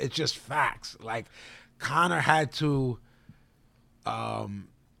into. But it's just facts. Like Conor had to...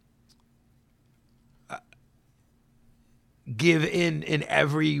 give in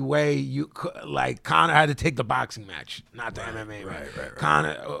every way you could. Like Conor had to take the boxing match, not the MMA. Right.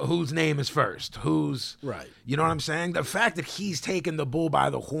 Conor, whose name is first? Who's Right. You know what I'm saying? The fact that he's taking the bull by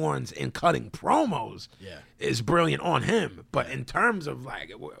the horns and cutting promos is brilliant on him. But in terms of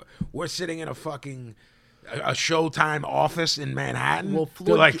like, we're sitting in a fucking a Showtime office in Manhattan. Well, They're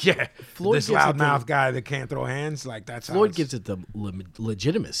Floyd like, gi- yeah, Floyd this gives it loudmouth the- guy that can't throw hands. Like that's how Floyd it's- gives it the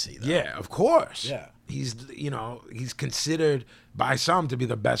legitimacy, though. Yeah, of course. Yeah. He's, you know, he's considered by some to be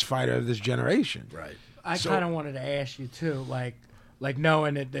the best fighter of this generation. Right. I kind of wanted to ask you too, like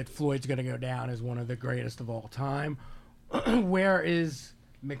knowing that Floyd's going to go down as one of the greatest of all time. Where is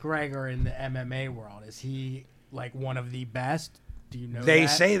McGregor in the MMA world? Is he like one of the best? Do you know? They that?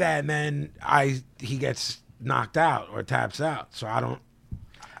 say that, and then he gets knocked out or taps out. So I don't.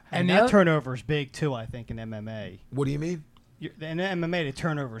 And the that other- turnover is big too, I think, in MMA. What do you mean? In MMA, the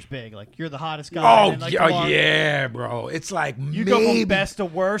turnover is big. Like you're the hottest guy. Oh, and then, like, yeah, tomorrow, yeah, bro. It's like You maybe, go from best to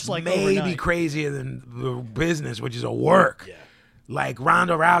worst, like maybe overnight. crazier than the business, which is a work. Yeah. Like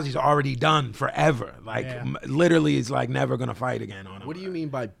Ronda Rousey's already done forever. Like Yeah. literally, is like never gonna fight again on him. What do you mean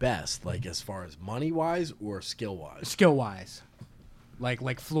by best? Like as far as money wise or skill wise? skill wise,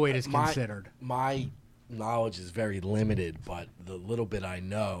 like Floyd is considered. My knowledge is very limited, but the little bit I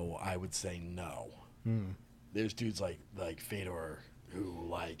know, I would say no. There's dudes like Fedor who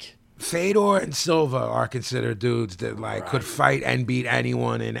like Fedor and Silva are considered dudes that like could Right. fight and beat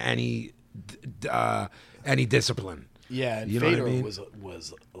anyone in any discipline. yeah, and You know what I Fedor mean? was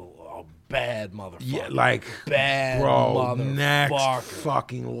a bad motherfucker. Yeah, like bad bro, motherfucker. next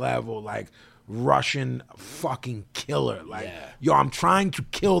fucking level, like Russian fucking killer. Like, Yeah. yo, I'm trying to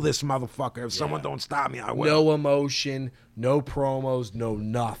kill this motherfucker. If someone don't stop me, I will. No emotion, no promos, no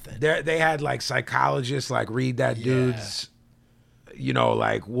nothing. They had like psychologists like read that dude's, you know,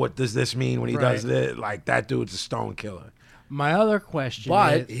 like what does this mean when he does Right. this? Like that dude's a stone killer. My other question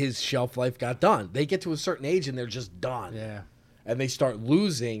But is, his shelf life got done. They get to a certain age and they're just done. yeah, And they start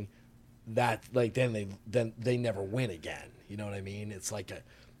losing that, like then they never win again. You know what I mean? It's like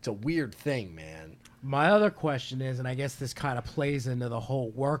it's a weird thing, man. my other question is, and I guess this kind of plays into the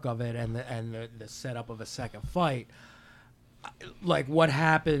whole work of it and the setup of a second fight. Like, what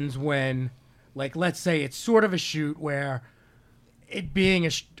happens when, like, let's say it's sort of a shoot where it being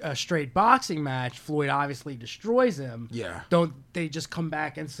a straight boxing match, Floyd obviously destroys him. Yeah. Don't they just come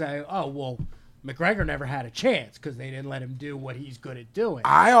back and say, oh, well, McGregor never had a chance because they didn't let him do what he's good at doing?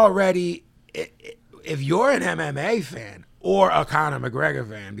 I already, if you're an MMA fan or a Conor McGregor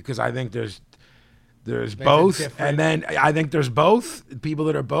fan, because I think there's both, different- and then I think there's both people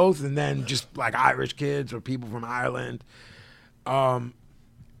that are both, and then just like Irish kids or people from Ireland.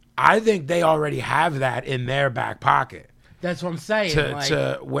 I think they already have that in their back pocket. That's what I'm saying.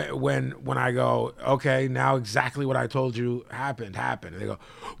 To when I go, okay, now exactly what I told you happened. And they go,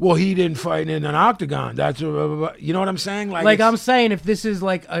 well, he didn't fight in an octagon. That's you know what I'm saying? Like it's- I'm saying, if this is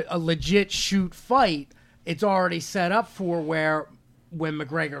like a legit shoot fight, it's already set up for where when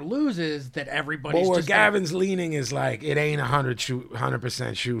McGregor loses, that everybody's Well, where just gonna- Gavin's leaning is like it ain't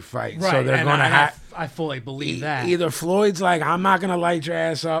 100% shoot fight. right. So they're and gonna have I fully believe that. either Floyd's like, I'm not gonna light your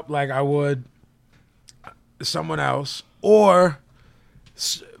ass up like I would someone else, or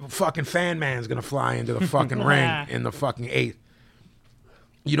fucking Fan Man's gonna fly into the fucking ring in the fucking 8th.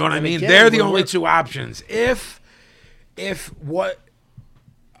 You know what I mean? again, They're the when only we're- two options. If what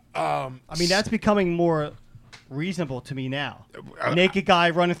I mean, that's becoming more reasonable to me now. Naked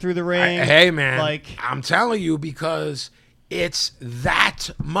guy running through the ring. hey man, like I'm telling you, because it's that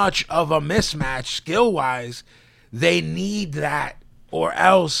much of a mismatch skill wise. They need that, or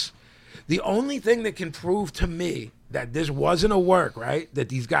else the only thing that can prove to me that this wasn't a work, right? That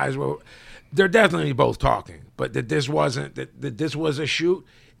these guys they're definitely both talking, but that this wasn't, that this was a shoot.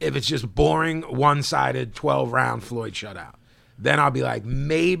 If it's just boring, one-sided 12-round Floyd shutout, then I'll be like,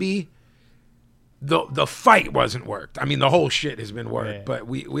 maybe the fight wasn't worked. I mean, the whole shit has been worked, Yeah. but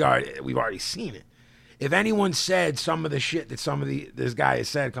we've already seen it. if anyone said some of the shit that this guy has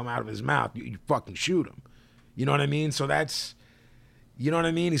said come out of his mouth, you fucking shoot him. You know what I mean? So that's, you know what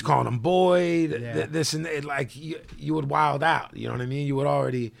I mean? He's calling him boy, this and that. Like, you would wild out. You know what I mean? You would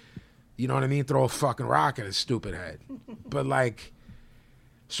already, you know what I mean? Throw a fucking rock at his stupid head. But like,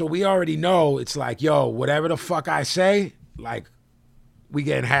 so we already know it's like, yo, whatever the fuck I say, like, we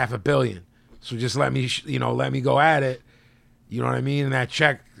getting $500 million. So just let me, let me go at it. You know what I mean? And that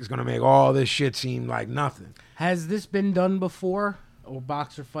check is going to make all this shit seem like nothing. Has this been done before? Or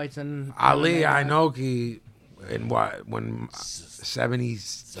boxer fights and Ali Inoki in what? When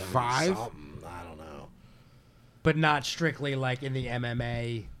 75? I don't know. But not strictly like in the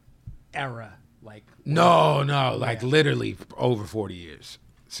MMA era. Like No, like literally over 40 years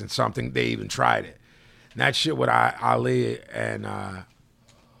since they even tried it. And that shit with Ali and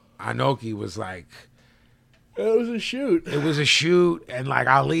Inoki was like, It was a shoot. it was a shoot, and like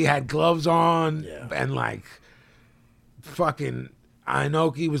Ali had gloves on, and like fucking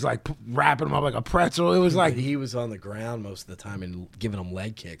Inoki was like wrapping him up like a pretzel. It was like, He was on the ground most of the time and giving him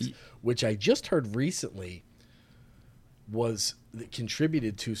leg kicks, which I just heard recently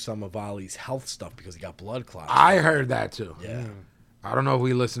contributed to some of Ali's health stuff because he got blood clots. I heard that too. Yeah. I don't know if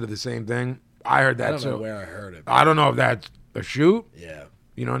we listened to the same thing. I heard that I don't too. know where I heard it. I don't know if that's a shoot. Yeah.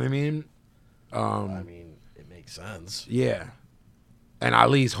 You know what I mean? I mean, it makes sense. Yeah. And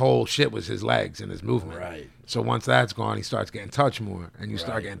Ali's whole shit was his legs and his movement. Right. So once that's gone, he starts getting touched more. And you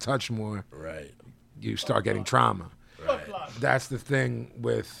start Right. getting touched more, Right. you start getting trauma. Right. That's the thing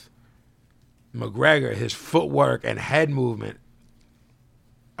with McGregor, his footwork and head movement.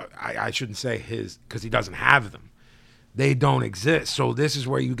 I shouldn't say his, because he doesn't have them. They don't exist. So this is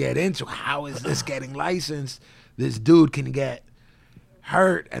where you get into, how is this getting licensed? This dude can get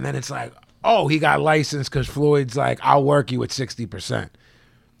hurt, and then it's like, oh, he got licensed because Floyd's like, I'll work you at 60%.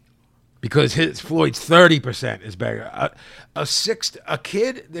 Because Floyd's 30% is better. A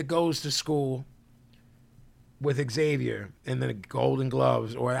kid that goes to school with Xavier in the Golden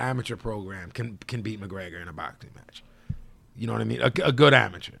Gloves or amateur program can beat McGregor in a boxing match. You know what I mean? A good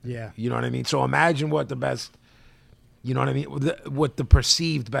amateur. Yeah. You know what I mean? So imagine what the best, you know what I mean? What the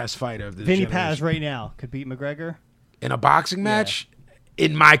perceived best fighter of this Vinny generation. Paz right now could beat McGregor. In a boxing match,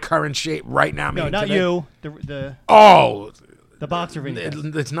 in my current shape right now. No, meaning not today? you. The boxer Vinny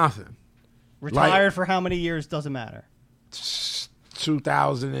Paz. It's nothing. Retired for how many years doesn't matter.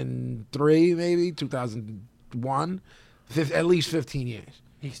 2003, maybe 2001, at least 15 years.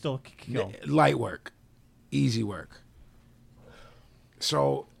 He still kill. Light work, easy work.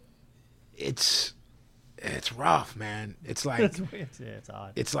 So it's rough, man. It's like it's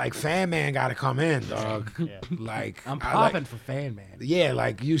odd. it's like Fan Man got to come in, dog. Yeah. Like I'm I popping like, for Fan Man. yeah,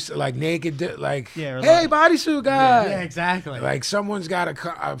 like like naked, like Yeah, or hey, like- bodysuit guy. Yeah, exactly. Like someone's got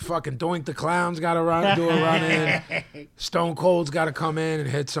to fucking Doink the Clown's got to do a run in. Stone Cold's got to come in and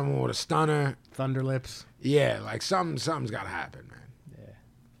hit someone with a stunner. Thunderlips. Yeah, like something's got to happen, man. Yeah,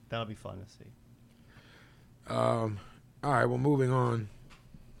 that'll be fun to see. All right, well, moving on.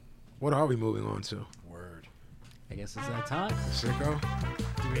 What are we moving on to? Word. I guess it's that time. Sicko?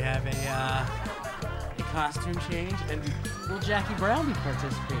 Do we have a costume change? And will Jackie Brown be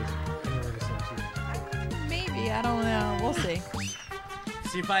participating in the Word Association? Maybe, I don't know. We'll see.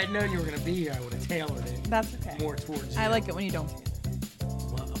 See, if I had known you were going to be here, I would have tailored it That's okay. more towards you. I like it when you don't.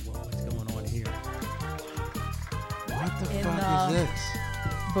 What's going on here? What the In, fuck is this?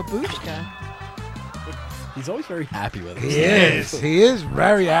 Babushka. He's always very happy with it. He is. He is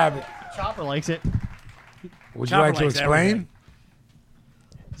very happy. Chopper likes it. Would you Chopper like to likes explain? everything.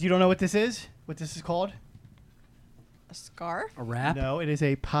 You don't know what this is? What this is called? A scarf? A wrap? No, it is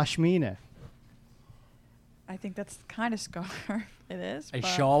a pashmina. I think that's kind of scarf. It is. A but-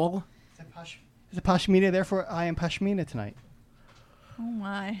 shawl? It's a pashmina, therefore I am pashmina tonight. Oh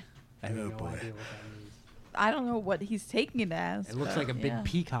my. I have no boy. idea what that means. I don't know what he's taking it as. It looks but like a big yeah.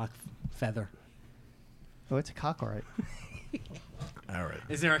 peacock feather. Oh, it's a cock, all right. All right.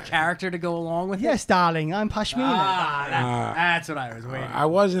 Is there a character to go along with it? Yes, darling, I'm pashmina. That's what I was waiting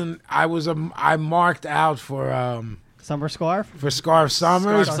for. I marked out for Summer scarf. Scarf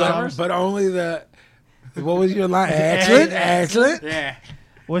Summers, Scarf but, Summers? but only the. What was your line? Excellent, excellent. Yeah.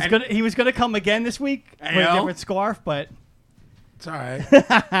 He was gonna come again this week I with a know. different scarf, but It's all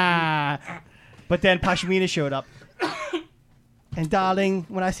right. but then pashmina showed up. And darling,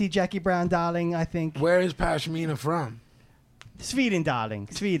 when I see Jackie Brown, darling, I think Where is Pashmina from? Sweden, darling,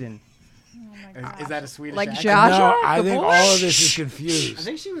 Sweden. Is that a Swedish Like accent? Zsa No, Zsa I think Gabor? all of this is I confused.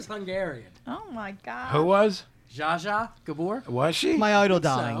 think she was Hungarian. Oh my god. Who was? Zsa Zsa Gabor? Was she? My idol, think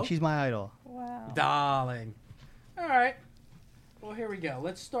so. darling. She's my idol. Wow. Darling. All right. Well, here we go.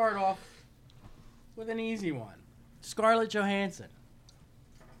 Let's start off with an easy one. Scarlett Johansson.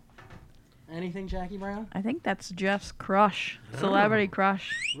 Anything, Jackie Brown? I think that's Jeff's crush, celebrity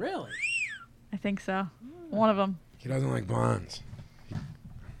crush. Really? I think so. One of them. He doesn't like blondes.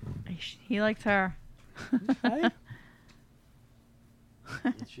 He likes her. Okay.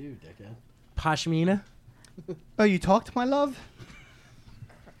 It's you, dickhead. Pashmina. Oh, you talked, my love?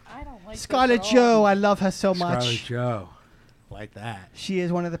 I don't like Scarlett Joe, I love her so much. Scarlett Joe. Like that. She is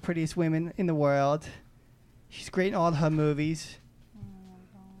one of the prettiest women in the world. She's great in all her movies.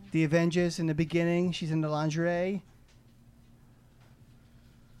 The Avengers in the beginning, she's in the lingerie.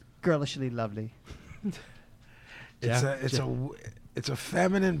 Girlishly lovely. It's a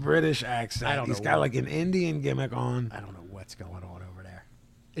feminine British accent. I don't He's know got what- like an Indian gimmick on. I don't know what's going on over there.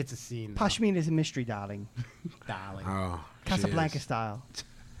 It's a scene. Pashmina is a mystery, darling. Darling. Oh, she Casablanca is. style.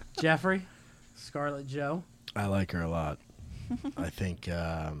 Jeffrey. Scarlett Joe. I like her a lot. I think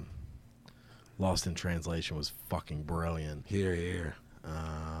Lost in Translation was fucking brilliant. Here, here.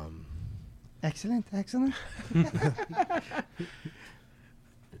 Excellent, excellent.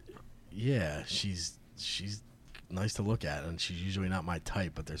 Yeah, she's nice to look at, and she's usually not my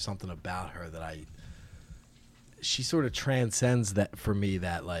type, but there's something about her that she sort of transcends that for me,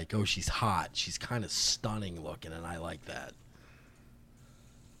 that like, oh, she's hot. She's kind of stunning looking, and I like that.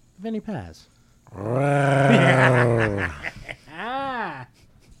 Vinny Paz. Ah.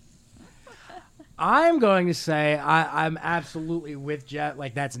 I'm going to say I'm absolutely with Jeff.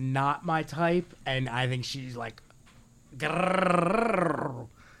 Like, that's not my type, and I think she's like, grrr.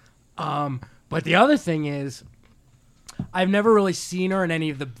 But the other thing is, I've never really seen her in any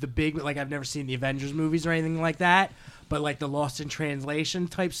of the big, like, I've never seen the Avengers movies or anything like that. But like the Lost in Translation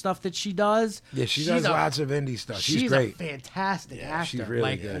type stuff that she does. Yeah, she does lots of indie stuff. She's a great. fantastic Yeah, actor. she's really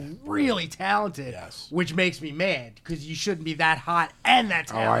like, good. really talented. Yes. Which makes me mad because you shouldn't be that hot and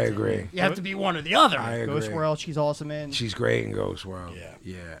that Oh, I talented. agree. You have to be one or the other. I agree. Ghost World, she's awesome in. She's great in Ghost World. Yeah.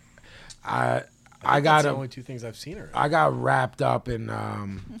 Yeah. I got that's the a- only two things I've seen her in. I got wrapped up in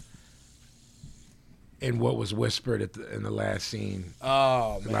what was whispered in the last scene.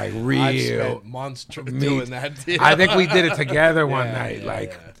 Oh man, Like, I've real- spent months doing that. Deal. I think we did it together one Yeah, night. yeah,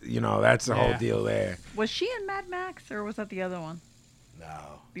 like, yeah. That's the whole Yeah. deal there. Was she in Mad Max or was that the other one?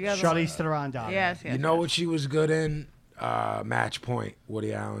 No. The other Charlize one. Theron, darling. Yes, yes. You know what she was good in? Match Point,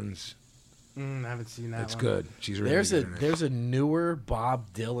 Woody Allen's. I haven't seen that It's one. good. She's really There's good in it. there's a newer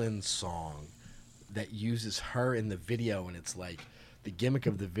Bob Dylan song that uses her in the video, and it's like the gimmick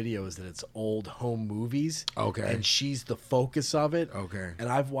of the video is that it's old home movies. Okay. And she's the focus of it. Okay. And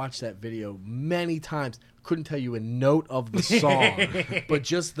I've watched that video many times. Couldn't tell you a note of the song, but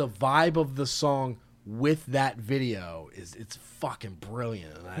just the vibe of the song with that video it's fucking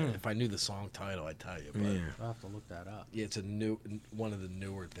brilliant. And if I knew the song title, I'd tell you. But Yeah. I'll have to look that up. yeah, it's one of the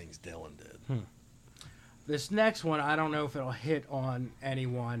newer things Dylan did. This next one, I don't know if it'll hit on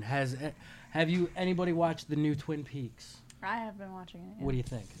anyone. Have anybody watched the new Twin Peaks? I have been watching it. Yeah. What do you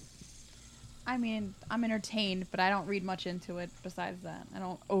think? I mean, I'm entertained, but I don't read much into it besides that. I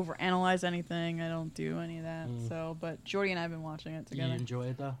don't overanalyze anything. I don't do any of that. So, but Jordy and I have been watching it You together. enjoy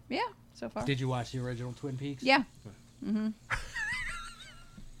it though? Yeah, so far. Did you watch the original Twin Peaks? Yeah.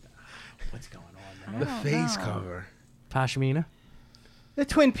 What's going on The there? don't face know. cover. Pashmina? The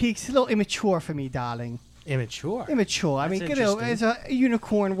Twin Peaks, a little immature for me, darling. Immature. Immature. I That's mean, get over. There's interesting. a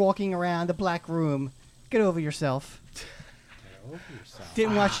unicorn walking around the black room. Get over yourself. Over yourself.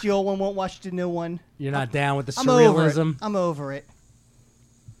 Didn't watch the old one, won't watch the new one. You're not down with the I'm over it. surrealism? I'm over it.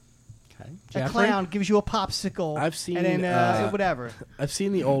 Okay. A Jeffrey? clown gives you a popsicle. I've seen, and then whatever. I've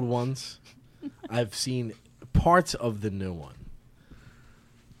seen the old ones. I've seen parts of the new one.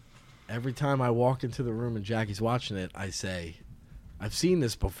 Every time I walk into the room and Jackie's watching it, I say, I've seen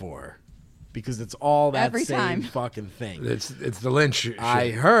this before. Because it's all that Every same time. fucking thing. It's the Lynch shit.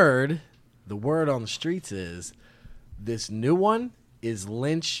 I heard the word on the streets is this new one is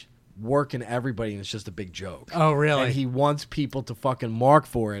Lynch working everybody, and it's just a big joke. Oh, really? And he wants people to fucking mark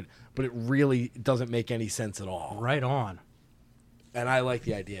for it, but it really doesn't make any sense at all. Right on. And I like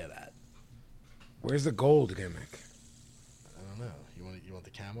the idea of that. Where's the gold gimmick? I don't know. You want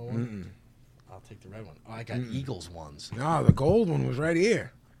the camo one? I'll take the red one. Oh, I got Eagles ones. No, the gold one was right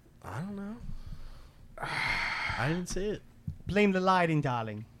here. I don't know. I didn't see it. Blame the lighting,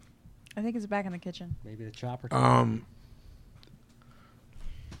 darling. I think it's back in the kitchen. Maybe the chopper.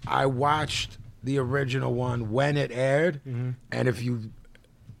 I watched the original one when it aired, and if you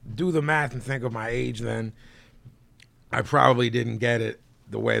do the math and think of my age, then I probably didn't get it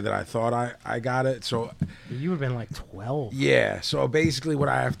the way that I thought I got it. So You would have been like 12. yeah, so basically what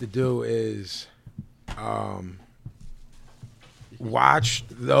I have to do is watch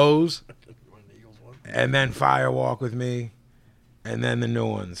those and then Firewalk with Me, and then the new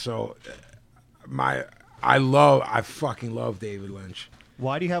one. So, I fucking love David Lynch.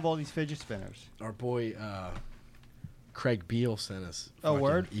 Why do you have all these fidget spinners? Our boy Craig Beal sent us. Oh, fucking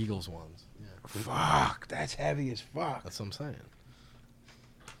word? Eagles ones. Yeah, Fuck, that's heavy as fuck. that's what I'm saying.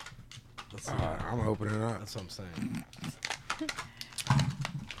 That's, I'm opening it up. that's what I'm saying.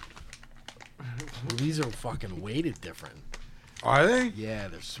 Well, these are fucking weighted different. Are they? Yeah,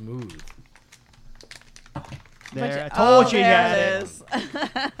 they're smooth. There, I told you he there had it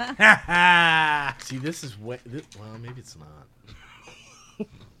it. is. See, this is well, maybe it's not.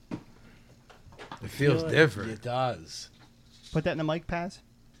 It feels different. It does. Put that in the mic, Paz.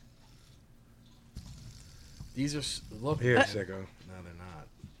 These are look. Here, Sicko. No, they're not.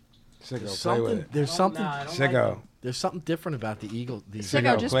 Sicko, There's play with something. it. There's something. Sicko. There's something different about the Eagle. These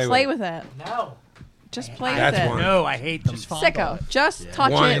Sicko, Sicko, just play play with with it. No. Just play That's with it. one. No, I hate them. Sicko, just Yeah.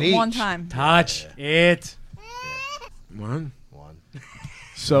 touch One it each. one time. Touch it. One.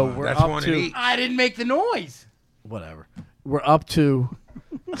 So we're That's up one to in each. I didn't make the noise. whatever. We're up to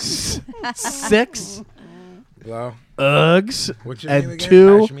 6 Well, Uggs what's your name and again?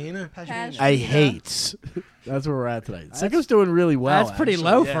 2 Pashmina? Pashmina. I hates. That's where we're at tonight. Sicko's doing really well. That's pretty actually.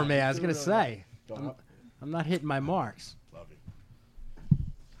 low Yeah, for me. I was he's gonna doing say. really well. I'm not hitting my marks. Love you.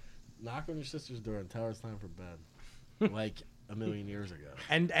 Knock on your sister's door and tell her it's time for bed. Like a million years ago.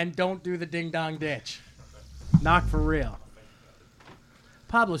 And don't do the ding dong ditch. Knock for real.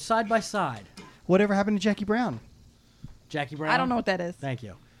 Pablo, side by side. Whatever happened to Jackie Brown? Jackie Brown. I don't know what that is. Thank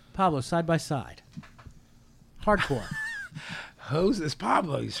you. Pablo, side by side. Hardcore. Who's this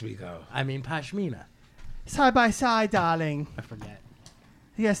Pablo you speak of? I mean Pashmina. Side by side, darling. I forget.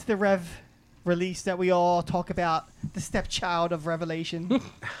 Yes, the Rev release that we all talk about, the stepchild of Revelation.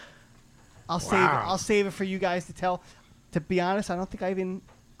 I'll save it for you guys to tell. To be honest, I don't think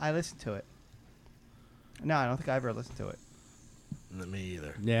I listened to it. No, I don't think I ever listened to it. Me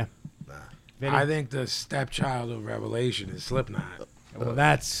either. Yeah. Nah. I think the stepchild of Revelation is Slipknot. Well,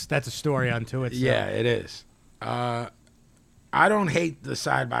 that's a story unto itself. Yeah, it is. I don't hate the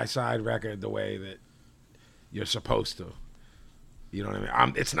side-by-side record the way that you're supposed to. You know what I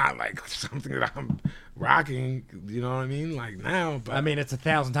mean? It's not like something that I'm rocking, you know what I mean? Like now, but I mean, it's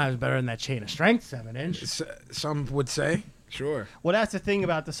 1,000 times better than that Chain of Strength 7-inch. some would say, sure. Well, that's the thing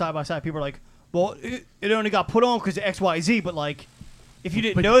about the side by side. People are like, well, it only got put on because of XYZ, but like, if you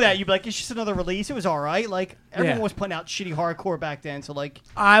didn't know that, you'd be like, it's just another release. It was all right. Like, everyone Yeah. was putting out shitty hardcore back then. So, like,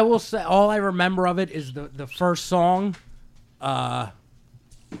 I will say, all I remember of it is the first song,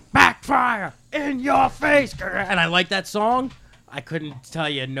 Backfire in Your Face. And I like that song. I couldn't tell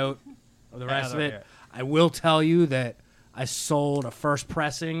you a note of the rest of it. Yeah. I will tell you that I sold a first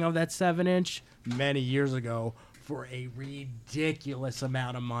pressing of that 7-inch many years ago for a ridiculous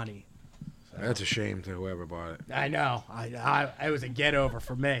amount of money. That's a shame to whoever bought it. I know. It was a get over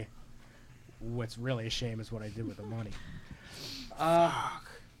for me. What's really a shame is what I did with the money.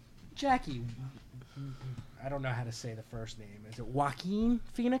 Jackie, I don't know how to say the first name. Is it Joaquin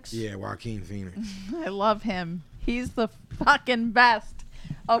Phoenix? Yeah, Joaquin Phoenix. I love him. He's the fucking best.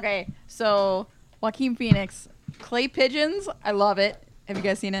 Okay, so Joaquin Phoenix, Clay Pigeons. I love it. Have you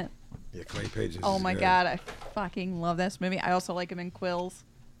guys seen it? Yeah, Clay Pigeons. Oh is my good. god, I fucking love this movie. I also like him in Quills.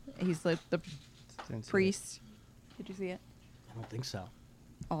 He's the priest. Did you see it? I don't think so.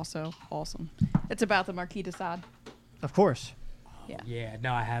 Also awesome. It's about the Marquis de Sade. of course. Yeah,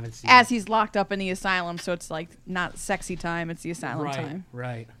 no, I haven't seen As it. he's locked up in the asylum, so it's like not sexy time, it's the asylum Right, time.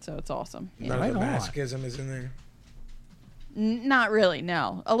 right. So it's awesome. Yeah. None Right of the on. masochism is in there. Not really,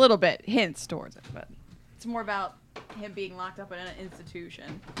 no. A little bit, hints towards it, but it's more about him being locked up in an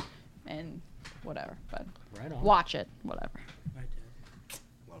institution and whatever. But Right on. watch it, whatever.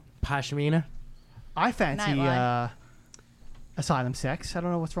 Pashmina? I fancy Nightline. asylum sex. I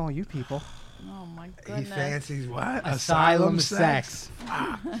don't know what's wrong with you people. Oh my He goodness. fancies what? Asylum sex.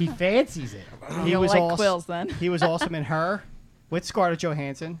 He fancies it. He You was like awesome. Quills then. He was awesome in Her with Scarlett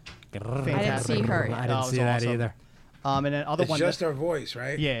Johansson. I didn't Fantastic. see her yet. I That didn't was see that awesome. either. And then other It's one, just her voice,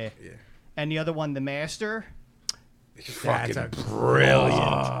 right? yeah. Yeah. And the other one, The Master. It's fucking That's a- brilliant.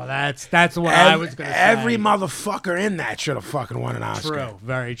 Oh, that's what I was going to say. Every motherfucker in that should have fucking won an Oscar. True.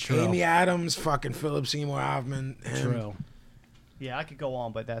 Very true. Amy Adams, fucking Philip Seymour Hoffman. him. True. Yeah, I could go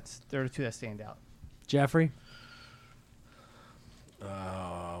on, but they're the two that stand out. Jeffrey?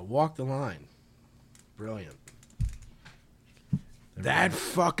 Walk the Line. Brilliant. That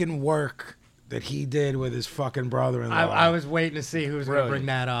fucking work that he did with his fucking brother-in-law. I was waiting to see who was going to Brilliant. bring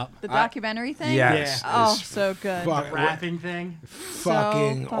that up. The documentary thing? Yes. Yeah. Oh, it's so good. fuck- Rapping thing?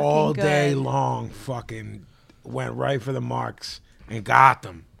 fucking fucking all day good. long fucking went right for the marks and got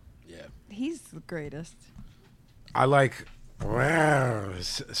them. Yeah. He's the greatest. I like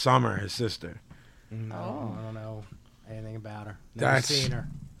Summer, his sister. No, I don't know anything about her. Never That's- seen her.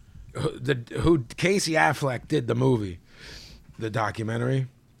 Who Casey Affleck did the movie, the documentary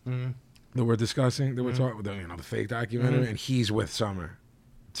that we're discussing, that we're talking, the fake documentary, and he's with Summer,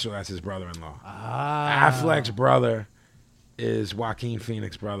 so that's his brother-in-law. Affleck's brother is Joaquin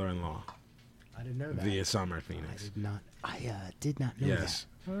Phoenix's brother-in-law I didn't know that. via Summer I Phoenix. did not know Yes,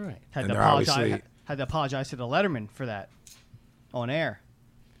 that. All right. Had And to they're obviously- apologize to the Letterman for that on air.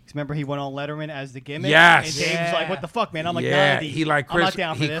 'Cause remember, he went on Letterman as the gimmick. Yes. And Dave was like, "What the fuck, man? I'm like yeah, 90. he like I'm not Chris,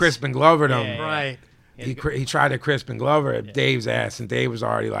 down for he this." Crispin Glovered him. Yeah, yeah. Right. He tried to Crispin Glover at Dave's ass, and Dave was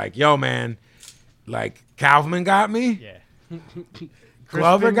already like, "Yo, man, like Kaufman got me, Yeah.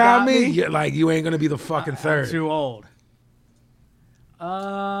 Glover Crispin got got me. me? Yeah, like you ain't gonna be the fucking third." Too old.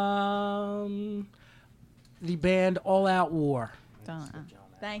 The band All Out War.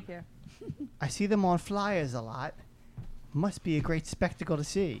 Thank you. I see them on flyers a lot. Must be a great spectacle to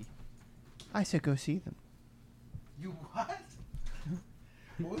see. I said go see them. You what?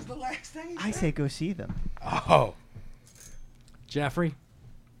 What was the last thing? I say go see them. Oh, Jeffrey.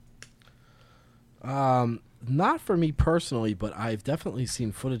 Not for me personally, but I've definitely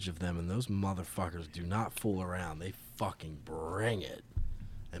seen footage of them, and those motherfuckers do not fool around. They fucking bring it,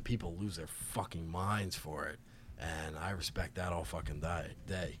 and people lose their fucking minds for it, and I respect that all fucking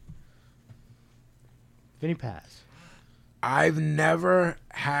day. Vinny Paz. I've never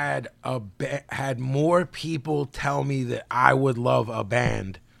had had more people tell me that I would love a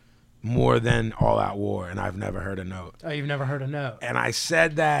band more than All Out War, and I've never heard a note. Oh, you've never heard a note. And I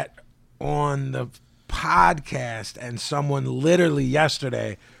said that on the podcast, and someone literally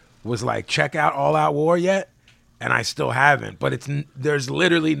yesterday was like, "Check out All Out War yet?" And I still haven't. But there's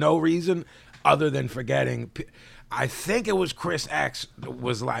literally no reason other than forgetting. I think it was Chris X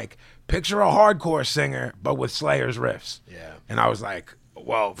was like, "Picture a hardcore singer, but with Slayer's riffs." Yeah. And I was like,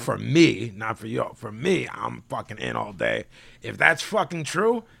 well, for me, not for you, for me, I'm fucking in all day. If that's fucking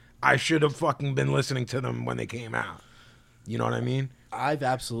true, I should have fucking been listening to them when they came out. You know what I mean? I've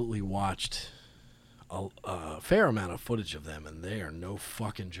absolutely watched a fair amount of footage of them, and they are no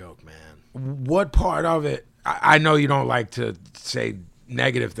fucking joke, man. What part of it, I know you don't like to say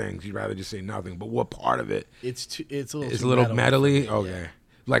negative things, you'd rather just say nothing, but what part of it It's a little, is a too little metally metally? for me, Okay. yeah.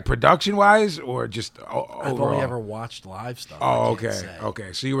 Like production-wise, or just overall? I've only ever watched live stuff. Oh, I okay, can't say.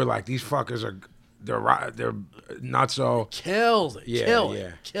 okay. So you were like, these fuckers they're not so... Kills it. Yeah, kill yeah.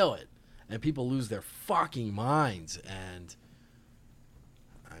 it. Kill it. And people lose their fucking minds. And,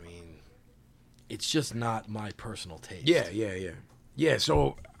 I mean, it's just not my personal taste. Yeah,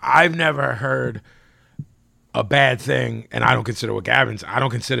 so I've never heard a bad thing, and I don't consider I don't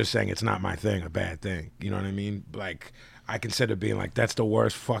consider saying it's not my thing a bad thing. You know what I mean? Like, I consider being like, that's the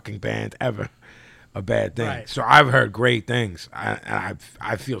worst fucking band ever a bad thing. Right. So I've heard great things. I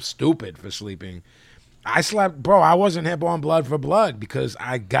feel stupid for sleeping. I slept, bro, I wasn't hip on Blood for Blood because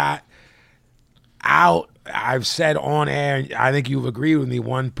I got out. I've said on air, I think you've agreed with me,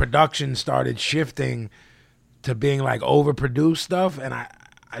 when production started shifting to being like overproduced stuff, and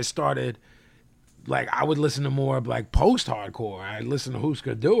I started, like, I would listen to more of like post-hardcore. I'd listen to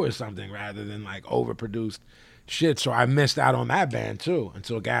Husker Du or something rather than like overproduced shit. So I missed out on that band too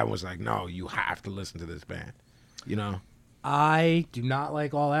until Gavin was like, no, you have to listen to this band, you know? I do not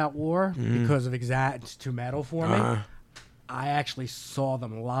like All Out War because of it's too metal for me. I actually saw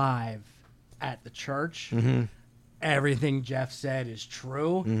them live at the church. Everything Jeff said is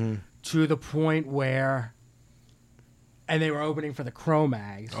true to the point where, and they were opening for the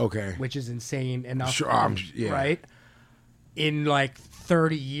Cro-Mags, Okay. which is insane enough, Sure, yeah. right? In like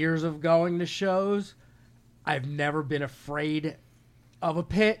 30 years of going to shows, I've never been afraid of a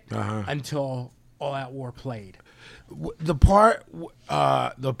pit until All Out War played. The part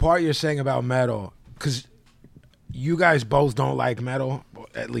you're saying about metal, because you guys both don't like metal,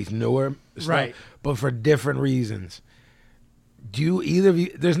 at least newer stuff, Right. but for different reasons. Do you either of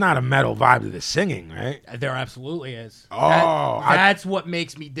you? There's not a metal vibe to the singing, right? There absolutely is. Oh, that's what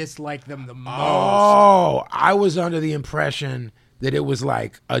makes me dislike them the most. Oh, I was under the impression that it was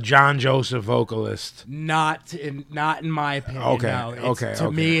like a John Joseph vocalist. Not in my opinion. Okay, No.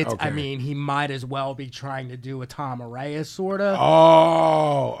 To me, it's. I mean, he might as well be trying to do a Tom Araya sort of.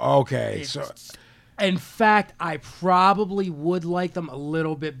 Oh, okay. So In fact, I probably would like them a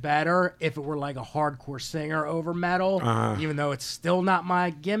little bit better if it were like a hardcore singer over metal, even though it's still not my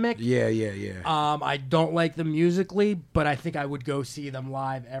gimmick. yeah. I don't like them musically, but I think I would go see them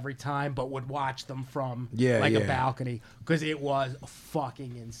live every time, but would watch them from a balcony because it was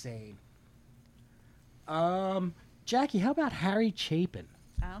fucking insane. Jackie, how about Harry Chapin?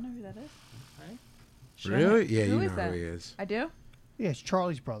 I don't know who that is. Really? Yeah, Who you is know that? who he is. I do. Yeah, it's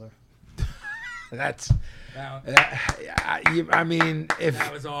Charlie's brother. That's. I mean, if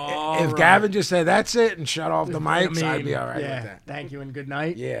That was all if right. Gavin just said that's it and shut off the mics, I'd be all right yeah. with that. Thank you and good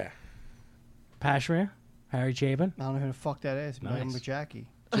night. Yeah. Pashmir, Harry Chabin, I don't know who the fuck that is, but I'm Nice. with Jackie.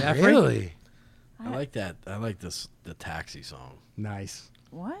 Jeffrey. Really? I like that. I like this the Taxi song. Nice.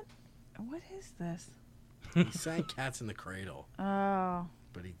 What? What is this? He sang "Cats in the Cradle," Oh.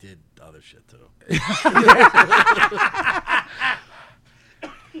 but he did other shit too.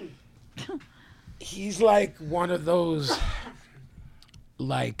 He's like one of those,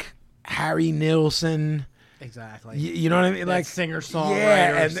 like Harry Nilsson. Exactly. You know what I mean? That Like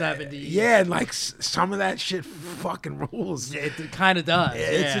singer-songwriter of and, 70s. Yeah, and like some of that shit fucking rules. It kind of does.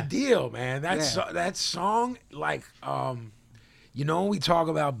 It's yeah. a deal, man. That song, like, you know, when we talk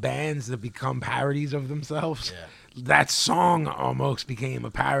about bands that become parodies of themselves, that song almost became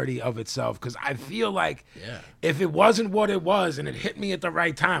a parody of itself. Because I feel like if it wasn't what it was and it hit me at the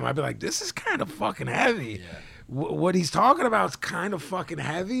right time, I'd be like, this is kind of fucking heavy. Yeah. What he's talking about is kind of fucking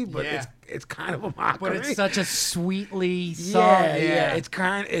heavy, but Yeah. it's kind of a mockery. But it's such a sweetly song. Yeah. It's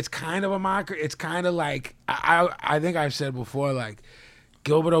kind of a mockery. It's kind of like I think I've said before, like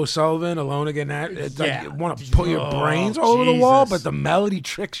Gilbert O'Sullivan, Alone Again. That it's like you want to put your brains all over the wall, Jesus. but the melody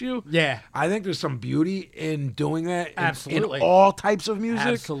tricks you. Yeah. I think there's some beauty in doing that. Absolutely. In all types of music.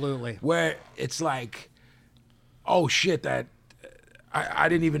 Absolutely. Where it's like, oh shit, that. I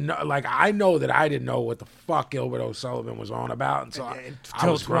didn't even know. Like, I know that I didn't know what the fuck Gilbert O'Sullivan was on about until I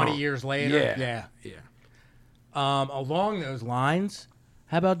Till was 20 grown. years later. Yeah. Along those lines,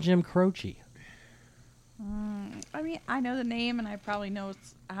 how about Jim Croce? I mean, I know the name, and I probably know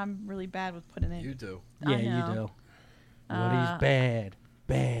it's. I'm really bad with putting it. You do. I Yeah, you know. do. Woody's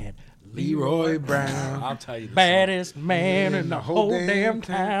bad. Leroy Brown. I'll tell you. The Baddest man in the whole damn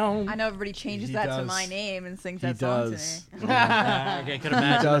town. I know everybody changes He that to does. my name and sings He that song does. to me. I could He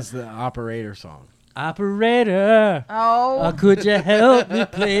imagine. does the operator song. Operator, Oh, could you help me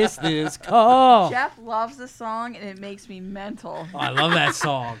place this call? Jeff loves the song, and it makes me mental. Oh, I love that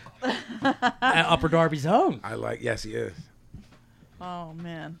song. Upper Darby's Own. I like. Yes, he is. Oh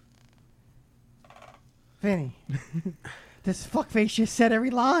man. Vinny, this fuckface just said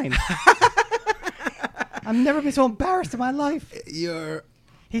every line. I've never been so embarrassed in my life. You're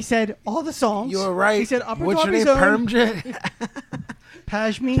All the songs. you're right. He said Upper What's your name? Darby's Own, Permjit?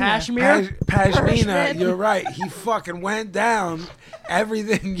 Pashmina. Kashmir? Pashmina. You're right. He fucking went down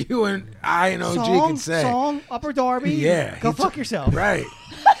everything you and I and OG can say. Song, Upper Darby. Yeah. Go he fuck t- yourself. Right.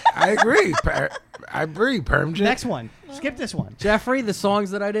 I agree. I agree, Permjit. Next one. Skip this one. Jeffrey, the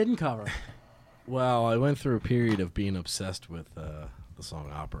songs that I didn't cover. Well, I went through a period of being obsessed with the song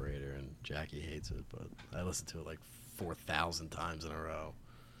 "Operator," and Jackie hates it, but I listened to it like 4,000 times in a row.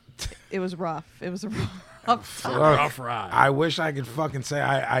 It was rough. It was a rough. Look, Rough ride. I wish I could fucking say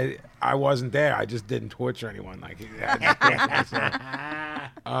I wasn't there. I just didn't torture anyone like he had.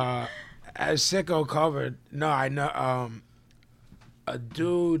 As Sicko covered, no, I know a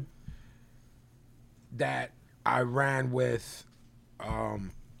dude that I ran with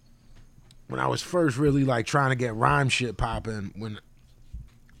when I was first really like trying to get rhyme shit popping, when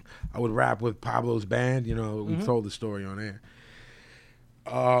I would rap with Pablo's band, you know, we told the story on air.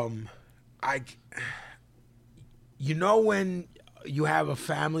 You know when you have a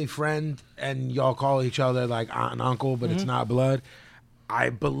family friend and y'all call each other like aunt and uncle, but it's not blood. I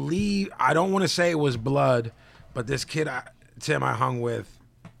believe, I don't want to say it was blood, but this kid Tim I hung with,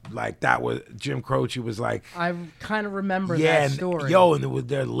 like that was Jim Croce was like, I kind of remember yeah, that and, story. and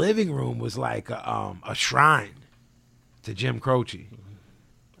their living room was like a shrine to Jim Croce,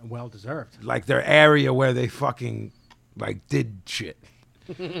 Well deserved. like their area where they fucking like did shit.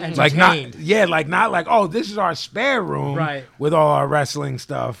 Entertained. Like not like, oh, this is our spare room Right. with all our wrestling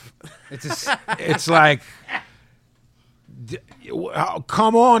stuff. It's just, It's like,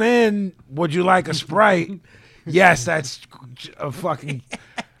 come on in. Would you like a Sprite? Yes, that's a fucking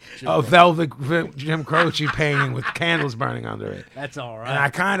a velvet Jim Croce painting with candles burning under it. that's all And I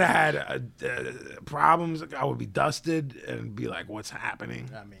right. kind of had problems. I would be dusted and be like, what's happening?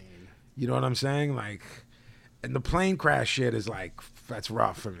 I mean, You know what I'm saying? Like, and the plane crash shit is like, that's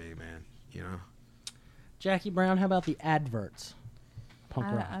rough for me, man. You know? Jackie Brown, how about the adverts? Punk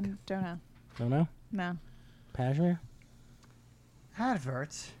rock. I don't know. Don't know? No. Pashmir?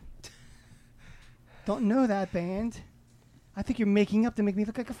 Adverts. Don't know that band. I think you're making up to make me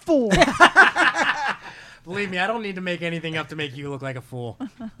look like a fool. Believe me, I don't need to make anything up to make you look like a fool.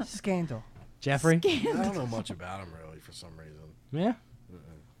 Scandal. Jeffrey? I don't know much about him really for some reason. Yeah?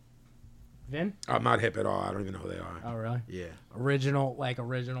 Vin? I'm not hip at all. I don't even know who they are. Oh, really? Yeah. Original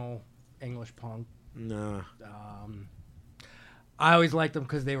English punk. No. I always liked them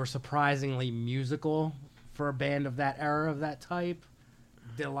because they were surprisingly musical for a band of that era, of that type.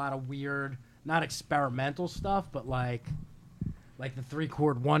 Did a lot of weird, not experimental stuff, but like the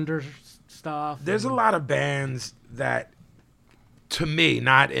 3-chord wonders stuff. There's a lot of bands that, to me,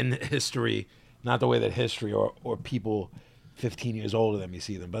 not in history, not the way that history or people 15 years older than me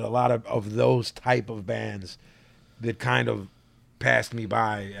see them, but a lot of those type of bands that kind of passed me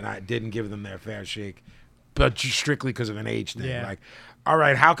by, and I didn't give them their fair shake, but just strictly because of an age thing. Yeah. Like, all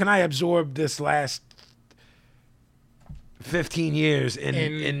right, how can I absorb this last 15 years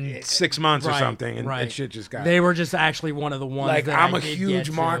in 6 months or right, something, and right. shit just got... They were just actually one of the ones like, that I'm I a did huge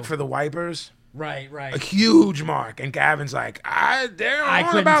get mark to. for the Wipers. Right. A huge mark. And Gavin's like, they're I on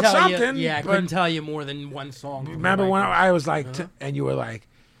couldn't about tell something. you. Yeah, I but couldn't tell you more than one song. from remember the when Wipers. I was like, and you were like,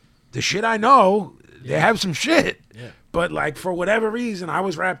 the shit I know, they have some shit. Yeah. But like, for whatever reason, I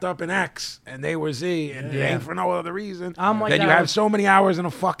was wrapped up in X and they were Z, and it Yeah. ain't for no other reason. I'm like then you that have with- so many hours in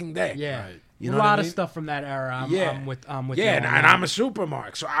a fucking day. Yeah. Right. You a know what I lot of mean? stuff from that era. I'm with yeah, you and on that. I'm a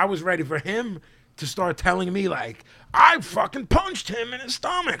supermark, so I was ready for him to start telling me like, I fucking punched him in his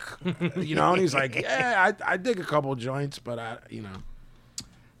stomach, you know. And he's like, yeah, I dig a couple joints, but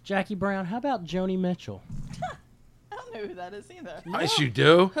Jackie Brown. How about Joni Mitchell? I don't know who that is either. yes, you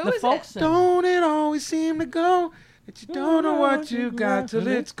do. Who The is folk it? singer. Don't it always seem to go that you don't know what you got till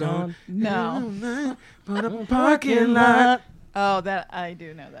it's gone? No. But a parking lot. Oh, that I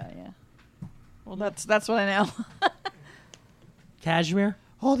do know that. Yeah. Well, that's what I know. Cashmere.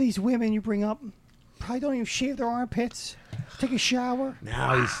 All these women you bring up probably don't even shave their armpits, take a shower.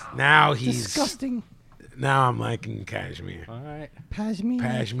 Now he's Disgusting. Now I'm liking Cashmere. All right. Pashmina.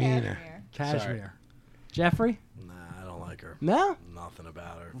 Pashmina. Cashmere. Jeffrey. Nah, I don't like her. No. Nothing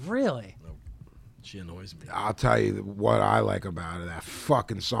about her. Really. She annoys me. I'll tell you what I like about her. That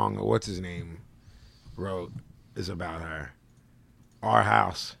fucking song that what's his name wrote is about her. Our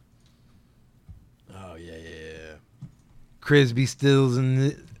House. Oh, yeah. Crisby Stills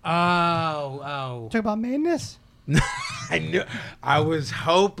and Oh. Talk about madness. I knew. I was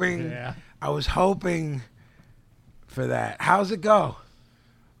hoping. Yeah. I was hoping for that. How's it go?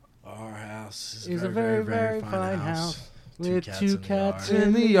 Our house is It's a a very, very, very fine fine house. Two With cats two in the cats yard.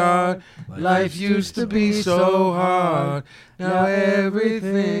 In the yard, life used to be so hard. Now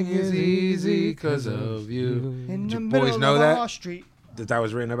everything is easy because of you. In Did the you middle boys of know our that? street. That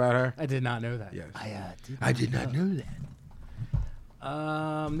was written about her? I did not know that. Yes. I did not know that.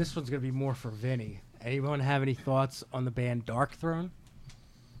 This one's gonna be more for Vinny. Anyone have any thoughts on the band Dark Throne?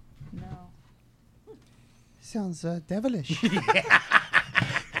 No. Sounds devilish.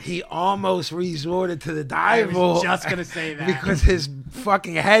 He almost resorted to the I dive was just gonna say that. because his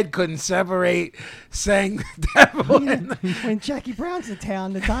fucking head couldn't separate saying devil and When Jackie Brown's in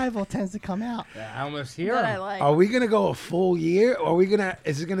town, the devil tends to come out. I almost hear That I him. like. Are we gonna go a full year? Or are we gonna?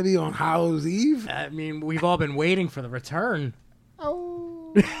 Is it gonna be on Hallows Eve? I mean, we've all been waiting for the return.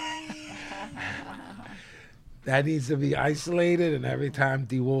 Oh. That needs to be isolated, and every time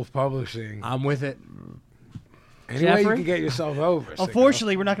DeWolf Publishing. I'm with it. Any way you Jeffrey? can get yourself over. sicko.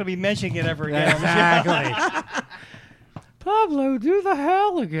 Unfortunately, we're not going to be mentioning it ever again. Exactly. Pablo, do the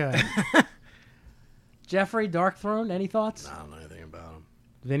hell again. Jeffrey, Dark Throne, any thoughts? I don't know anything about him.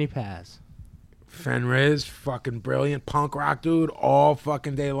 Vinny Paz. Fenriz, fucking brilliant punk rock dude, all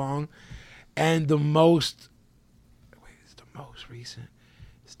fucking day long, and the most. Wait, it's the most recent.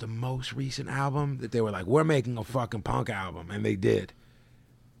 It's the most recent album that they were like, we're making a fucking punk album, and they did.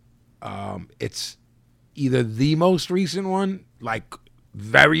 It's either the most recent one, like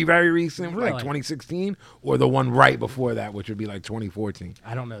very, very recent, like Really? 2016, or the one right before that, which would be like 2014.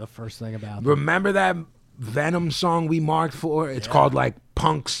 I don't know the first thing about them. Remember that Venom song we marked for? It's called like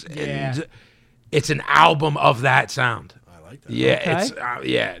Punks. Yeah. And it's an album of that sound. I like that. Yeah,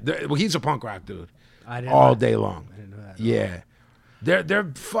 Okay. it's well, he's a punk rock dude, I didn't all know. day long. I didn't know that. Yeah,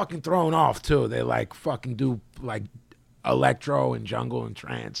 they're fucking thrown off too. They like fucking do like electro and jungle and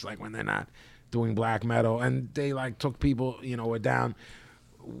trance, like when they're not doing black metal. And they like took people, were down.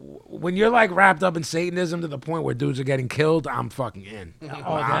 When you're like wrapped up in Satanism to the point where dudes are getting killed, I'm fucking in.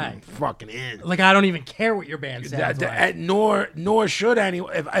 All I'm day. fucking in. Like, I don't even care what your band sounds like. Nor should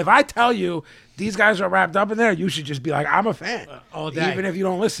anyone. If I tell you these guys are wrapped up in there, you should just be like, I'm a fan, all day. even if you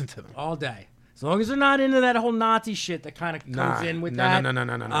don't listen to them. All day. As long as they're not into that whole Nazi shit that kind of comes in with that. No.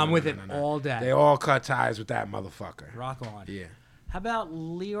 I'm with it all day. They all cut ties with that motherfucker. Rock on. Yeah. How about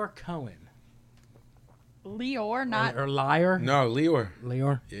Leor Cohen? Leor, not. Or Liar? No, Leor.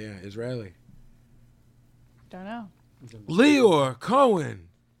 Leor? Yeah, Israeli. Don't know. Leor Cohen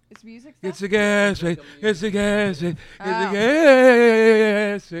It's music stuff? It's the gas tank. It's the gas tank. It's the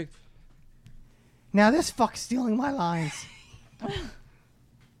gas tank. Now this fuck's stealing my lines.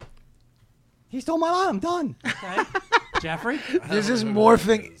 He stole my line. I'm done. Okay. Jeffrey? This is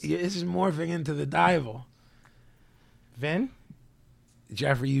morphing into the Dival. Vin?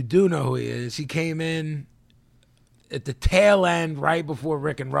 Jeffrey, you do know who he is. He came in at the tail end right before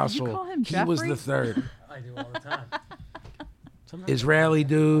Rick and Russell. call him He was Jeffrey? the third. I do all the time. Israeli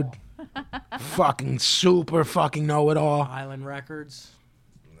dude. Fucking super fucking know-it-all. Island Records.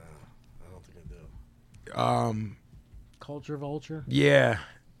 I don't think I do. Culture Vulture. Yeah.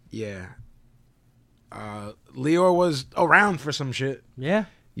 Leor was around for some shit. Yeah.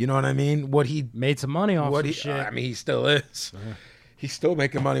 You know what I mean? What he Made some money off what some he shit. I mean, he still is. He's still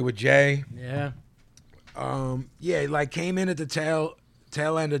making money with Jay. Yeah. Yeah, like came in at the tail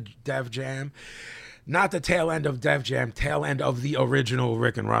end of Def Jam. Not the tail end of Def Jam, tail end of the original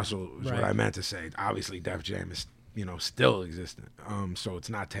Rick and Russell is what Right. I meant to say. Obviously Def Jam is, still existent. So it's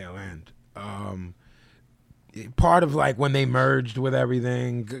not tail end. Part of like when they merged with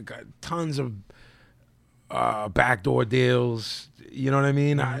everything, got tons of backdoor deals. You know what I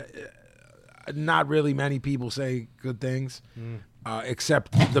mean? Not really many people say good things,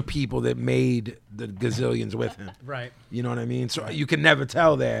 except the people that made the gazillions with him. Right. You know what I mean? So you can never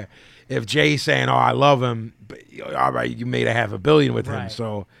tell there if Jay's saying, "Oh, I love him," but all right, you made $500 million with him. Right.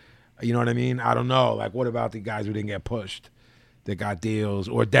 So, you know what I mean? I don't know. Like, what about the guys who didn't get pushed, that got deals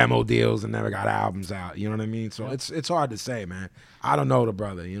or demo deals and never got albums out? You know what I mean? So it's hard to say, man. I don't know the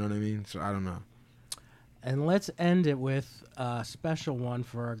brother. You know what I mean? So I don't know. And let's end it with a special one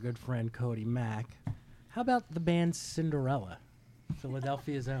for our good friend Cody Mack. How about the band Cinderella,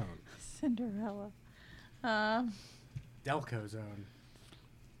 Philadelphia's own, Cinderella. Delco's own?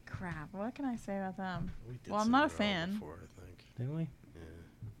 Crap. What can I say about them? We did Well, I'm not a Cinderella fan. before, I think. Didn't we?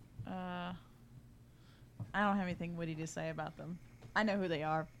 I don't have anything witty to say about them. I know who they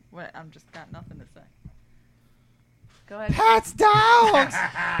are. I'm just got nothing to say. Go ahead. Pat's dogs.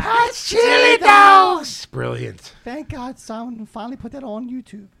 Pat's chili dogs. Brilliant. Thank God someone finally put that on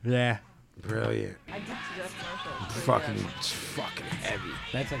YouTube. Yeah. Brilliant. I did see that commercial. It's fucking heavy.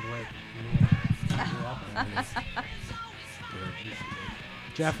 That's like right.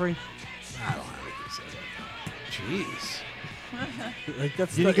 Jeffrey? I don't have anything to say about that. Jeez. Like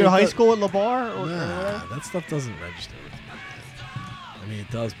that's Did you go to high school at LaBar? Or Nah, that stuff doesn't register with me, man. I mean,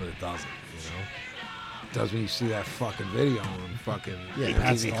 it does, but it doesn't. Does when you see that fucking video on fucking Yeah,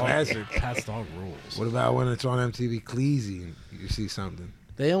 Pat's MTV dog. Classic. Pat's dog rules. What about when it's on MTV Cleasy and you see something?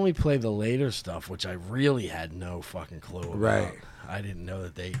 They only play the later stuff, which I really had no fucking clue about. Right. I didn't know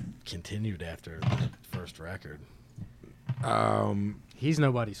that they continued after the first record. He's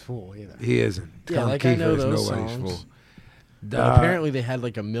nobody's fool either. He isn't. Yeah, Tom like I know Kiefer is those nobody's songs. fool. But apparently they had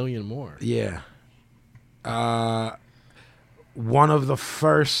like 1 million more. Yeah. One of the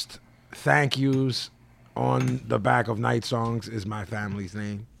first thank yous on the back of Night Songs is my family's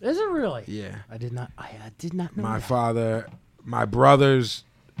name. Is it really? Yeah. I did not know My that. father, my brothers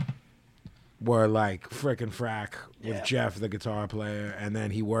were like frickin' frack with Jeff, the guitar player, and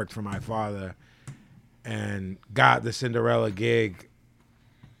then he worked for my father and got the Cinderella gig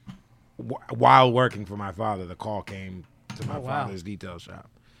while working for my father. The call came to my Oh, wow. father's detail shop.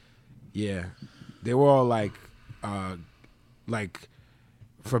 Yeah. They were all like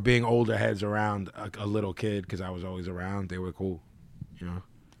for being older heads around a little kid, because I was always around. They were cool, you know.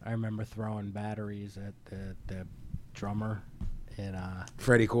 I remember throwing batteries at the drummer in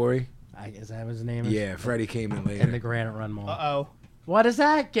Freddie Corey. is that what his name is? Yeah, Freddie came in later. In the Granite Run Mall. Uh-oh. What does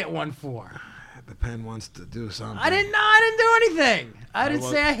that get one for? The pen wants to do something. I didn't do anything. I didn't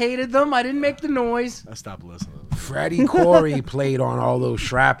say I hated them. I didn't make the noise. I stopped listening. Freddie Corey played on all those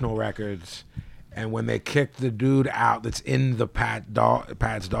Shrapnel records, and when they kicked the dude out that's in the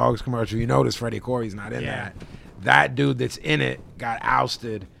Pat's Dogs commercial, you notice Freddie Corey's not in that. That dude that's in it got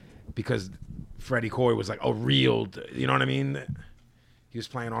ousted because Freddie Corey was like a real, you know what I mean? He was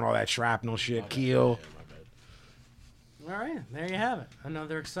playing on all that Shrapnel shit, Keel. All right, there you have it.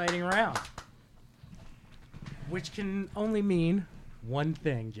 Another exciting round. Which can only mean one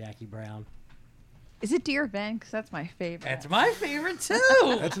thing, Jackie Brown. Is it Dear Ben? Because that's my favorite. That's my favorite too.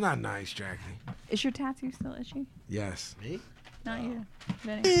 That's not nice, Jackie. Is your tattoo still itchy? Yes. Me? Not you.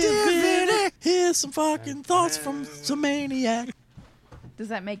 Benny. Here's some fucking thoughts from some maniac. Does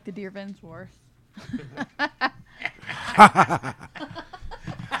that make the Dear Bens worse?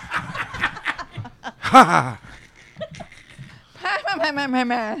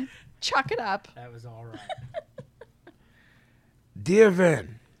 Chuck it up. That was all right. Dear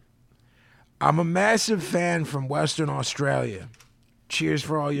Vin, I'm a massive fan from Western Australia. cheers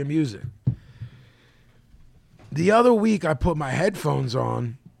for all your music. The other week, I put my headphones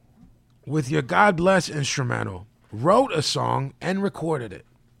on with your God Bless instrumental, wrote a song, and recorded it.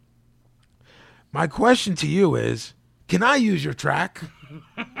 My question to you is, can I use your track?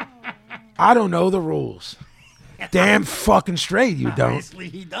 I don't know the rules. Damn fucking straight you don't. Obviously,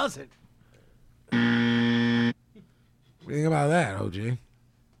 he doesn't. What do you think about that, OG?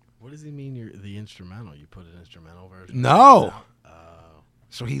 What does he mean? The instrumental? You put an instrumental version? No.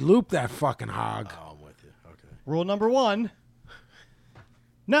 So he looped that fucking hog. Oh, I'm with you. Okay. Rule number 1.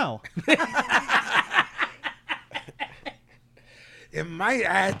 No. It might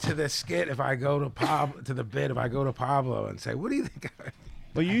add to the skit if I go to to the bit if I go to Pablo and say, "What do you think?"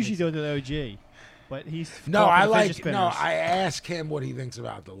 Well, you usually do it to the OG, but he's No, talking I to like. fidget spinners. No, I ask him what he thinks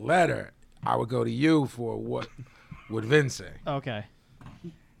about the letter. I would go to you for what would Vince say. Okay.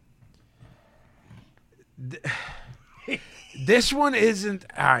 This one isn't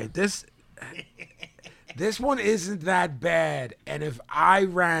all right. This one isn't that bad. And if I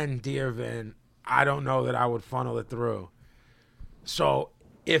ran Dear Vin, I don't know that I would funnel it through. So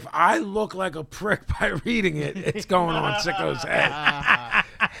if I look like a prick by reading it, it's going on Sicko's head.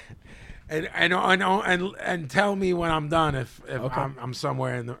 and tell me when I'm done if Okay. I'm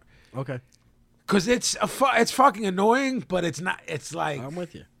somewhere in the. Okay. Because it's fucking annoying, but it's not. It's like, I'm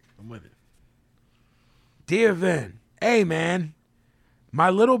with you. I'm with you. Dear Vin, hey man, my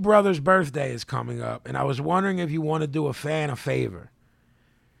little brother's birthday is coming up, and I was wondering if you want to do a fan a favor.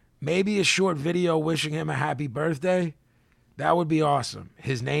 Maybe a short video wishing him a happy birthday. That would be awesome.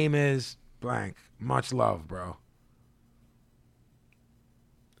 His name is blank. Much love, bro.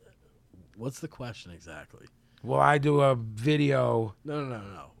 What's the question exactly? Will I do a video? No.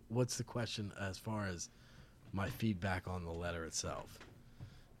 What's the question as far as my feedback on the letter itself?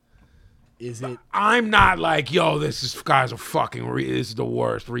 Is it? I'm not like, yo, this guy's a fucking, this is the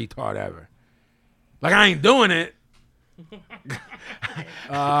worst retard ever. Like, I ain't doing it. No,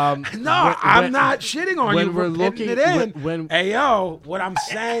 I'm not shitting on when you. we're We're looking- it in. when- Hey, yo, what I'm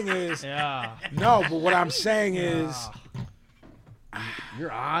saying is, Yeah. no, but what I'm saying is,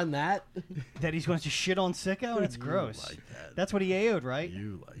 You're on that? That he's going to shit on Sicko? That's gross. like that. That's what he AO'd, right?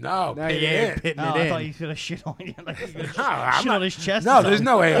 You like no, Now pay you it ain't in. pitting Oh, it I in. thought he was going to shit on you. Like he's going to No, I'm shit not- on his chest. No, or there's something.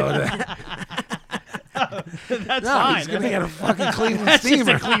 no AO to that. That's No, fine. he's gonna get a fucking Cleveland That's just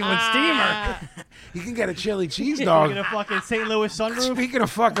steamer. a Cleveland steamer. He can get a chili cheese Get dog. a fucking St. Louis sunroof. Speaking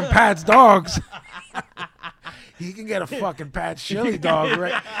of fucking Pat's dogs, he can get a fucking Pat's chili dog.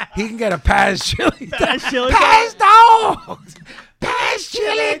 Right? He can get a Pat's chili dog. Pat's chili Pat's dogs. Pat's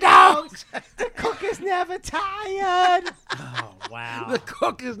chili dogs. The cook is never tired. Oh, wow. The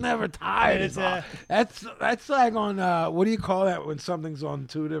cook is never tired. It's a- That's like on what do you call that when something's on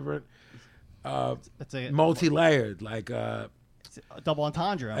two different That's a multi-layered like double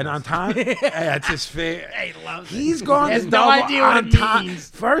entendre. an almost. entendre? Hey, that's his favorite. He loves it. He's gone He has to no double idea what it entendre. means.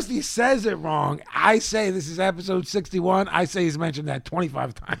 First he says it wrong. I say this is episode 61. I say he's mentioned that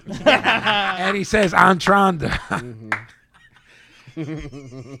 25 times. And he says entendre.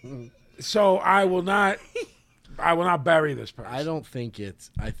 So I will not bury this person. I don't think it's.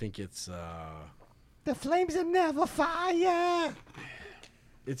 I think it's. The flames are never fire.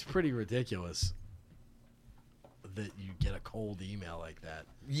 It's pretty ridiculous that you get a cold email like that.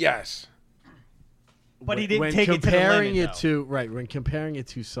 Yes. But he didn't when take it to the comparing limit, it to right when comparing it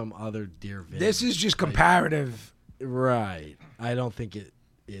to some other Dear Vin. This is just comparative. right. I don't think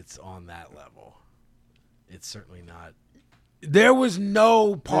it's on that level. It's certainly not. There was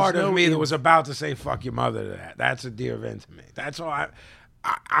no part There's of no me that in- was about to say "fuck your mother" to that. That's a Dear Vin to me. That's all.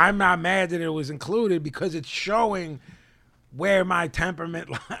 I'm not mad that it was included because it's showing where my temperament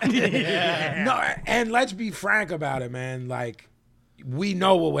lies. No, and let's be frank about it, man. Like, we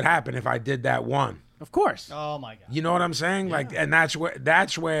know what would happen if I did that one. Of course. Oh my god. You know what I'm saying? Like, and that's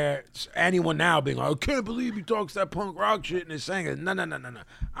where anyone now being like, I can't believe he talks that punk rock shit and is saying it. No.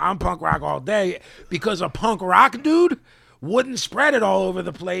 I'm punk rock all day because a punk rock dude wouldn't spread it all over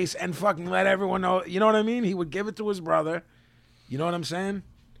the place and fucking let everyone know. You know what I mean? He would give it to his brother. You know what I'm saying?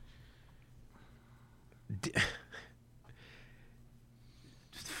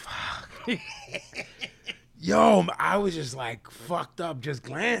 Fuck. Yo, I was just like fucked up just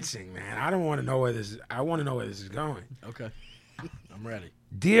glancing, man. I don't want to know where this is. I want to know where this is going. Okay. I'm ready.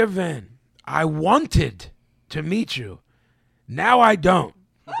 Dear Vin, I wanted to meet you. Now I don't.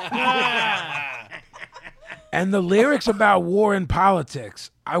 And the lyrics about war and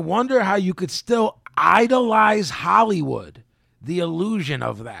politics, I wonder how you could still idolize Hollywood, the illusion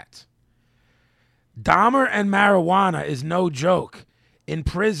of that. Dahmer and marijuana is no joke. In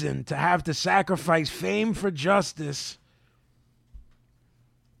prison, to have to sacrifice fame for justice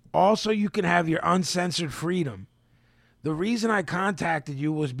Also, you can have your uncensored freedom. The reason I contacted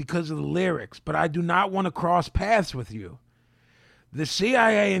you was because of the lyrics, but I do not want to cross paths with you. The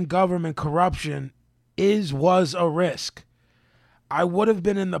CIA and government corruption was a risk. I would have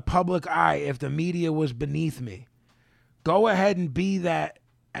been in the public eye if the media was beneath me. Go ahead and be that.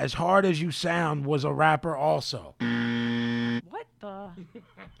 As Hard As You Sound was a rapper also. What the?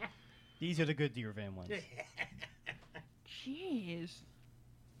 These are the good Dear Van ones. Jeez.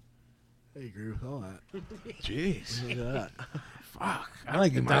 Hey, agree with all that. Jeez. Look at that. Fuck. I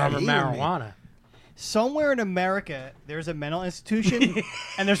like you Dahmer marijuana. Somewhere in America, there's a mental institution,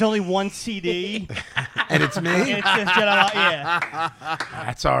 and there's only one CD, And it's and me? it's just yeah.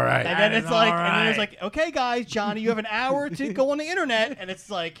 That's all right. And then That it's is like, all and then it's right. like, okay, guys, Johnny, you have an hour to go on the internet, and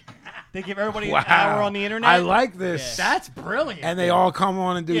it's like, they give everybody Wow. an hour on the internet. I like this. Yeah. That's brilliant. And they all come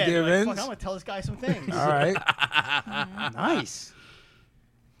on and do yeah, Dear they're like, Vins? fuck, I'm gonna tell this guy some things. All right. nice.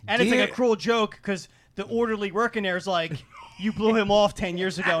 And it's Dear- like a cruel joke because the orderly working there is like, you blew him off 10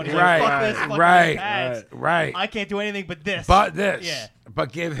 years ago, and he's Right, like, fuck this, fuck right, these pads. Right. I can't do anything but this. But this. Yeah.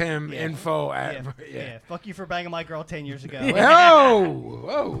 But give him Yeah. info at. Yeah, yeah. Fuck you for banging my girl 10 years ago. Whoa.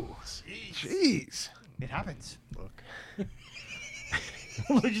 Whoa. Jeez. It happens. Look.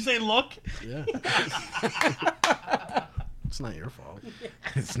 Did you say look? Yeah. It's not your fault.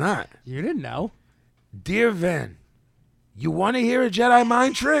 It's not. You didn't know. Dear Vin, you want to hear a Jedi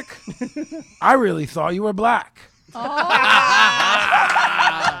mind trick? I really thought you were black. All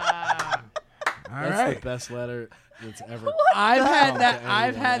That's right. the best letter that's ever. I've had come that. to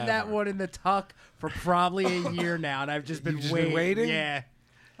I've anyone had that ever. one in the tuck for probably a year now, and I've just been, You've just been waiting? Yeah,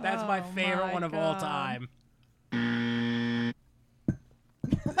 that's my Oh favorite my one of all God. time.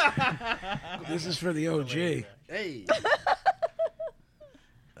 This is for the OG. Hey.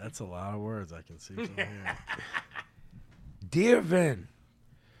 That's a lot of words I can see from here. Dear Vin,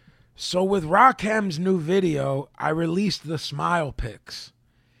 so with Rakham's new video, I released the smile pics.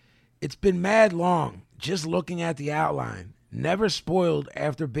 It's been mad long, just looking at the outline. Never spoiled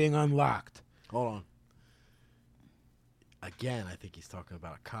after being unlocked. Hold on. Again, I think he's talking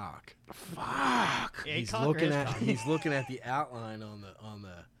about a cock. Fuck. Yeah, He's cock or looking his at cock? the outline on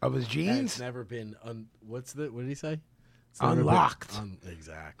the. Of his It's jeans? never been what did he say? It's never been Unlocked.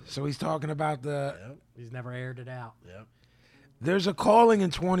 Exactly. So he's talking about the... Yep. He's never aired it out. Yep. There's a calling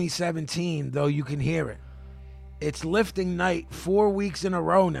in 2017, though you can hear it. It's lifting night 4 weeks in a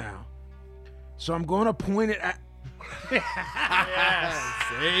row now. So I'm going to point it at... See,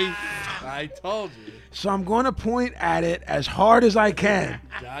 I told you. So I'm going to point at it as hard as I can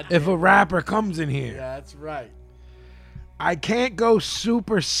God if a damn. rapper comes in here. That's right. I can't go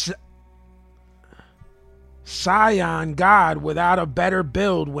super Scion God without a better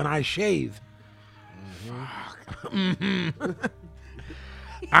build when I shave. Fuck. Mhm.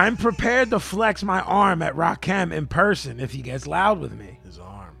 I'm prepared to flex my arm at Rakim in person if he gets loud with me. His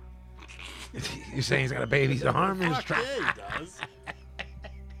arm. You saying he's got a baby's arm? Fuck yeah, he does.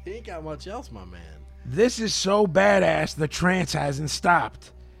 He ain't got much else, my man. This is so badass the trance hasn't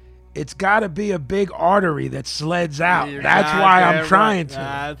stopped. It's got to be a big artery that sleds out. You're That's why I'm goddamn trying right. to.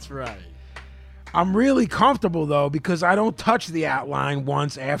 That's right. I'm really comfortable though because I don't touch the outline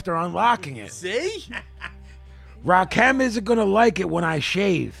once after unlocking it. See? Rakim isn't gonna like it when I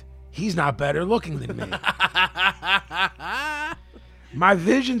shave. He's not better looking than me. My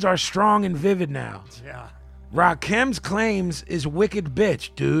visions are strong and vivid now. Yeah. Rakim's claims is wicked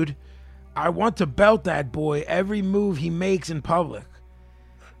bitch, dude. I want to belt that boy every move he makes in public.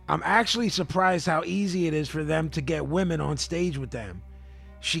 I'm actually surprised how easy it is for them to get women on stage with them.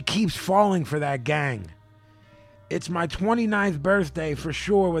 She keeps falling for that gang. It's my 29th birthday for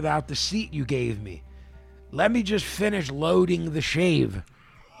sure without the seat you gave me. Let me just finish loading the shave.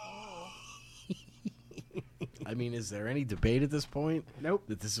 I mean, is there any debate at this point? Nope.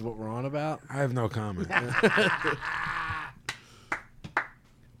 That this is what we're on about? I have no comment.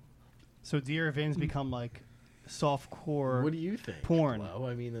 So Dear Vin's become like softcore. What do you think? porn. Flo?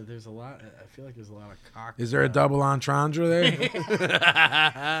 I mean, there's a lot. I feel like there's a lot of cock. Is there a double entendre there?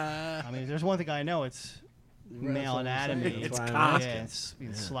 I mean, if there's one thing I know, it's male what I'm anatomy. saying. It's That's why I'm cock. asking. Yeah, it's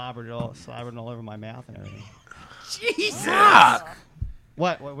being slobbered all over my mouth and everything. Fuck.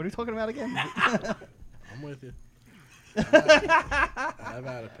 What are you talking about again? I'm with you. Have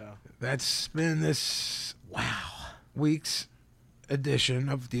at it, pal. That's been this week's edition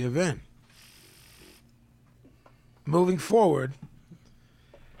of the event. Moving forward,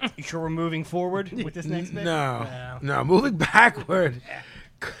 You sure we're moving forward with this next bit? no, moving backward.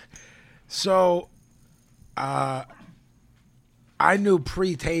 So, I I knew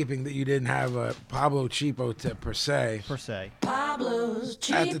pre-taping that you didn't have a Pablo Cheapo tip per se. per se. At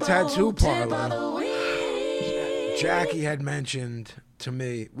the tattoo parlor, Jackie had mentioned to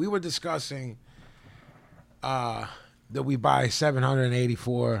me, we were discussing that we buy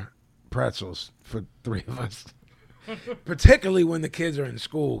 784 pretzels for 3 of us. Particularly when the kids are in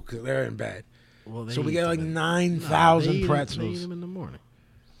school because they're in bed. Well, So we eat get them like in- 9,000 they eat pretzels. them in the morning.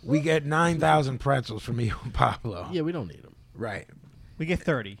 We get 9,000 pretzels from you and Pablo. Yeah, we don't need them. Right. We get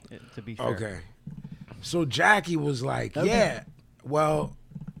 30 to be fair. Okay. So Jackie was like, Okay. yeah, well,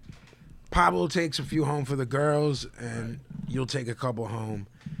 Pablo takes a few home for the girls and you'll take a couple home.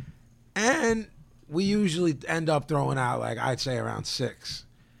 And we usually end up throwing out, like, I'd say around 6.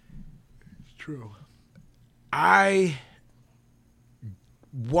 True. I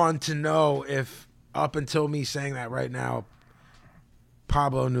want to know if, up until me saying that right now,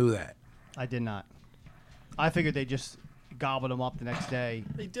 Pablo knew that. I did not. I figured they just gobbled them up the next day.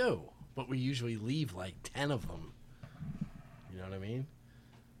 They do, but we usually leave like 10 of them. You know what I mean?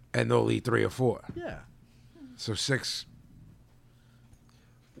 And they'll eat 3 or 4. Yeah. So 6.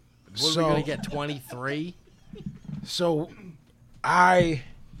 What are we gonna get? 23? So I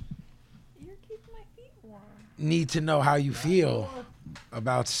You're keeping my feet warm. need to know how you feel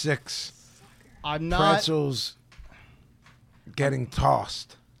about 6 I'm not. pretzels getting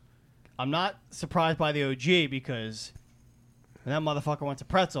tossed. I'm not surprised by the OG because when that motherfucker wants a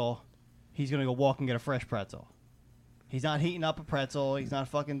pretzel, he's gonna go walk and get a fresh pretzel. He's not heating up a pretzel. He's not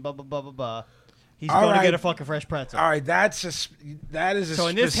fucking blah blah blah blah blah. He's All going to right. get a fucking fresh pretzel. All right, that is a So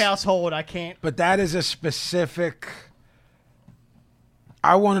in this household, I can't. but that is a specific.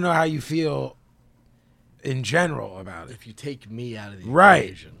 I want to know how you feel in general about it. If you take me out of the Right.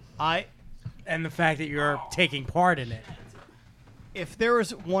 equation. And the fact that you're taking part in it. If there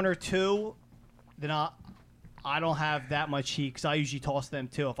was 1 or 2, then I don't have that much heat because I usually toss them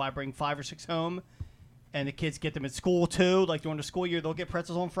too. If I bring 5 or 6 home, and the kids get them at school too, like during the school year, they'll get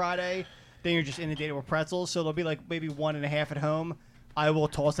pretzels on Friday. Then you're just inundated with pretzels, so there'll be like maybe 1.5 at home. I will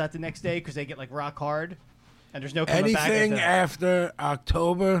toss that the next day because they get like rock hard, and there's no coming back. Anything after that. after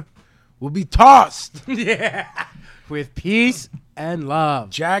October will be tossed. Yeah. With peace and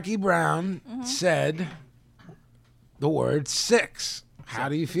love. Jackie Brown said the word 6. How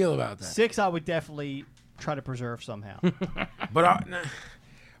do you feel about that? 6, I would definitely try to preserve somehow. But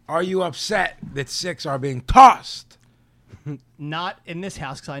are you upset that 6 are being tossed? Not in this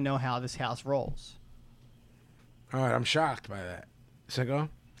house because I know how this house rolls. All right, I'm shocked by that. Sicko?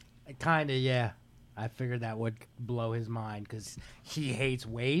 Kind of, yeah. I figured that would blow his mind because he hates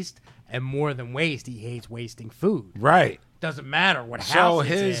waste, and more than waste, he hates wasting food. Right. Doesn't matter what So house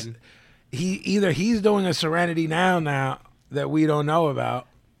it's in. he's doing a Serenity now that we don't know about.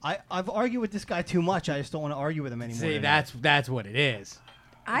 I've argued with this guy too much. I just don't want to argue with him anymore. See, that's what it is.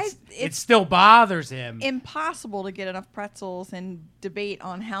 It It's still bothers him. impossible to get enough pretzels and debate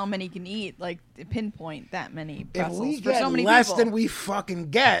on how many can eat, like pinpoint that many pretzels If we for get so many less people. than we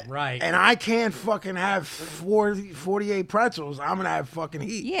fucking get, Right. and I can't fucking have 48 pretzels, I'm going to have fucking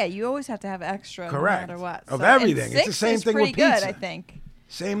heat. Yeah, you always have to have extra Correct. no matter what. Of So- everything. and It's the 6 same is thing with pretty good, pizza. I think.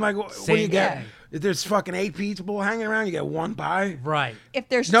 Same like what Same you get. thing. If there's fucking 8 people hanging around, you get 1 pie. Right. If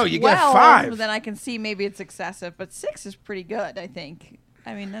there's No, 12, you get 5. then I can see maybe it's excessive, but 6 is pretty good, I think.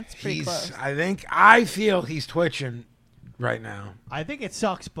 I mean, that's pretty close. I feel he's twitching right now. I think it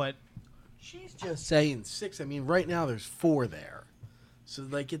sucks, but She's just saying 6. I mean, right now there's 4 there. So,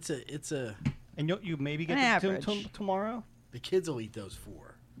 like, it's a and you maybe get An them average. tomorrow. the kids will eat those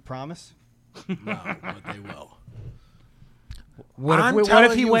 4. Promise. No, but they will. I'm what telling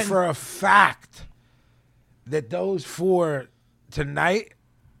if he you went for a fact that those 4 tonight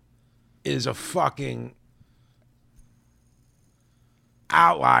is a fucking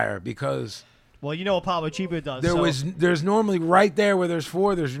outlier because Well, you know what Pablo Chico does. So there's normally right there where there's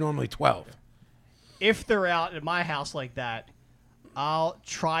 4, there's normally 12. if they're out at my house like that, I'll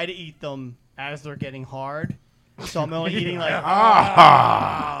try to eat them as they're getting hard. So I'm only eating like.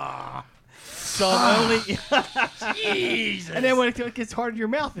 So I'm only. Jesus. And then when it gets hard in your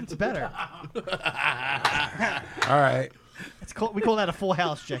mouth, it's better. All right. We call that a full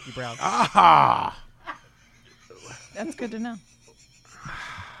house, Jackie Brown. That's good to know.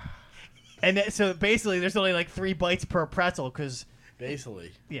 And then, so basically, there's only like 3 bites per pretzel because,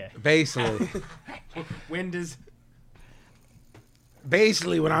 Basically. yeah. Basically.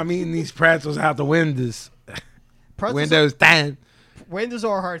 Basically, when I'm eating these pretzels out the windows, Windows 10. Windows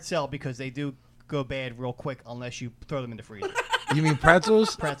are a hard sell because they do go bad real quick unless you throw them in the freezer. You mean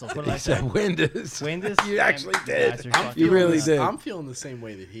pretzels? Pretzels. What did He I say? said Winders. Winders? You actually did. Bastard. I'm Fuck You feeling really this- did. I'm feeling the same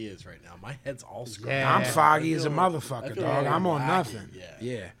way that he is right now. My head's all screwed. Yeah. I'm foggy I as a feel- motherfucker, I feel dog. like I'm on wacky, nothing. yeah.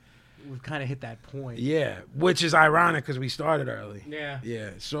 Yeah. We've kind of hit that point. Yeah. Which is ironic because we started early. Yeah.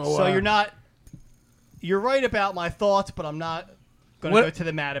 Yeah. So, So you're not. You're right about my thoughts, but I'm not going to What- go to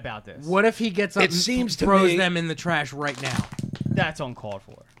the mat about this. What if he gets up It and seems to throws me- them in the trash right now? That's uncalled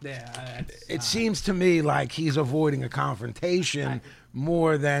for. Yeah. It seems to me like he's avoiding a confrontation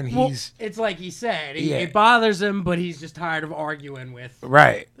more than Well, he's. it's like he said. Yeah. It bothers him, but he's just tired of arguing with.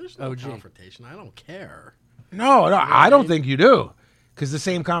 Right. There's no OG. confrontation. I don't care. No, I don't think you do. Because the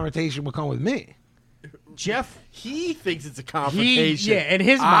same conversation will come with me. Jeff, He thinks it's a confrontation. yeah, in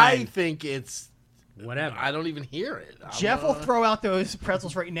his I mind. think it's Whatever. I don't even hear it. Jeff will throw out those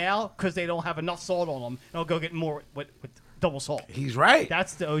pretzels right now because they don't have enough salt on them, and I'll go get more with double salt. He's right.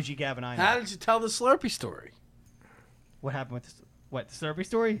 That's the OG Gavin I know. How did you tell the Slurpee story? What happened with the Slurpee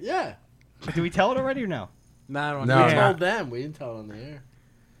story? Yeah. Did we tell it already or no? Not on No. We Yeah. told them. We didn't tell them in the air.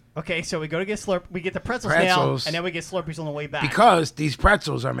 Okay, so we go to get we get the pretzels, Pretzels. now, and then we get Slurpees on the way back. Because these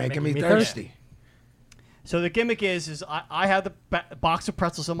pretzels are making me me thirsty. So the gimmick is I have the box of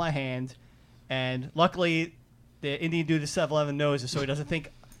pretzels in my hand, and luckily the Indian dude at 7-Eleven knows it, so he doesn't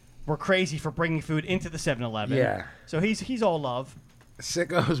think we're crazy for bringing food into the 7-Eleven. Yeah. So he's all love.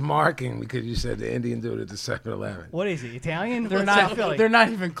 Sicko's marking because you said the Indian dude at the 7-Eleven. What is he, Italian? They're What's South not. Philly? They're not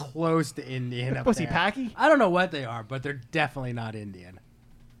even close to Indian. Up Was he there. Packy? I don't know what they are, but they're definitely not Indian.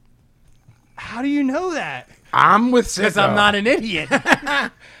 How do you know that? I'm with Sicko. Because I'm not an idiot.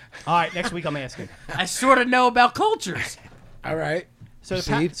 All right, next week I'm asking. I sort of know about cultures. All right. So the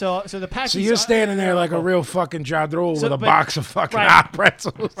Proceed. so the Packy. So you're standing there like a real fucking jadrol So, with a but- box of fucking right. hot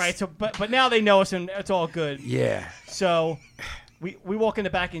pretzels. Right. So but now they know us and it's all good. Yeah. So we walk in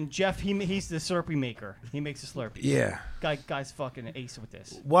the back and Jeff he's the Slurpee maker. He makes the Slurpees. Yeah. Guy's fucking ace with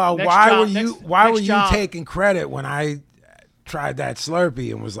this. Well, Next why job- were you next- why next were you job- taking credit when I tried that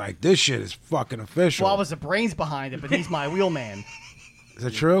Slurpee and was like, this shit is fucking official? Well, I was the brains behind it, but he's my wheelman. Is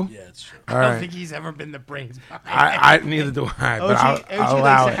that true? Yeah, it's true. All I don't right. think he's ever been the brains behind. I neither do I, but I'll OG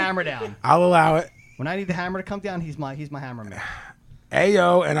allow likes it. to hammer down. I'll allow it. When I need the hammer to come down, he's my hammer man.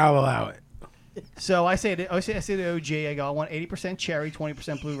 Ayo, and I'll allow it. So I say to OG, I go, I want 80% cherry,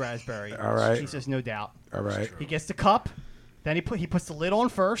 20% blue raspberry. All right. He says, no doubt. All right. He gets the cup. Then he puts the lid on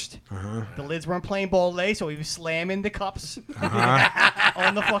first. The lids weren't playing ball today, so he was slamming the cups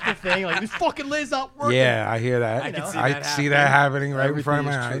on the fucking thing. Like, this fucking lid's not working. Yeah, I hear that. I can see I that see that happening right in front of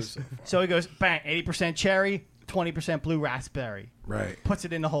my Everything eyes. is true. So he goes, bang, 80% cherry, 20% blue raspberry. Right. Puts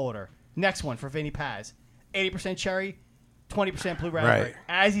it in the holder. Next one for Vinny Paz. 80% cherry, 20% blue raspberry. Right.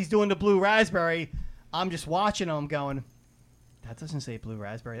 As he's doing the blue raspberry, I'm just watching him going, that doesn't say blue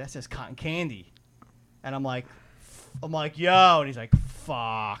raspberry. That says cotton candy. And I'm like, yo. And he's like,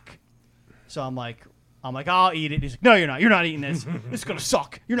 fuck. So I'm like, I'll eat it. He's like, no, you're not. You're not eating this. This is going to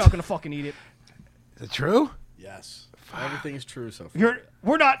suck. You're not going to fucking eat it. Is it true? Yes. Everything is true so far.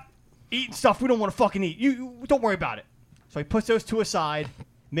 We're not eating stuff we don't want to fucking eat. You don't worry about it. So he puts those two aside,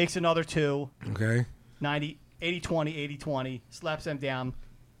 makes another two, Okay. 90, 80-20, 80-20, slaps them down,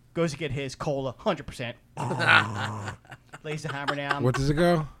 goes to get his cola, 100%. Lays the hammer down. What does it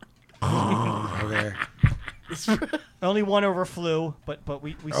go? Okay. Only one overflew, but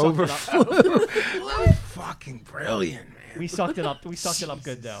we sucked it up. Overflew. Fucking brilliant, man. We sucked it up. We sucked it up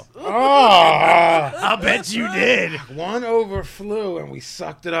good though. Oh, I'll bet you did. one overflew and we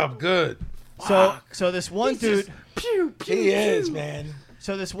sucked it up good. So this one dude. He is, man.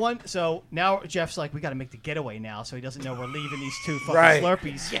 So now Jeff's like, we got to make the getaway now, so he doesn't know we're leaving these two fucking Right.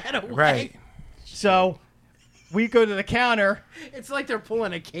 Slurpees. Right. So we go to the counter. It's like they're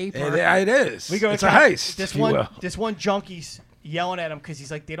pulling a caper. It is. We go It's to a the counter. heist. This if you one, will. this one junkie's yelling at him because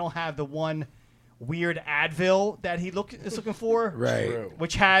he's like, they don't have the one weird Advil that he is looking for, Right. True.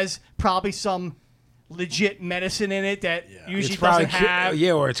 which has probably some legit medicine in it that usually It's probably doesn't have.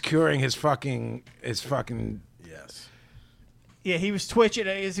 or it's curing his fucking. Yes. Yeah, he was twitching.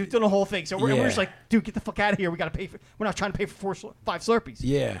 He was doing the whole thing. So we're Yeah. just like, dude, get the fuck out of here. We got to pay for. We're not trying to pay for 5 Slurpees.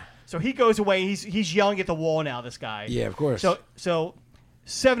 Yeah. So he goes away. He's yelling at the wall now. This guy. Yeah, of course. So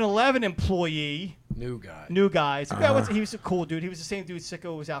 7-Eleven employee, New guy. new guy. He's like, he was a cool dude. He was the same dude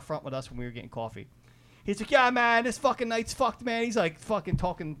Sicko was out front with us when we were getting coffee. He's like, yeah, man, this fucking night's fucked, man. He's like fucking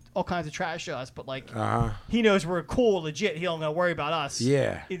talking all kinds of trash to us, but like he knows we're cool, legit. He don't gotta worry about us.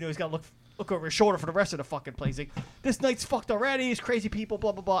 Yeah. He knows he's gotta look over his shoulder for the rest of the fucking place. Like, this night's fucked already. These crazy people,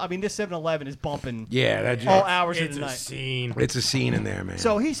 blah, blah, blah. I mean, this 7-Eleven is bumping Yeah, that all hours of It's the a night. scene. it's a scene in there, man.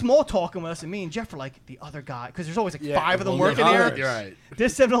 So he's small talking with us, and me and Jeff are like the other guy, because there's always like Yeah, 5 of them well, working yeah, there. you're right.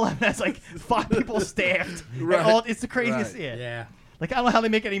 This 7-Eleven has like 5 people staffed. Right. And all, it's the craziest. Right. Yeah. Yeah. Like, I don't know how they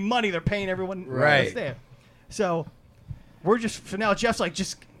make any money. They're paying everyone Right. staff. So we're just, for now, Jeff's like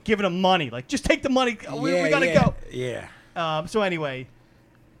just giving them money. Like, just take the money. We gotta go. Yeah, So anyway,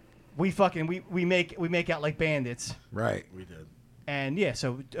 we make out like bandits, right. We did. and yeah.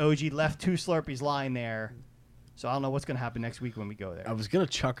 So OG left 2 Slurpees lying there. So I don't know what's gonna happen next week when we go there. I was gonna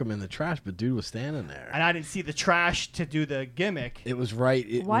chuck him in the trash, but dude was standing there. And I didn't see the trash to do the gimmick. It was right.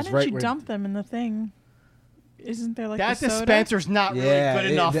 It Why was didn't right you where- dump them in the thing? Isn't there like That the soda? dispenser's not really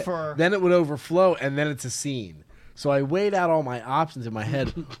good enough for. Then it would overflow, and then it's a scene. So I weighed out all my options in my head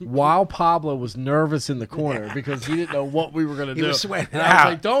while Pablo was nervous in the corner because he didn't know what we were going to do. was sweating and I out.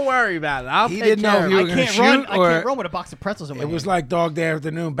 was like, "Don't worry about it. I'll He take didn't know care if of you it." were I gonna can't run. shoot, I or- can't run with a box of pretzels in my It was hand. like Dog Day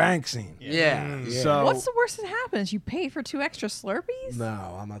Afternoon bank scene. Yeah. Yeah. So What's the worst that happens? You pay for 2 extra Slurpees?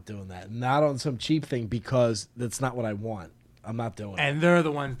 no, I'm not doing that. Not on some cheap thing because that's not what I want. I'm not doing it. And they're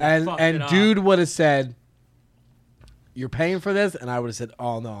the ones that fucked And it up. dude would have said, "You're paying for this," and I would have said,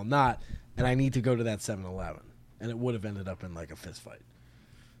 "Oh no, I'm not," and I need to go to that 7-Eleven, and it would have ended up in like a fist fight.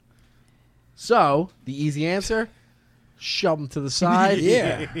 So the easy answer: shove him to the side.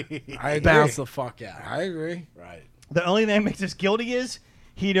 Yeah, I agree. Bounce the fuck out. I agree. Right. The only thing that makes us guilty is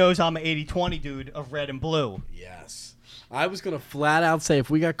he knows I'm an 80-20 dude of red and blue. Yes. I was gonna flat out say if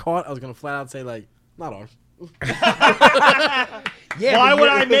we got caught, I was gonna flat out say like, not ours. Yeah, Why but would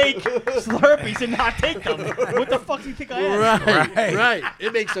you- I make Slurpees and not take them? What the fuck do you think I am? Right. Right.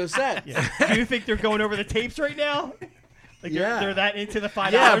 It makes no sense. Do you think they're going over the tapes right now? Like Yeah. they're that into the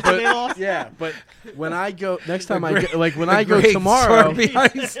 $5 Yeah, that they lost? but when I go next time, great- when the I go great tomorrow, Slurpee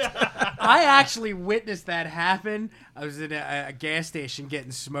heist. I actually witnessed that happen. I was in a gas station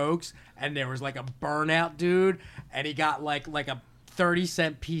getting smokes, and there was like a burnout dude, and he got like a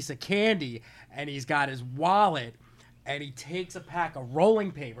 30-cent piece of candy, and he's got his wallet, and he takes a pack of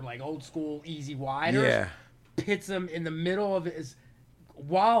rolling paper, like old school Easy Widers, Yeah. pits them in the middle of his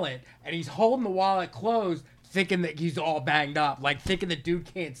wallet, and he's holding the wallet closed, thinking that he's all banged up, like thinking the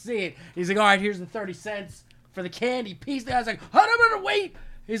dude can't see it. He's like, all right, here's the 30 cents for the candy piece. I was like, hold on, wait.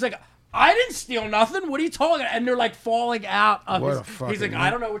 He's like, I didn't steal nothing. What are you talking about? And they're like falling out of What his. a fucking He's like, I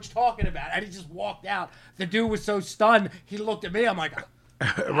don't know what you're talking about. And he just walked out. The dude was so stunned. He looked at me. I'm like,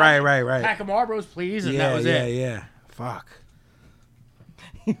 Right. pack of Marlboros, please. And Yeah, that was yeah, it. yeah. Fuck.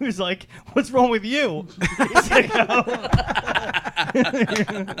 He was like, "What's wrong with you?" He's like, "Oh."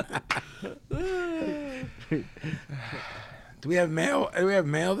 Do we have mail? Do we have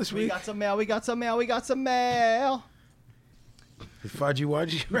mail this We week? got some mail. We got some mail. We got some mail. Fudgy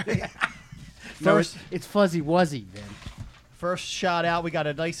Wudgy, right? No, It's Fuzzy Wuzzy, then. First shout out, we got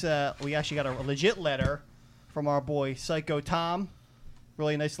a nice. We actually got a legit letter from our boy Psycho Tom.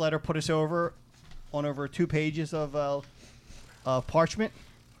 Really nice letter. Put us over 2 pages of parchment.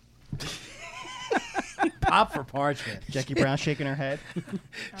 Pop for parchment. Jackie Brown shaking her head.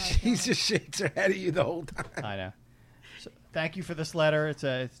 She just shakes her head at you the whole time. I know. So, thank you for this letter. It's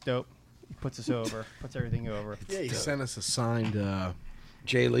dope. He puts us over. Puts everything over. yeah, he sent us a signed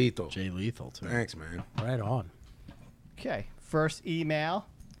Jay Lethal. Jay Lethal too. Thanks, man. Right on. Okay. First email.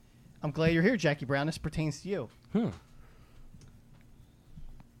 I'm glad you're here, Jackie Brown. This pertains to you.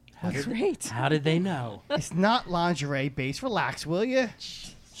 Great. How did they know? It's not lingerie based. Relax, will you?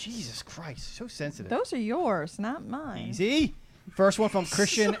 Jesus Christ. So sensitive. Those are yours, not mine. Easy. First one from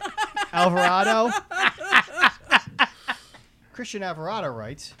Christian Alvarado. Christian Alvarado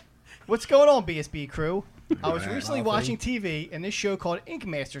writes, "What's going on, BSB crew? I was recently watching TV, and this show called Ink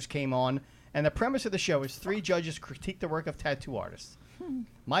Masters came on, and the premise of the show is 3 judges critique the work of tattoo artists.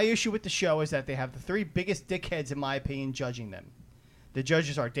 My issue with the show is that they have the 3 biggest dickheads, in my opinion, judging them. The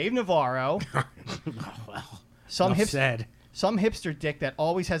judges are Dave Navarro, some hipster dick that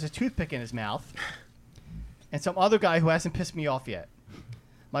always has a toothpick in his mouth, and some other guy who hasn't pissed me off yet.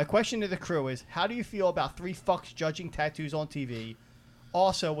 My question to the crew is, how do you feel about 3 fucks judging tattoos on TV?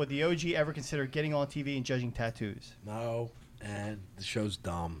 Also, would the OG ever consider getting on TV and judging tattoos?" No, and the show's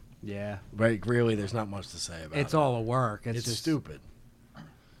dumb. Yeah. Right? Really, there's not much to say about it. It's all a work. It's just stupid.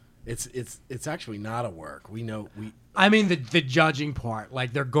 It's actually not a work. We know we. I mean, the judging part,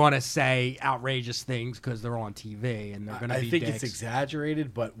 like they're gonna say outrageous things because they're on TV and they're gonna I be think dicks. it's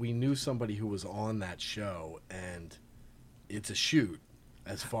exaggerated, but we knew somebody who was on that show, and it's a shoot.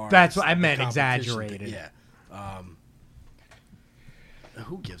 As far That's as what I the meant, competition exaggerated. thing. Yeah.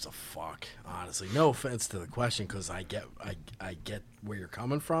 Who gives a fuck? Honestly, no offense to the question, because I get where you're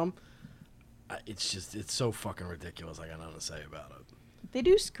coming from. It's so fucking ridiculous. I got nothing to say about it. They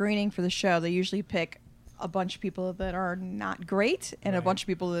do screening for the show. They usually pick a bunch of people that are not great and a bunch of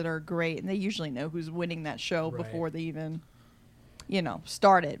people that are great, and they usually know who's winning that show before they even,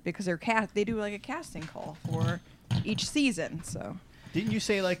 start it, because they do like a casting call for each season. So Didn't you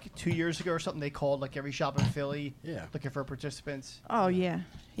say like 2 years ago or something they called like every shop in Philly looking for participants? Oh yeah.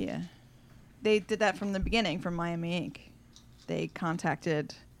 They did that from the beginning from Miami Ink. They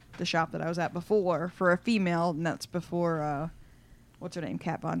contacted the shop that I was at before for a female, and that's before what's her name,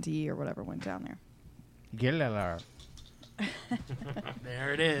 Kat Von D or whatever went down there. There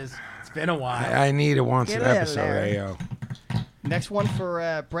There it is. It's been a while. I need it once an Get out episode, there. Ayo. Next one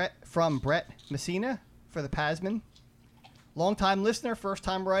for Brett Messina for the Pasman. Long-time listener,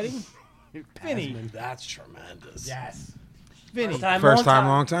 first-time writing. Vinny. That's tremendous. Yes. Vinny. First time,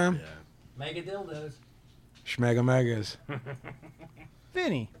 long time? Yeah. Mega dildos. Schmega megas.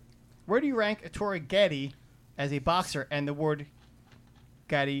 Vinny, where do you rank Arturo Gatti as a boxer and the word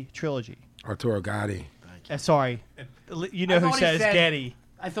Gatti trilogy? Arturo Gatti. Sorry. You know I who thought he says said- Gatti.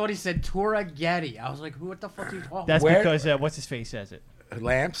 I thought he said Tora Getty. I was like, what the fuck are you talking That's Where- because what's-his-face says it.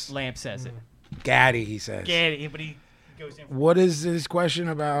 Lamps? Lamp says it. Gatti, he says. Gatti, but he goes in. What is his question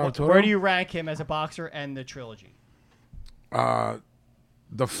about Arturo? Where do you rank him as a boxer and the trilogy? The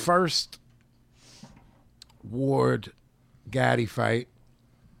first Ward Gatti fight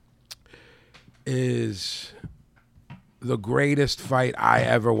is the greatest fight I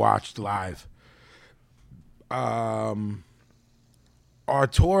ever watched live.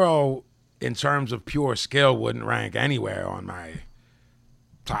 Arturo, in terms of pure skill, wouldn't rank anywhere on my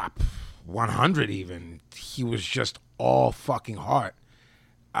top 100 even. He was just all fucking heart.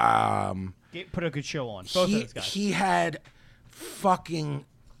 Put a good show on. Both of those guys. He had fucking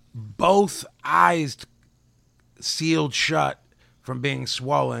both eyes sealed shut from being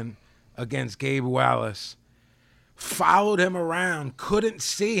swollen against Gabe Wallace. Followed him around, couldn't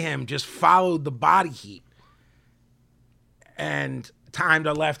see him, just followed the body heat. And timed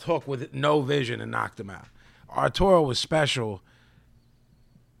a left hook with no vision and knocked him out. Arturo was special,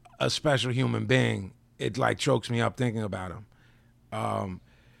 a special human being. It like chokes me up thinking about him.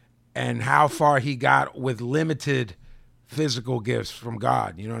 And how far he got with limited physical gifts from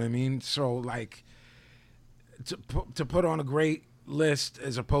God. You know what I mean? So like to put on a great list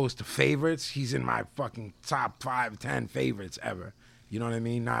as opposed to favorites, he's in my fucking top 5, 10 favorites ever. You know what I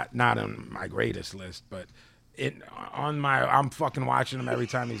mean? Not on my greatest list, but I'm fucking watching him every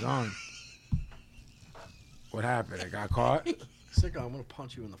time he's on. What happened? I got caught? Sicko, I'm gonna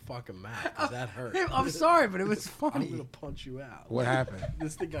punch you in the fucking mouth. 'Cause that hurt. I'm sorry, but it was I'm funny. gonna punch you out. What happened?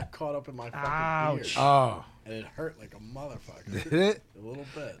 This thing got caught up in my fucking Ouch. beard. Oh, And it hurt like a motherfucker. did it? A little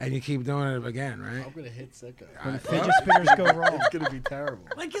bit. And you keep doing it again, right? I'm gonna hit Sicko. When fidget spinners go wrong. It's gonna be terrible.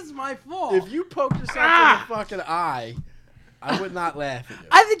 Like it's my fault. If you poked yourself in the fucking eye, I would not laugh at you.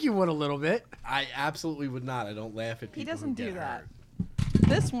 I think you would a little bit. I absolutely would not. I don't laugh at people. He doesn't who do get that. hurt.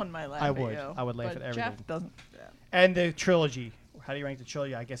 This one might laugh I at would. you, I would laugh but at Jeff everything. doesn't. And the trilogy. How do you rank the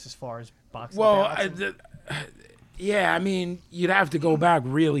trilogy? I guess as far as boxing. Well, bouts? yeah, I mean, you'd have to go back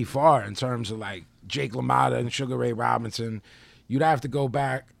really far in terms of like Jake LaMotta and Sugar Ray Robinson. You'd have to go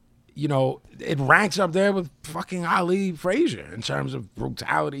back, it ranks up there with fucking Ali Frazier in terms of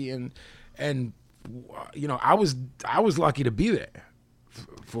brutality and I was lucky to be there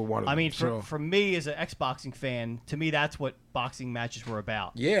for one of them. I mean, so, for me as an ex-boxing fan, to me that's what boxing matches were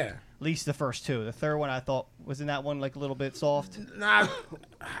about. yeah. At least the first two. The third one I thought wasn't that one like a little bit soft. Nah,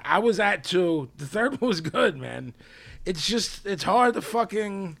 I was at 2. The third one was good, man. It's hard to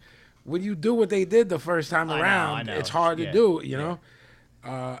fucking, when you do what they did the first time around, I know. it's hard Yeah. to do, you know?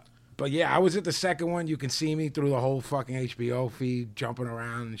 But yeah, I was at the second one. You can see me through the whole fucking HBO feed, jumping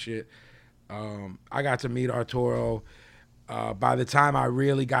around and shit. I got to meet Arturo. By the time I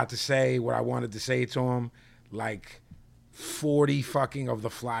really got to say what I wanted to say to him, like 40 fucking of the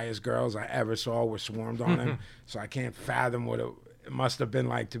flyest girls I ever saw were swarmed on him. So I can't fathom what it must have been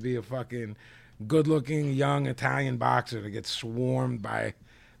like to be a fucking good-looking young Italian boxer to get swarmed by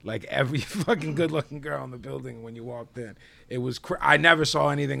like every fucking good-looking girl in the building when you walked in. It was I never saw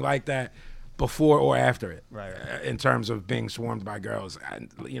anything like that before or after it. Right. In terms of being swarmed by girls, and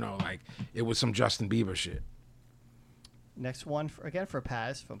like it was some Justin Bieber shit. Next one, for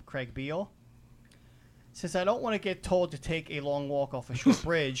Paz from Craig Beal. Since I don't want to get told to take a long walk off a short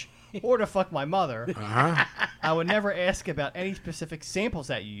bridge or to fuck my mother, I would never ask about any specific samples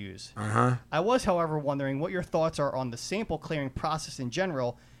that you use. I was, however, wondering what your thoughts are on the sample clearing process in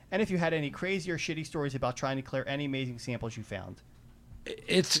general, and if you had any crazy or shitty stories about trying to clear any amazing samples you found.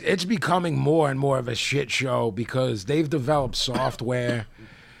 It's becoming more and more of a shit show because they've developed software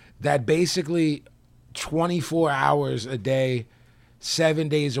that basically 24 hours a day, 7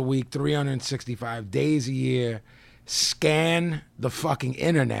 days a week, 365 days a year, scan the fucking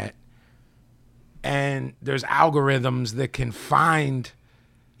internet, and there's algorithms that can find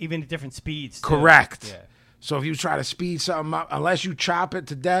Even at different speeds. Too. correct. Yeah. So if you try to speed something up, unless you chop it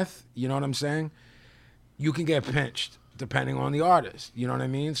to death, you know what I'm saying? You can get pinched depending on the artist. You know what I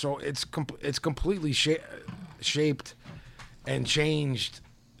mean? So it's completely shaped and changed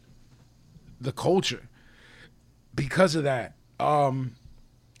the culture because of that.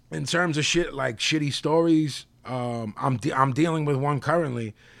 In terms of shit like shitty stories, I'm dealing with one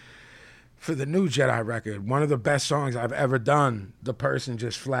currently for the new Jedi record. One of the best songs I've ever done. The person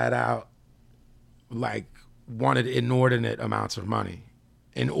just flat out like wanted inordinate amounts of money,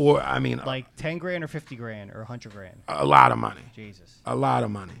 Like 10 grand or 50 grand or 100 grand. a lot of money. Jesus. A lot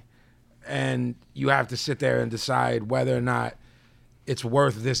of money. And you have to sit there and decide whether or not it's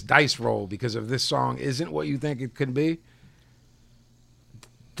worth this dice roll, because if this song isn't what you think it could be,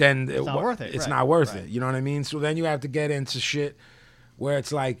 then It's not worth it. It's Right, not worth right. it. You know what I mean? So then you have to get into shit where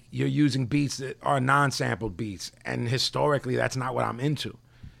it's like you're using beats that are non-sampled beats, and historically that's not what I'm into.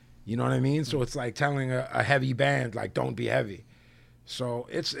 You know what I mean? So it's like telling a heavy band like don't be heavy. So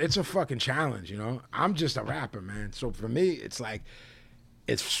it's a fucking challenge, you know? I'm just a rapper, man. So for me, it's like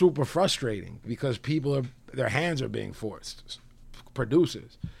it's super frustrating because their hands are being forced,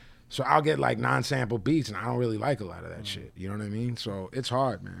 producers. So I'll get like non-sample beats, and I don't really like a lot of that shit. You know what I mean? So it's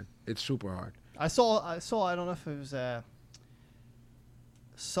hard, man. It's super hard. I saw. I don't know if it was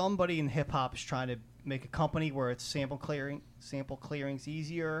somebody in hip hop is trying to make a company where it's sample clearing's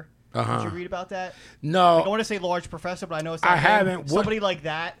easier. Did you read about that? No, Like, I want to say Large Professor, but I know it's not I him. haven't. Somebody like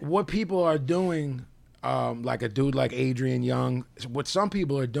that. What people are doing, like a dude like Adrian Young, what some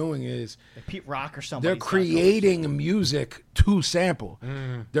people are doing is Like Pete Rock or somebody. they're creating music to sample.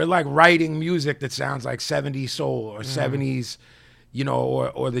 They're like writing music that sounds like 70s soul or 70s, you know,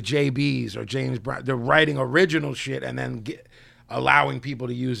 or the JBs or James Brown. They're writing original shit and then allowing people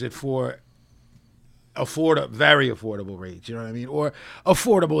to use it for very affordable rates. You know what I mean? Or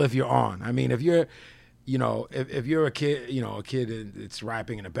affordable if you're on. I mean, if you're, you know, if you're a kid, you know, a kid that's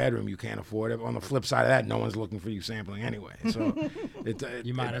rapping in a bedroom, you can't afford it. On the flip side of that, no one's looking for you sampling anyway. So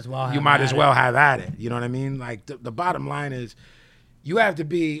You might as well you have might at as it. well have at it. You know what I mean? Like the bottom line is, you have to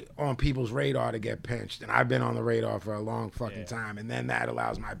be on people's radar to get pinched, and I've been on the radar for a long fucking time, and then that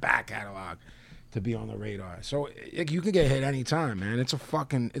allows my back catalog to be on the radar. So you can get hit anytime, man. It's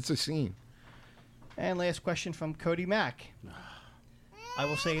a scene. And last question from Cody Mack. I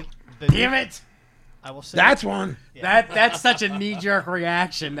will say. Damn it! I will say. That's one. That's such a knee-jerk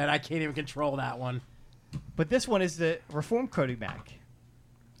reaction that I can't even control that one. But this one is the reformed Cody Mack.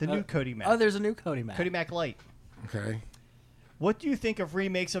 The new Cody Mack. Oh, there's a new Cody Mack. Cody Mack Light. Okay. What do you think of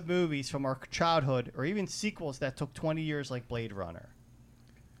remakes of movies from our childhood, or even sequels that took 20 years, like Blade Runner?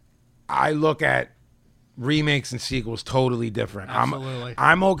 I look at remakes and sequels totally different. Absolutely.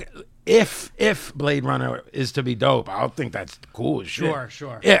 I'm okay. If Blade Runner is to be dope, I'll think that's cool as shit.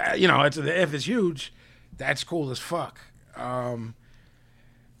 Sure. Yeah, you know, the if is huge. That's cool as fuck.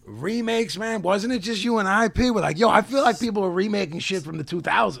 Remakes, man, wasn't it just you and I, P? We're like, yo, I feel like people are remaking shit from the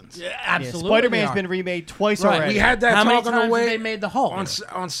 2000s. Yeah, Yeah, absolutely. Spider-Man's been remade twice Right. already. We had that How many talk on times the way have they made the Hulk?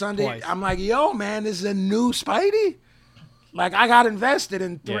 on Sunday. Twice. I'm like, yo, man, this is a new Spidey. Like, I got invested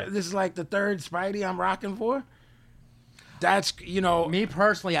in. Yeah. This is like the third Spidey I'm rocking for. That's, you know, Me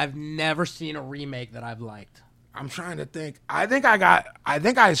personally, I've never seen a remake that I've liked. I'm trying to think. I think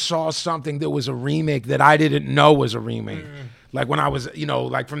I saw something that was a remake that I didn't know was a remake. Like when I was, you know,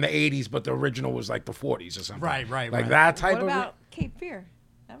 like from the 80s, but the original was like the 40s or something. Right. Like that type What of. about Cape Fear?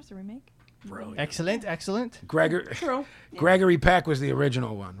 That was a remake. Excellent. Gregory Peck was the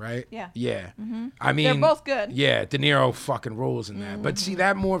original one, right? Yeah. Yeah. I mean, They're both good. Yeah, De Niro fucking rules in that. But see,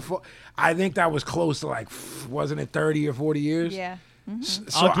 that I think that was close to like, wasn't it 30 or 40 years? Yeah. So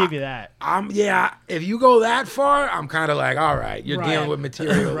I'll give you that. If you go that far, I'm kind of like, all right, you're Right. dealing with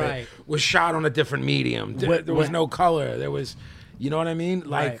material Right. that was shot on a different medium. There was no color. There was, you know what I mean?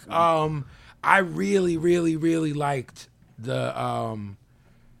 Like, I really, really, really liked the,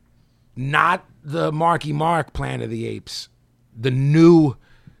 not the Marky Mark Planet of the Apes, the new,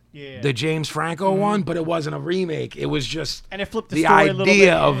 the James Franco one, but it wasn't a remake. It was just And it flipped the the story a little bit.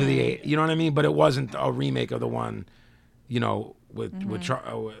 idea of you know what I mean? But it wasn't a remake of the one, you know, with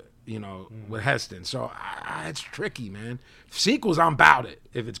with Heston. So it's tricky, man. Sequels, I'm about it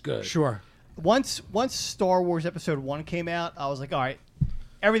if it's good. Sure. Once Star Wars Episode 1 came out, I was like, all right,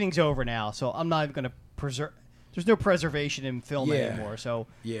 everything's over now, so I'm not even going to preserve. There's no preservation in film Yeah. anymore, so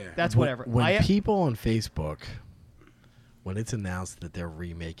Yeah. that's whatever. When people on Facebook when it's announced that they're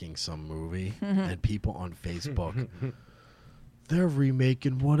remaking some movie and people on Facebook, they're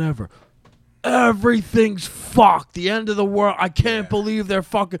remaking whatever. Everything's fucked. The end of the world. I can't believe they're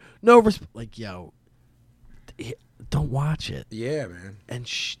fucking no like, yo, don't watch it. Yeah, man. And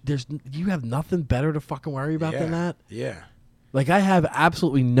you have nothing better to fucking worry about than that. Yeah. Like, I have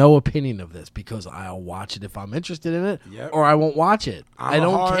absolutely no opinion of this because I'll watch it if I'm interested in it, Yep. or I won't watch it. I'm I a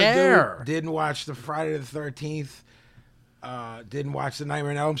don't horror care. dude. Didn't watch the Friday the 13th. Didn't watch the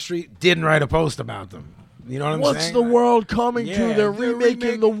Nightmare on Elm Street. Didn't write a post about them. You know what I'm What's saying? the world coming to? Yeah, They're they're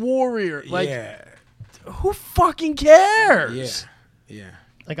remaking The Warrior. Like, yeah. who fucking cares? Yeah.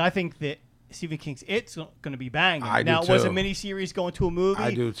 Like, I think that Stephen King's It's going to be banging. I do now, it was a too. miniseries going to a movie.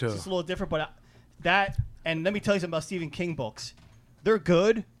 I do too. It's just a little different, but that, and let me tell you something about Stephen King books. They're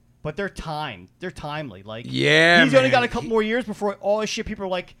good, but they're timed. They're timely. Like, Yeah, he's only man. got a couple more years before all his shit. People are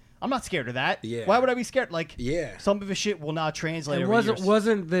like, I'm not scared of that. Yeah. Why would I be scared? Like, Yeah. some of his shit will not translate. And over years.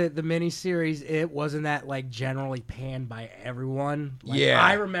 wasn't the miniseries? It wasn't that like generally panned by everyone. Like, Yeah.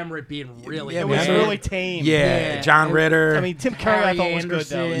 I remember it being really. Yeah, It was man. really tame. Yeah. John Ritter. I mean, Tim Curry, I thought was good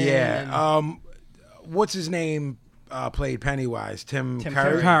though. Anderson. yeah. What's his name? Played Pennywise. Tim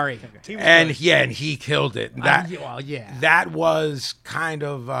Curry. Curry. He was And good. yeah, and he killed it. That yeah. that was kind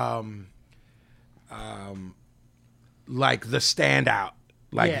of like the standout.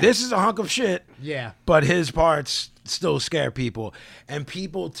 Like, Yeah. this is a hunk of shit, Yeah. but his parts still scare people. And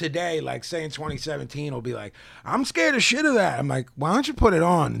people today, like, say in 2017, will be like, I'm scared of shit of that. I'm like, why don't you put it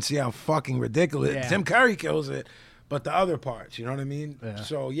on and see how fucking ridiculous Yeah. Tim Curry kills it, but the other parts, you know what I mean?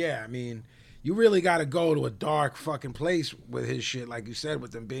 So, yeah, I mean, you really got to go to a dark fucking place with his shit, like you said,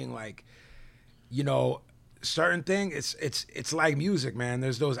 with them being like, you know, certain thing. It's like music, man.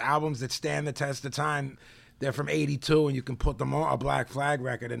 There's those albums that stand the test of time. They're from '82, and you can put them on a Black Flag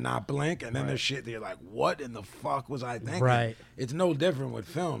record and not blink. And then there's shit that you're like, what in the fuck was I thinking? Right. It's no different with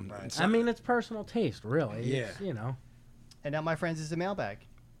film. And I mean, it's personal taste, really. Yeah. It's, you know. And now, my friends, is the mailbag.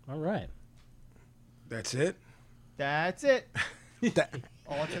 All right. that's it. That's it. That-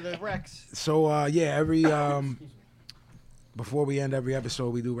 On to the Rex. so yeah, every before we end every episode,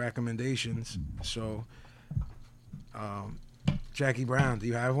 we do recommendations. So, Jackie Brown, do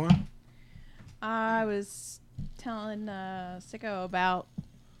you have one? I was telling Sicko about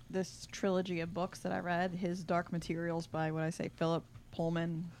this trilogy of books that I read. His Dark Materials by Philip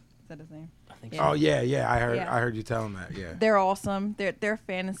Pullman. Is that his name? I think Yeah. Oh yeah, I Yeah. heard you tell him that. Yeah. They're awesome. They're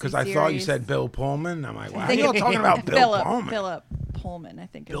fantasy. Because I thought you said Bill Pullman. I'm like, why are Think- you all talking about Bill Philip, Pullman? Philip Pullman, I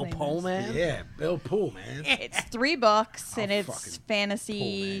think. Bill his name Pullman? Is. Yeah, Bill Pullman. It's 3 books and Oh, it's fucking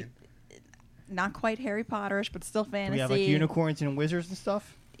fantasy. Not quite Harry Potterish, but still Do fantasy. we have like unicorns and wizards and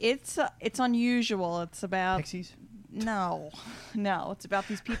stuff? It's unusual. It's about Pixies? no. It's about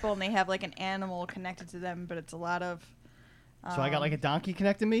these people and they have like an animal connected to them, but it's a lot of. So I got like a donkey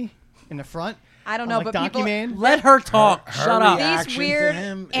connecting me in the front? I don't I'm know, like but Donkey people. Man? Let her talk. Her Shut up. reaction These to weird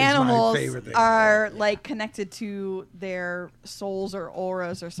him is my animals favorite thing. are like connected to their souls or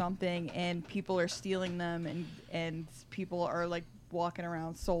auras or something, and people are stealing them, and people are like walking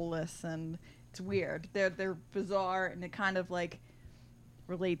around soulless, and it's weird. They're bizarre, and it kind of like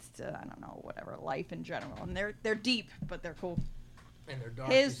relates to, I don't know, whatever, life in general, and they're deep, but they're cool. And they're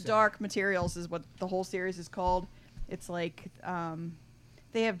dark, His Dark Materials is what the whole series is called. It's like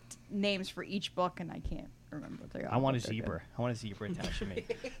they have names for each book, and I can't remember what they are. I want a but they're good. zebra. I want a zebra attached to me.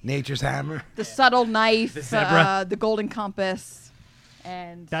 Nature's Hammer. The Subtle Knife, The zebra. the Golden Compass,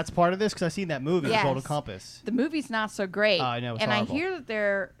 and That's part of this because I seen that movie, Yes. The Golden Compass. the movie's not so great. I know, it's and horrible. I hear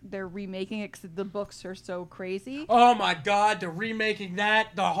that they're remaking it because the books are so crazy. Oh my God! They're remaking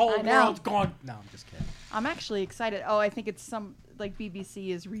that. The whole I know. world's gone. No, I'm just kidding. I'm actually excited. Oh, I think it's some like BBC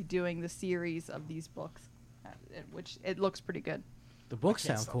is redoing the series of these books, which it looks pretty good. The books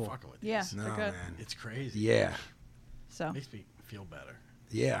Can't sound stop cool. fucking with Yeah, these. No, they're good. man. It's crazy. Yeah. So Makes me feel better.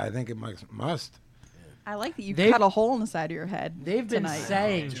 Yeah, I think it must. I like that you They've- cut a hole in the side of your head. They've been tonight.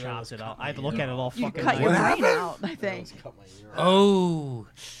 saying. Chopped it out. I have to look at it all You fucking cut your night. brain out. I think Oh,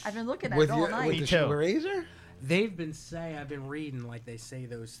 I've been looking at With it all your night. with Me the too. sugar razor? they've been saying. I've been reading like they say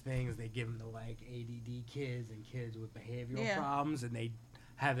those things. They give them to like ADD kids and kids with behavioral Yeah. problems, and they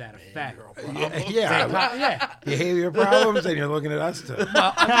have that effect. Yeah. Behavior problems, and you're looking at us too. Who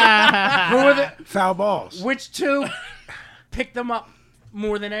are the, Foul balls. which two pick them up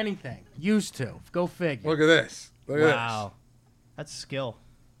more than anything? Used to. Go figure. Look at this. Look at Wow. That's a skill.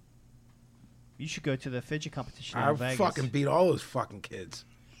 You should go to the fidget competition this. in I Vegas. fucking beat all those fucking kids.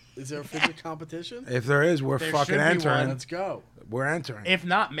 Is there a fidget competition? If there is, we're There fucking should be entering. one. Let's go. We're entering. If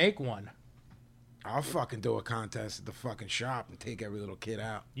not, make one. I'll fucking do a contest at the fucking shop and take every little kid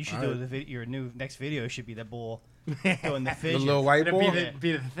out. You should All do your new next video should be that bull Doing the The fidget. little white It'd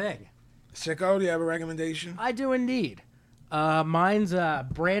be ball. the thing. Sicko, do you have a recommendation? I do indeed. Mine's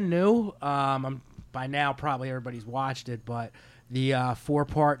brand new. By now, probably everybody's watched it, but the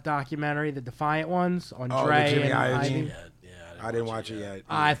 4-part documentary, The Defiant Ones, on Oh, Dre the Jimmy and Iovine? Ivy. I didn't watch it yet.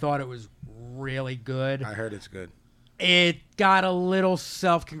 I thought it was really good. I heard it's good. It got a little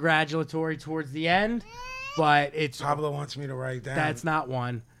self-congratulatory towards the end, but it's Pablo wants me to write down. that's not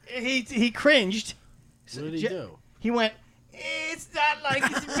one. He cringed. What did he do? He went, it's not like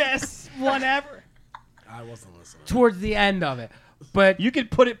it's the best one ever. I wasn't listening. Towards the end of it, but You could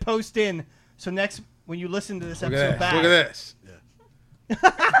put it post in. So next, when you listen to this Look episode at this. back. Look at this.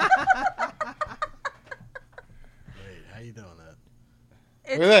 Wait, how you doing that?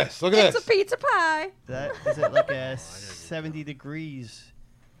 It's, Look at this. Look at it's this. a pizza pie. That is it like a 70 degrees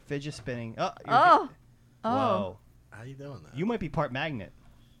fidget spinning. Oh. Oh. Oh. Whoa. How you doing that? You might be part magnet.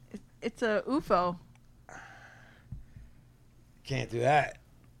 It's a UFO. Can't do that.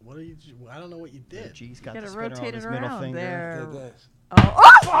 What are you? I don't know what you did. G's got Gotta the spinner on rotate his it middle around finger. there. Did this.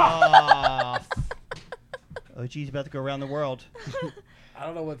 Oh. Oh, G's about to go around the world. I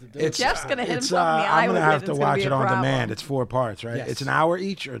don't know what to do. It's, Jeff's gonna hit it's, himself in the eye I'm with gonna it. have to It's gonna watch be it a on problem. demand. It's 4 parts, right? Yes. It's an hour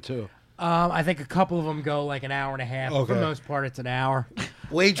each or 2? I think a couple of them go like an hour and a half. For Okay. the most part, it's an hour.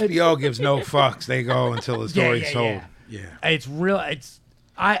 Well, HBO gives no fucks. They go until the story's yeah, told. yeah. Yeah. It's real.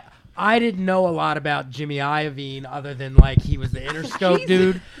 I didn't know a lot about Jimmy Iovine other than like he was the Interscope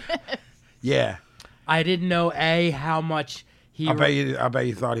dude. Yeah. I didn't know how much he. I bet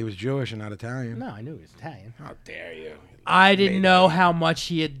you thought he was Jewish and not Italian. No, I knew he was Italian. How dare you? I didn't know how much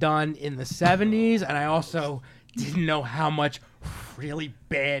he had done in the 70s, and I also didn't know how much really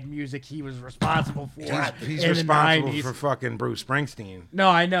bad music he was responsible for. He's in responsible the 90s. for fucking Bruce Springsteen. No,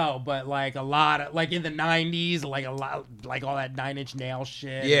 I know, but like a lot of like in the 90s, like a lot, like all that 9 Inch Nails shit.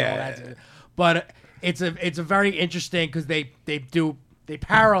 and all Yeah. that. But it's a very interesting because they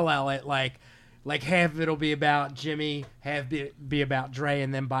parallel it like half of it'll be about Jimmy, half be about Dre,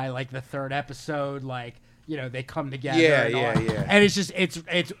 and then by like the 3rd episode, like they come together. Yeah, and all yeah, that. yeah. And it's just it's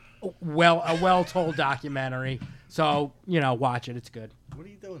a well told documentary. So watch it. It's good. What are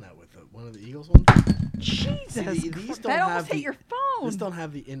you doing that with? One of the Eagles ones? Jesus. these Christ. don't That have almost hit the- your phone. This don't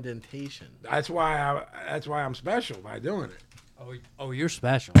have the indentation. That's why I'm special by doing it. Oh, you're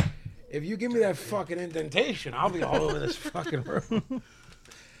special. If you give me that fucking indentation, I'll be all over this fucking room.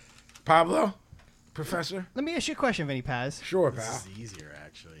 Pablo, Professor. Let me ask you a question, Vinny Paz. Sure, This pal. is easier,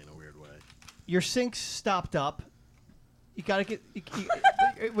 actually, in a weird way. Your sink's stopped up. You gotta get.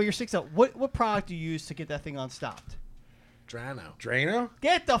 Well, your sink's up. What product do you use to get that thing unstopped? Drano. Drano.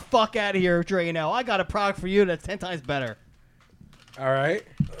 Get the fuck out of here, Drano. I got a product for you that's 10 times better. All right.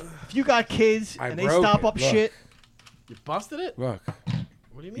 If you got kids I and they broke stop it. up Look. shit, You busted it? Look.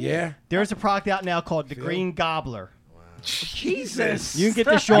 What do you mean? Yeah. there's a product out now called the Green Gobbler. Jesus. You can get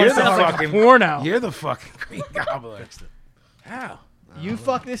this Sean You're the Sarah. fucking porno. You're the fucking Green Gobbler. Fixed it. How? You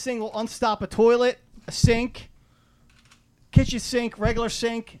fuck this thing will unstop a toilet, a sink, kitchen sink, regular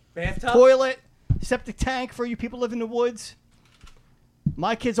sink, Bathtub? toilet, septic tank for you people live in the woods.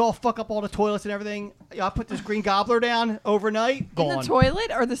 My kids all fuck up all the toilets and everything. I put this Green Gobbler down overnight. In Gone. the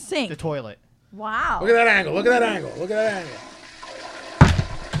toilet or the sink? The toilet. Wow. Look at that angle. Look at that angle. Look at that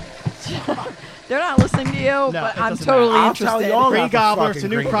angle. They're not listening to you, it but I'm doesn't totally matter. I'll interested. tell y'all Green about the Gobbler. fucking It's a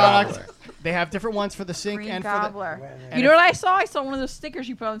new Green product. Gobbler. They have different ones for the sink Green and Gobbler. for the. You and know if- what I saw? I saw one of those stickers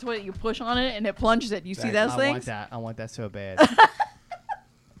you put on the toilet. You push on it and it plunges it. You see those I things? want that. I want that so bad.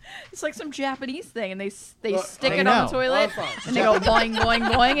 It's like some Japanese thing, and they Look, stick I it know. on the toilet, and they go boing, boing,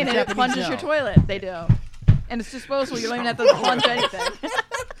 boing, and it Japanese plunges your know. toilet. They do. And it's disposable. You don't even have to plunge anything.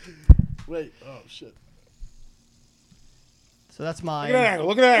 Wait. Oh, shit. So that's Look mine. at that angle.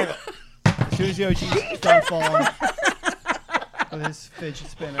 Look at that angle. As soon as OG's done falling with his fidget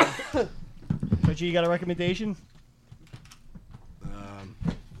spinner. OG, you got a recommendation?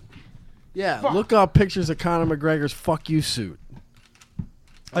 Yeah, Look up pictures of Conor McGregor's "fuck you" suit.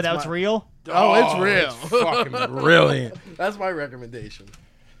 Oh, that was real? Oh, it's real. Fucking brilliant. That's my recommendation.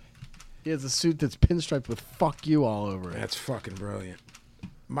 He has a suit that's pinstriped with "fuck you" all over it. That's fucking brilliant.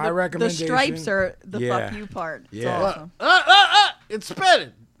 My The recommendation. stripes are the Yeah. fuck you part. It's Yeah. awesome. It's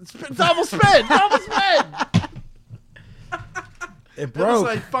spinning. Double spin. Double spin. It It was broke.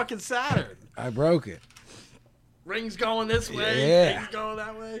 like fucking Saturn. I broke it. Rings going this way. Yeah. Rings going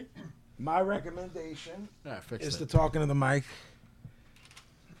that way. My recommendation Yeah, fix is it. to talking to the mic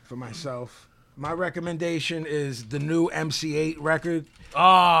for myself. My recommendation is the new MC8 record. Oh,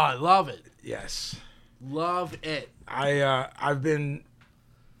 I love it. Yes. Love it. I've been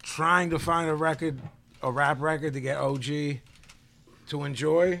trying to find a rap record to get OG to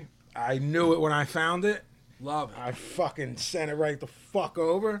enjoy. I knew it when I found it. Love it. I fucking sent it right the fuck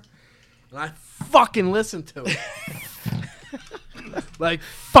over. And I fucking listened to it. Like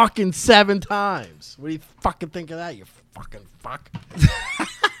fucking 7 times. What do you fucking think of that, you fucking fuck?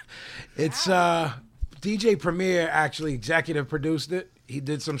 It's DJ Premier actually executive produced it. He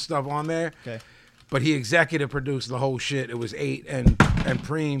did some stuff on there. Okay. But he executive produced the whole shit. It was 8 and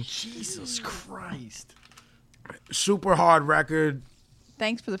Preem. Jesus Christ. Super hard record.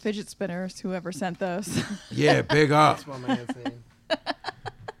 Thanks for the fidget spinners, whoever sent those. Yeah, big up. That's my man's name.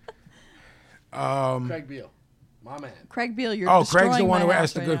 Craig Beal. My man. Craig Beal, you're Oh, Craig's the destroying one my who house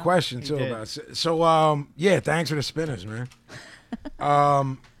asked a right good now. question, too. did. About it. So, yeah, thanks for the spinners, man.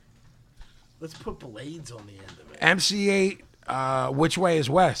 Let's put blades on the end of it. MC8, Which Way is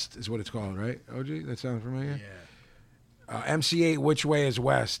West is what it's called, right? OG, that sounds familiar? Yeah. MC8, Which Way is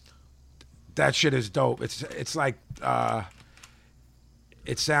West. That shit is dope. It's like,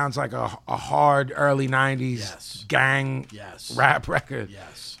 it sounds like a hard early 90s Yes. gang Yes. rap record.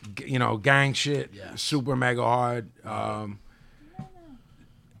 Yes. You know, gang shit. Yes. Super mega hard.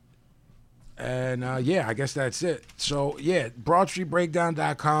 And yeah, I guess that's it. So yeah,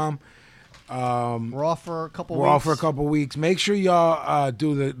 BroadStreetBreakdown.com. We're off for a couple We're weeks. off for a couple weeks. Make sure y'all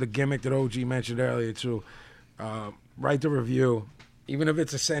do the gimmick that OG mentioned earlier too. Write the review, even if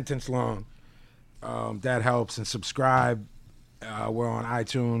it's a sentence long. That helps. And subscribe. We're on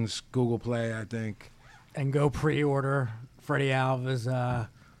iTunes, Google Play, I think. And go pre-order Freddie Alva's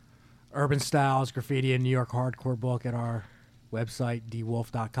Urban Styles Graffiti and New York Hardcore book at our website,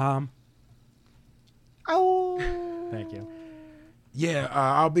 dwolf.com. Oh. Thank you. Yeah,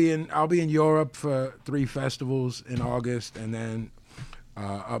 I'll be in Europe for 3 festivals in August, and then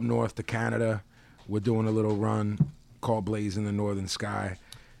up north to Canada. We're doing a little run called Blaze in the Northern Sky.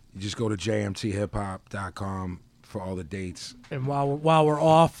 You just go to jmthiphop.com for all the dates. And while we're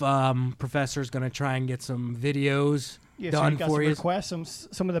off, Professor's going to try and get some videos Yeah, so done you got for some you. requests,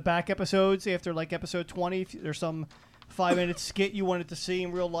 some of the back episodes after like episode 20. If there's some 5-minute skit you wanted to see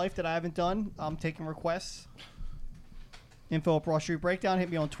in real life that I haven't done, I'm taking requests. Info at Broad Street Breakdown.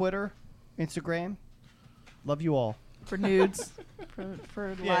 Hit me on Twitter, Instagram. Love you all. For nudes.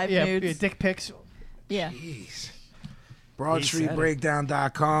 for live nudes. Yeah, dick pics. Yeah. Jeez. He said it.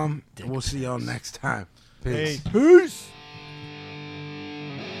 BroadStreetBreakdown.com. We'll see y'all next time. Peace. Peace.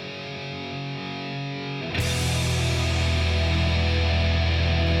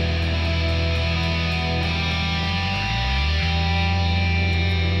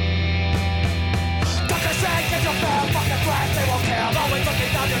 Fucking shake, get your fair fucking friends, they won't care. Always looking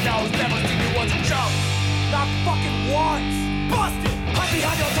down your nose, never see me once you jump. Not fucking once. Busted! I'm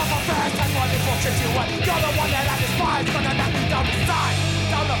behind your tough affairs, that's why this bullshit you want. You're the one that I despise, gonna knock you down the side.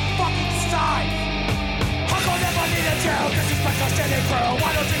 Down the fucking side. Huckle never needed you, disrespect your shitty crew.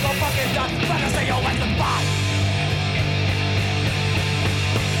 Why don't you go fucking done? Better say your ass goodbye.